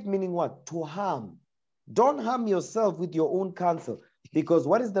afflict meaning what? To harm. Don't harm yourself with your own counsel. Because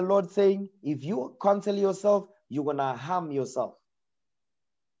what is the Lord saying? If you counsel yourself, you're going to harm yourself.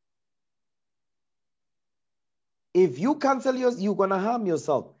 If you counsel yourself, you're going to harm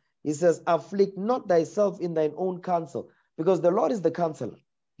yourself. He says, afflict not thyself in thine own counsel. Because the Lord is the counselor.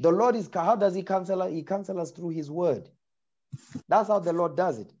 The Lord is, how does he counsel us? He counsels us through his word. That's how the Lord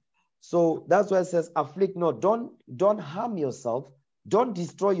does it. So that's why it says, afflict not. Don't harm yourself. Don't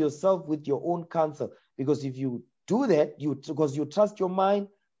destroy yourself with your own counsel. Because if you do that, because you trust your mind,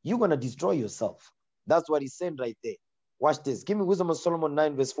 you're going to destroy yourself. That's what he's saying right there. Watch this. Give me Wisdom of Solomon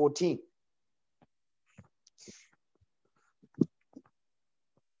 9, verse 14.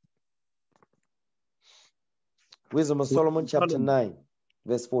 Wisdom of Solomon, chapter 9,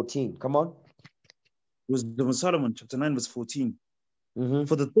 verse 14. Come on. Wisdom of Solomon, chapter 9, verse 14. Mm-hmm.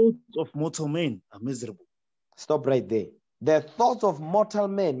 For the thoughts of mortal men are miserable. Stop right there. The thoughts of mortal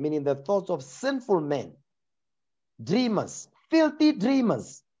men, meaning the thoughts of sinful men, dreamers, filthy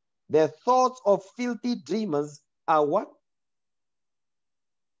dreamers. The thoughts of filthy dreamers are what?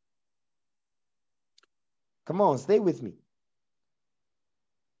 Come on, stay with me.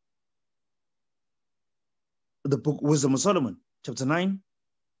 The book Wisdom of Solomon, chapter 9,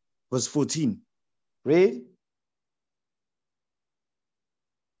 verse 14. Read.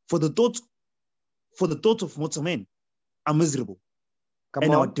 For the thoughts of mortal men are miserable. Come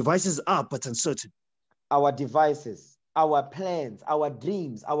and on. our devices are but uncertain. Our devices, our plans, our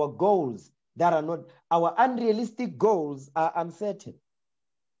dreams, our goals that are not, our unrealistic goals are uncertain.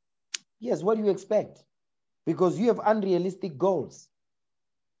 Yes, what do you expect? Because you have unrealistic goals.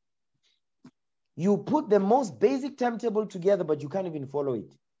 You put the most basic timetable together, but you can't even follow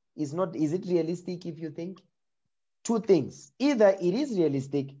it. Is it realistic if you think? Two things. Either it is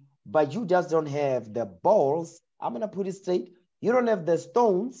realistic, but you just don't have the balls. I'm going to put it straight. You don't have the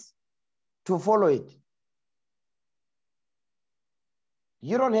stones to follow it.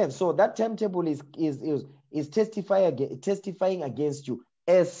 You don't have. So that timetable is testifying against you.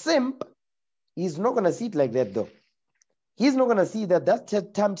 A simp is not going to see it like that, though. He's not going to see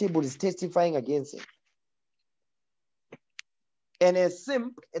that timetable is testifying against him. And a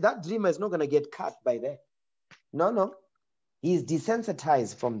simp, that dreamer is not going to get cut by that. No. He's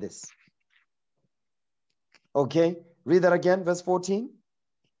desensitized from this. Okay, read that again, verse 14.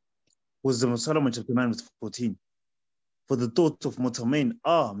 Wisdom of Solomon, chapter 9, verse 14. For the thoughts of mortal men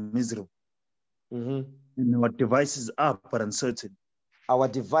are miserable, and our devices are but uncertain. Our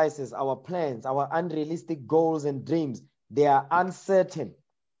devices, our plans, our unrealistic goals and dreams, they are uncertain.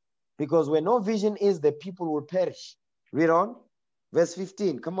 Because where no vision is, the people will perish. Read on. Verse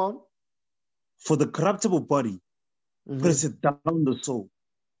 15, come on. For the corruptible body presseth down the soul.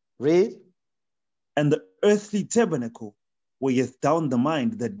 Read. And the earthly tabernacle weigheth down the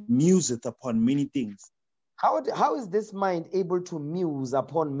mind that museth upon many things. How is this mind able to muse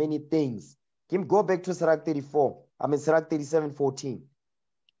upon many things? Go back to Sirach 37, 14.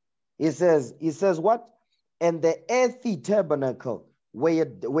 It says what? And the earthly tabernacle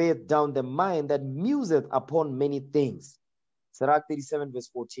weigheth down the mind that museth upon many things. Sirach 37, verse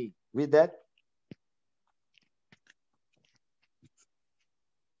 14. Read that.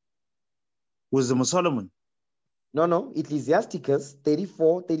 Wisdom of Solomon. No. Ecclesiasticus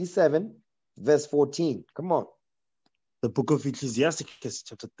 34, 37, verse 14. Come on. The book of Ecclesiasticus,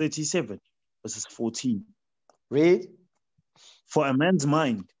 chapter 37, verses 14. Read. For a man's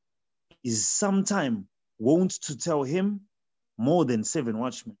mind is sometime wont to tell him more than 7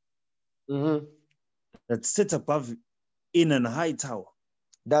 watchmen that sit above in an high tower.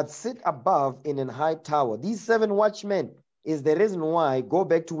 That sit above in an high tower. These 7 watchmen is the reason why. Go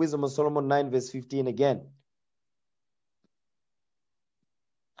back to Wisdom of Solomon 9, verse 15 again.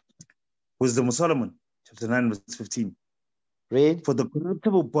 Wisdom of Solomon, chapter 9, verse 15. Read. For the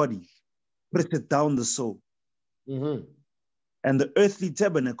corruptible body presseth down the soul, and the earthly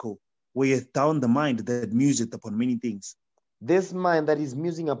tabernacle weigheth down the mind that museth upon many things. This mind that is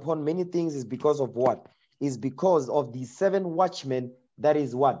musing upon many things is because of what? Is because of the 7 watchmen. That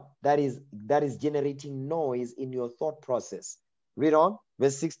is what? That is generating noise in your thought process. Read on,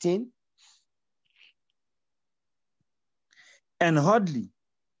 verse 16. And hardly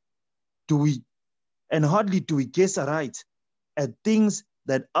do we guess aright at things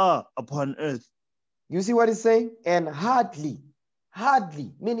that are upon earth. You see what he's saying? And hardly,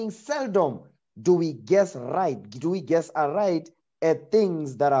 meaning seldom, do we guess right. Do we guess aright at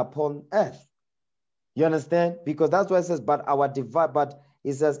things that are upon earth? You understand? Because that's why it says, but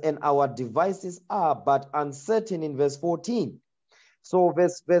It says, and our devices are but uncertain in verse 14. So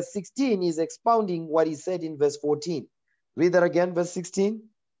verse 16 is expounding what he said in verse 14. Read that again, verse 16.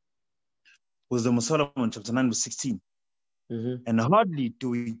 Wisdom of Solomon, chapter 9, verse 16. Mm-hmm. And hardly do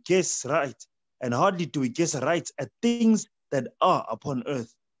we guess right, and hardly do we guess right at things that are upon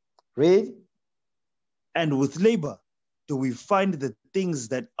earth. Read. And with labor do we find the things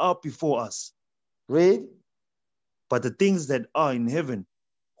that are before us. Read. But the things that are in heaven,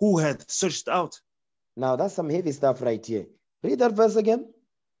 who hath searched out? Now that's some heavy stuff right here. Read that verse again.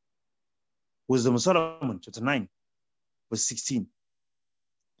 Wisdom of Solomon, chapter 9, verse 16.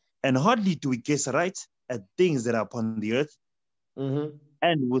 And hardly do we guess right at things that are upon the earth. Mm-hmm.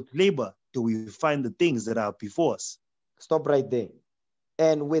 And with labor do we find the things that are before us. Stop right there.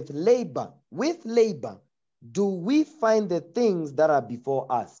 And with labor, do we find the things that are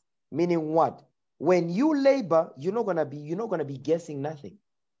before us? Meaning what? When you labor, you're not gonna be guessing nothing.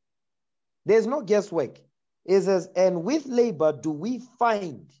 There's no guesswork. It says, and with labor do we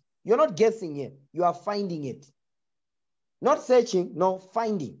find. You're not guessing it, you are finding it. Not searching, no,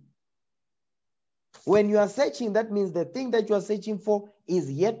 finding. When you are searching, that means the thing that you are searching for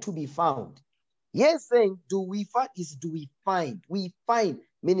is yet to be found. Yes, saying, do we find is do we find? We find,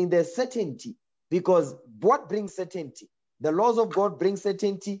 meaning there's certainty. Because what brings certainty? The laws of God bring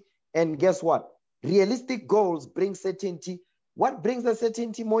certainty. And guess what? Realistic goals bring certainty. What brings the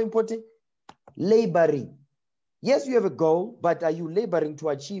certainty more important? Laboring. Yes, you have a goal, but are you laboring to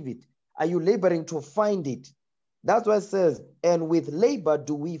achieve it? Are you laboring to find it? That's why it says, and with labor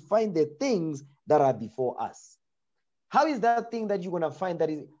do we find the things that are before us. How is that thing that you're going to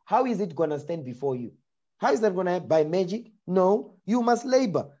find how is it going to stand before you? How is that going to happen? By magic? No, you must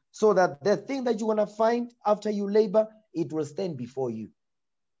labor so that the thing that you're going to find after you labor, it will stand before you.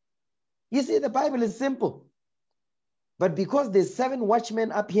 You see, the Bible is simple. But because there's 7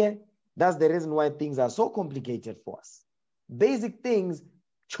 watchmen up here, that's the reason why things are so complicated for us. Basic things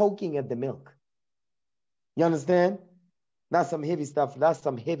choking at the milk. You understand? That's some heavy stuff. That's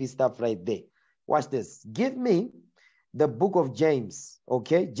some heavy stuff right there. Watch this. Give me the book of James,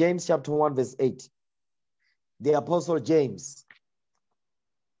 okay? James chapter 1, verse 8. The Apostle James.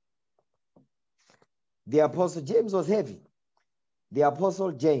 The Apostle James was heavy. The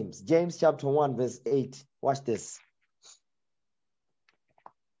Apostle James. James chapter 1, verse 8. Watch this.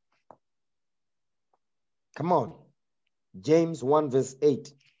 Come on. James 1, verse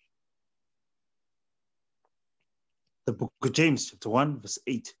 8. The book of James, chapter 1, verse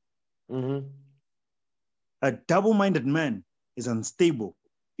 8. Mm-hmm. A double-minded man is unstable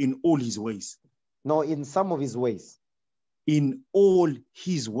in all his ways. No, in some of his ways. In all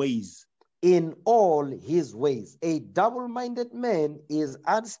his ways. In all his ways. A double-minded man is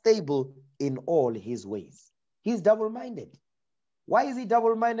unstable in all his ways. He's double-minded. Why is he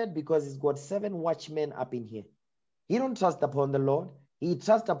double-minded? Because he's got 7 watchmen up in here. He don't trust upon the Lord. He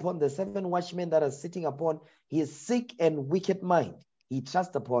trusts upon the 7 watchmen that are sitting upon his sick and wicked mind. He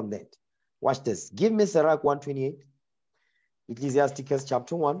trusts upon that. Watch this. Give me Sirach 128. Ecclesiasticus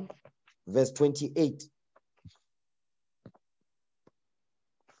chapter 1, verse 28.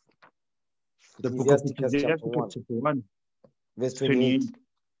 The book of Ecclesiasticus chapter 1, verse 28.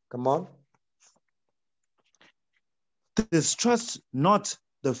 Come on. Distrust not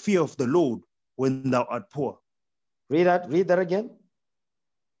the fear of the Lord when thou art poor. Read that again.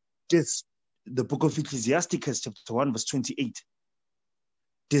 The book of Ecclesiasticus chapter 1, verse 28.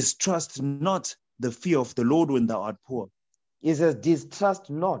 Distrust not the fear of the Lord when thou art poor. It says, distrust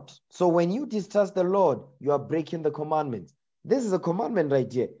not. So when you distrust the Lord, you are breaking the commandments. This is a commandment right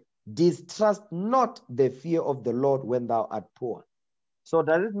here. Distrust not the fear of the Lord when thou art poor. So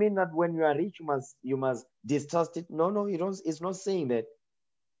does it mean that when you are rich, you must distrust it? No, you don't. It's not saying that.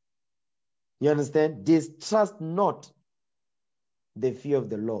 You understand? Distrust not the fear of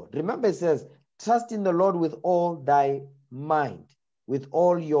the Lord. Remember, it says, trust in the Lord with all thy mind, with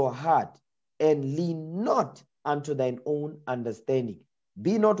all your heart, and lean not unto thine own understanding.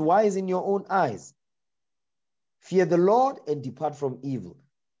 Be not wise in your own eyes. Fear the Lord and depart from evil.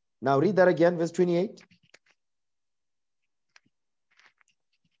 Now read that again, verse 28.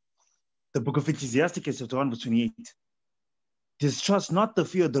 The book of Ecclesiasticus chapter 1, verse 28. Distrust not the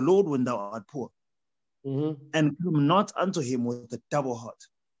fear of the Lord when thou art poor, and come not unto him with a double heart.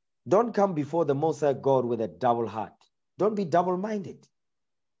 Don't come before the Most High God with a double heart. Don't be double-minded.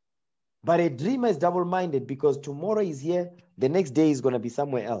 But a dreamer is double-minded because tomorrow is here, the next day is going to be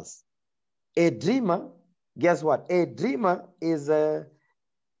somewhere else. A dreamer, guess what? A dreamer is a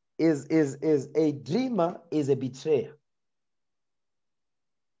betrayer.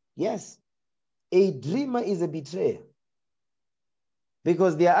 Yes, a dreamer is a betrayer.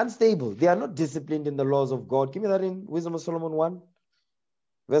 because they are unstable. They are not disciplined in the laws of God. Give me that in Wisdom of Solomon 1,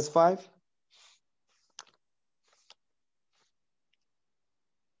 verse 5.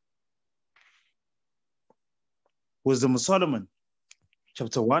 Wisdom of Solomon,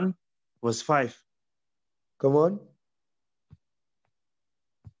 chapter 1, verse 5. Come on.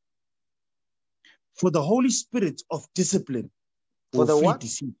 For the Holy Spirit of discipline For the flee what?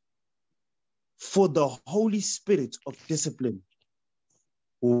 deceit. For the Holy Spirit of discipline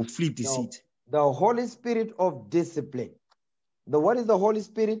will flee deceit. The Holy Spirit of discipline. What is the Holy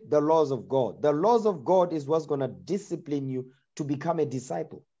Spirit? The laws of God. The laws of God is what's going to discipline you to become a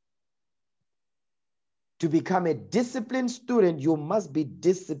disciple. To become a disciplined student, you must be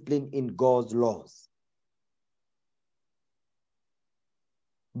disciplined in God's laws.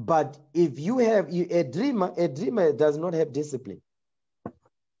 But if you have a dreamer does not have discipline.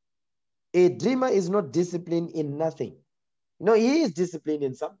 A dreamer is not disciplined in nothing. No, he is disciplined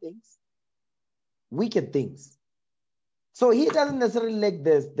in some things, wicked things. So he doesn't necessarily lack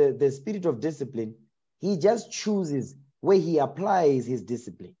the spirit of discipline. He just chooses where he applies his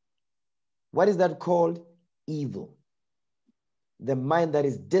discipline. What is that called? Evil. The mind that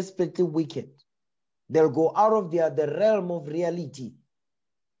is desperately wicked. They'll go out of the realm of reality,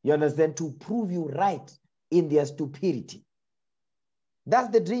 you understand, to prove you right in their stupidity. That's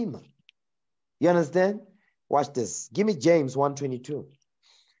the dreamer. You understand? Watch this. Give me James 1:22.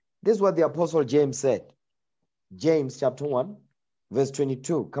 This is what the Apostle James said. James chapter 1, verse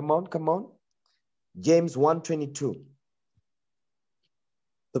 22. Come on, come on. James 1:22.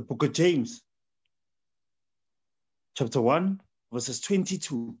 The book of James, chapter 1, verses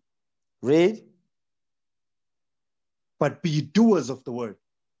 22. Read. But be ye doers of the word.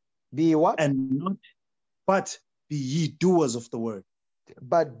 Be what? And not, but be ye doers of the word.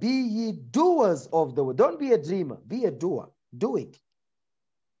 But be ye doers of the word. Don't be a dreamer. Be a doer. Do it.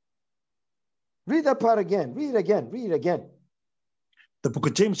 Read that part again. Read it again. Read it again. The book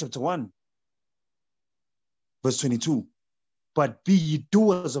of James, chapter 1, verse 22. But be ye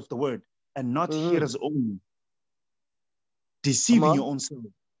doers of the word, and not hearers only, deceiving your own self.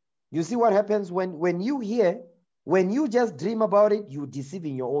 You see what happens when you hear, when you just dream about it, you're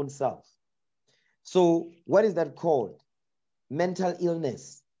deceiving your own self. So what is that called? Mental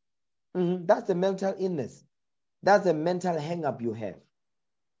illness. That's a mental illness. That's a mental hang-up you have.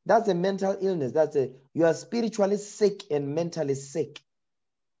 That's a mental illness. You are spiritually sick and mentally sick.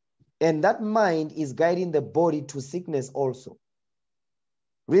 And that mind is guiding the body to sickness also.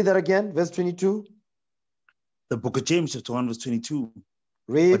 Read that again, verse 22. The book of James, chapter 1, verse 22.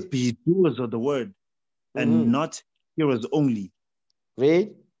 Read. But be ye doers of the word, and not hearers only.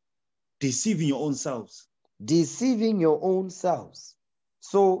 Read. Deceiving your own selves. Deceiving your own selves.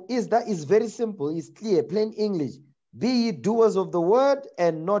 So that is very simple. It's clear, plain English. Be ye doers of the word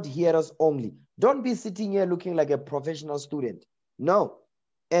and not hearers only. Don't be sitting here looking like a professional student. No.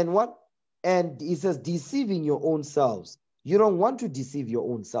 And what? And it says deceiving your own selves. You don't want to deceive your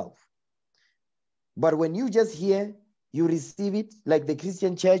own self. But when you just hear, you receive it like the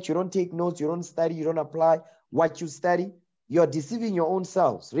Christian church. You don't take notes. You don't study. You don't apply what you study. You're deceiving your own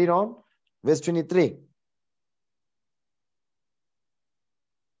selves. Read on. Verse 23.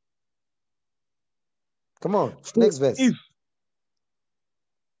 Come on, next verse.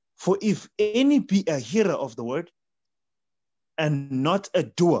 For if any be a hearer of the word and not a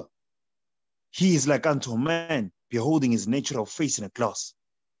doer, he is like unto a man beholding his natural face in a glass.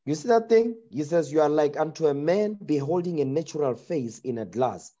 You see that thing? He says you are like unto a man beholding a natural face in a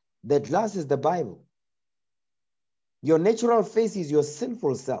glass. The glass is the Bible. Your natural face is your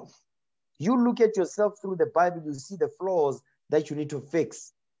sinful self. You look at yourself through the Bible, you see the flaws that you need to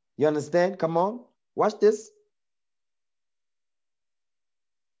fix. You understand? Come on, watch this.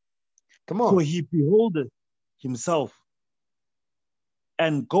 Come on. For he beholdeth himself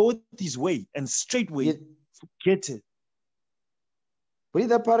and goeth his way, and straightway forgetteth. Read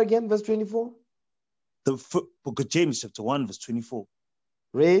that part again, verse 24. The book of James, chapter 1, verse 24.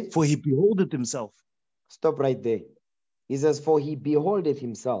 Read. For he beholdeth himself. Stop right there. He says, for he beholdeth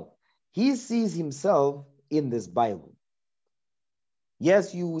himself. He sees himself in this Bible.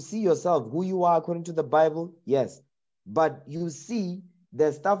 Yes, you see yourself, who you are according to the Bible, yes. But you see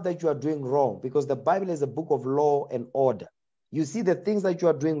the stuff that you are doing wrong, because the Bible is a book of law and order. You see the things that you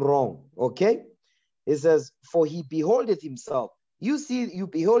are doing wrong, okay? It says, for he beholdeth himself. You see, you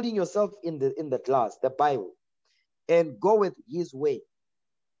beholding yourself in the glass, the Bible, and goeth his way.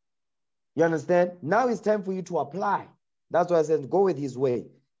 You understand? Now it's time for you to apply. That's why I said go with his way.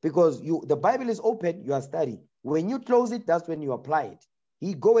 Because the Bible is open, you are studying. When you close it, that's when you apply it.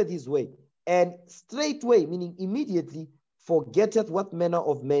 He goeth his way. And straightway, meaning immediately, forgetteth what manner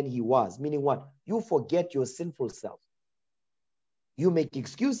of man he was. Meaning what? You forget your sinful self. You make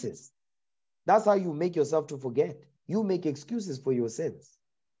excuses. That's how you make yourself to forget. You make excuses for your sins.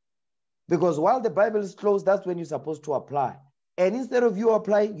 Because while the Bible is closed, that's when you're supposed to apply. And instead of you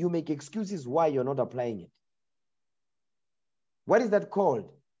applying, you make excuses why you're not applying it. What is that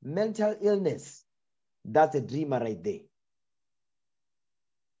called? Mental illness. That's a dreamer right there.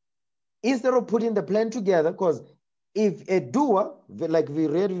 Instead of putting the plan together, because if a doer, like we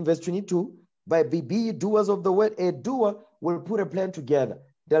read in verse 22, by be doers of the word, a doer will put a plan together.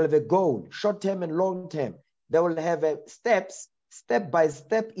 They'll have a goal, short-term and long-term. They will have a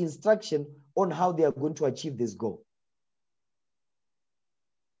step-by-step instruction on how they are going to achieve this goal.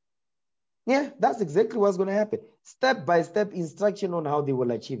 Yeah, that's exactly what's going to happen. Step-by-step instruction on how they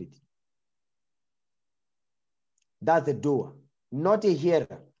will achieve it. That's a doer, not a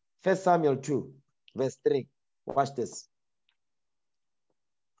hearer. 1 Samuel 2, verse 3. Watch this.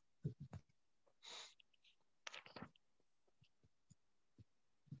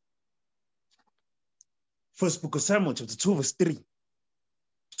 First book of Samuel, chapter 2, verse 3.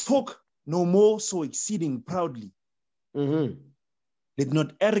 Talk no more so exceeding proudly. Let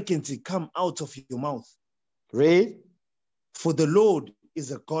not arrogancy come out of your mouth. Read. For the Lord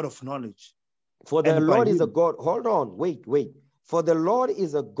is a God of knowledge. For the Lord is a God. Hold on. Wait. For the Lord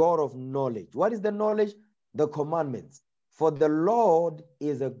is a God of knowledge. What is the knowledge? The commandments. For the Lord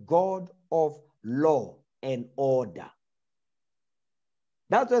is a God of law and order.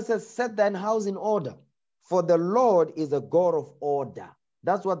 That's what it says, set thine house in order. For the Lord is a God of order.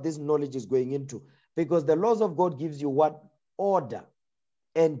 That's what this knowledge is going into. Because the laws of God gives you what? Order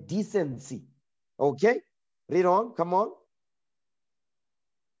and decency. Okay? Read on. Come on.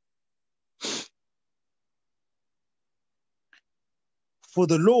 For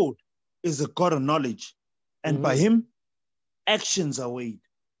the Lord is a God of knowledge, and by him actions are weighed.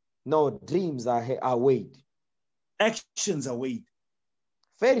 No, dreams are weighed. Actions are weighed.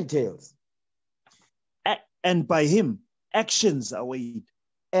 Fairy tales. And by him, actions are weighed.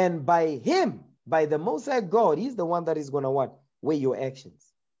 And by him, by the Most High God, he's the one that is going to what? Weigh your actions.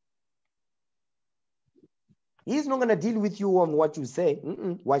 He's not going to deal with you on what you say,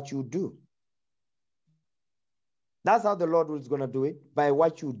 what you do. That's how the Lord is going to do it, by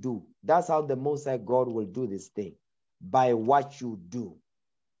what you do. That's how the Most High God will do this thing, by what you do.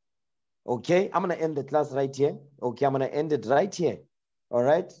 Okay, I'm going to end the class right here. Okay, I'm going to end it right here. All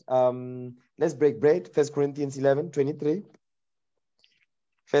right, let's break bread. 1 Corinthians 11, 23.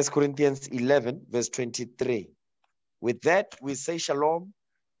 1 Corinthians 11, verse 23. With that, we say shalom.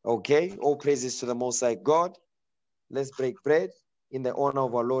 Okay, all praises to the Most High God. Let's break bread in the honor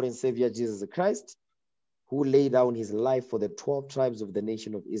of our Lord and Savior Jesus Christ, who laid down his life for the 12 tribes of the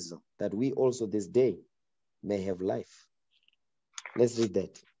nation of Israel, that we also this day may have life. Let's read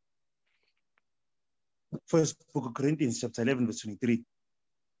that. First book of Corinthians, chapter 11, verse 23.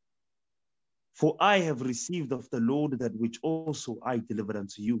 For I have received of the Lord that which also I delivered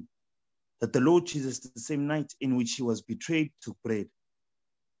unto you, that the Lord Jesus, the same night in which he was betrayed, took bread.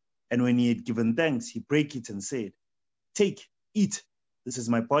 And when he had given thanks, he brake it and said, Take, eat, this is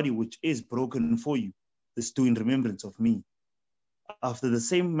my body which is broken for you. This do in remembrance of me. After the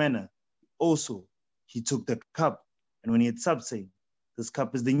same manner also he took the cup, and when he had supped, saying, This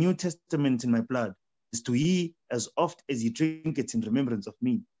cup is the New Testament in my blood. This do ye as oft as ye drink it in remembrance of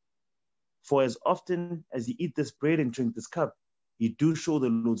me. For as often as ye eat this bread and drink this cup, ye do show the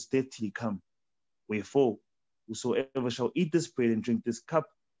Lord's death till he come. Wherefore, whosoever shall eat this bread and drink this cup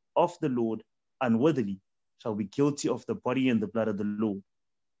of the Lord unworthily shall be guilty of the body and the blood of the Lord.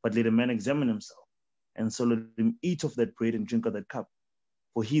 But let a man examine himself, and so let him eat of that bread and drink of that cup.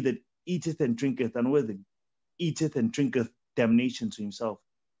 For he that eateth and drinketh unworthily, eateth and drinketh damnation to himself,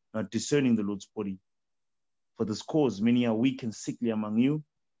 not discerning the Lord's body. For this cause many are weak and sickly among you,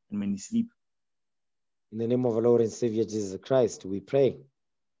 and many sleep. In the name of our Lord and Savior Jesus Christ, we pray.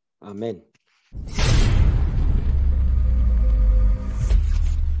 Amen.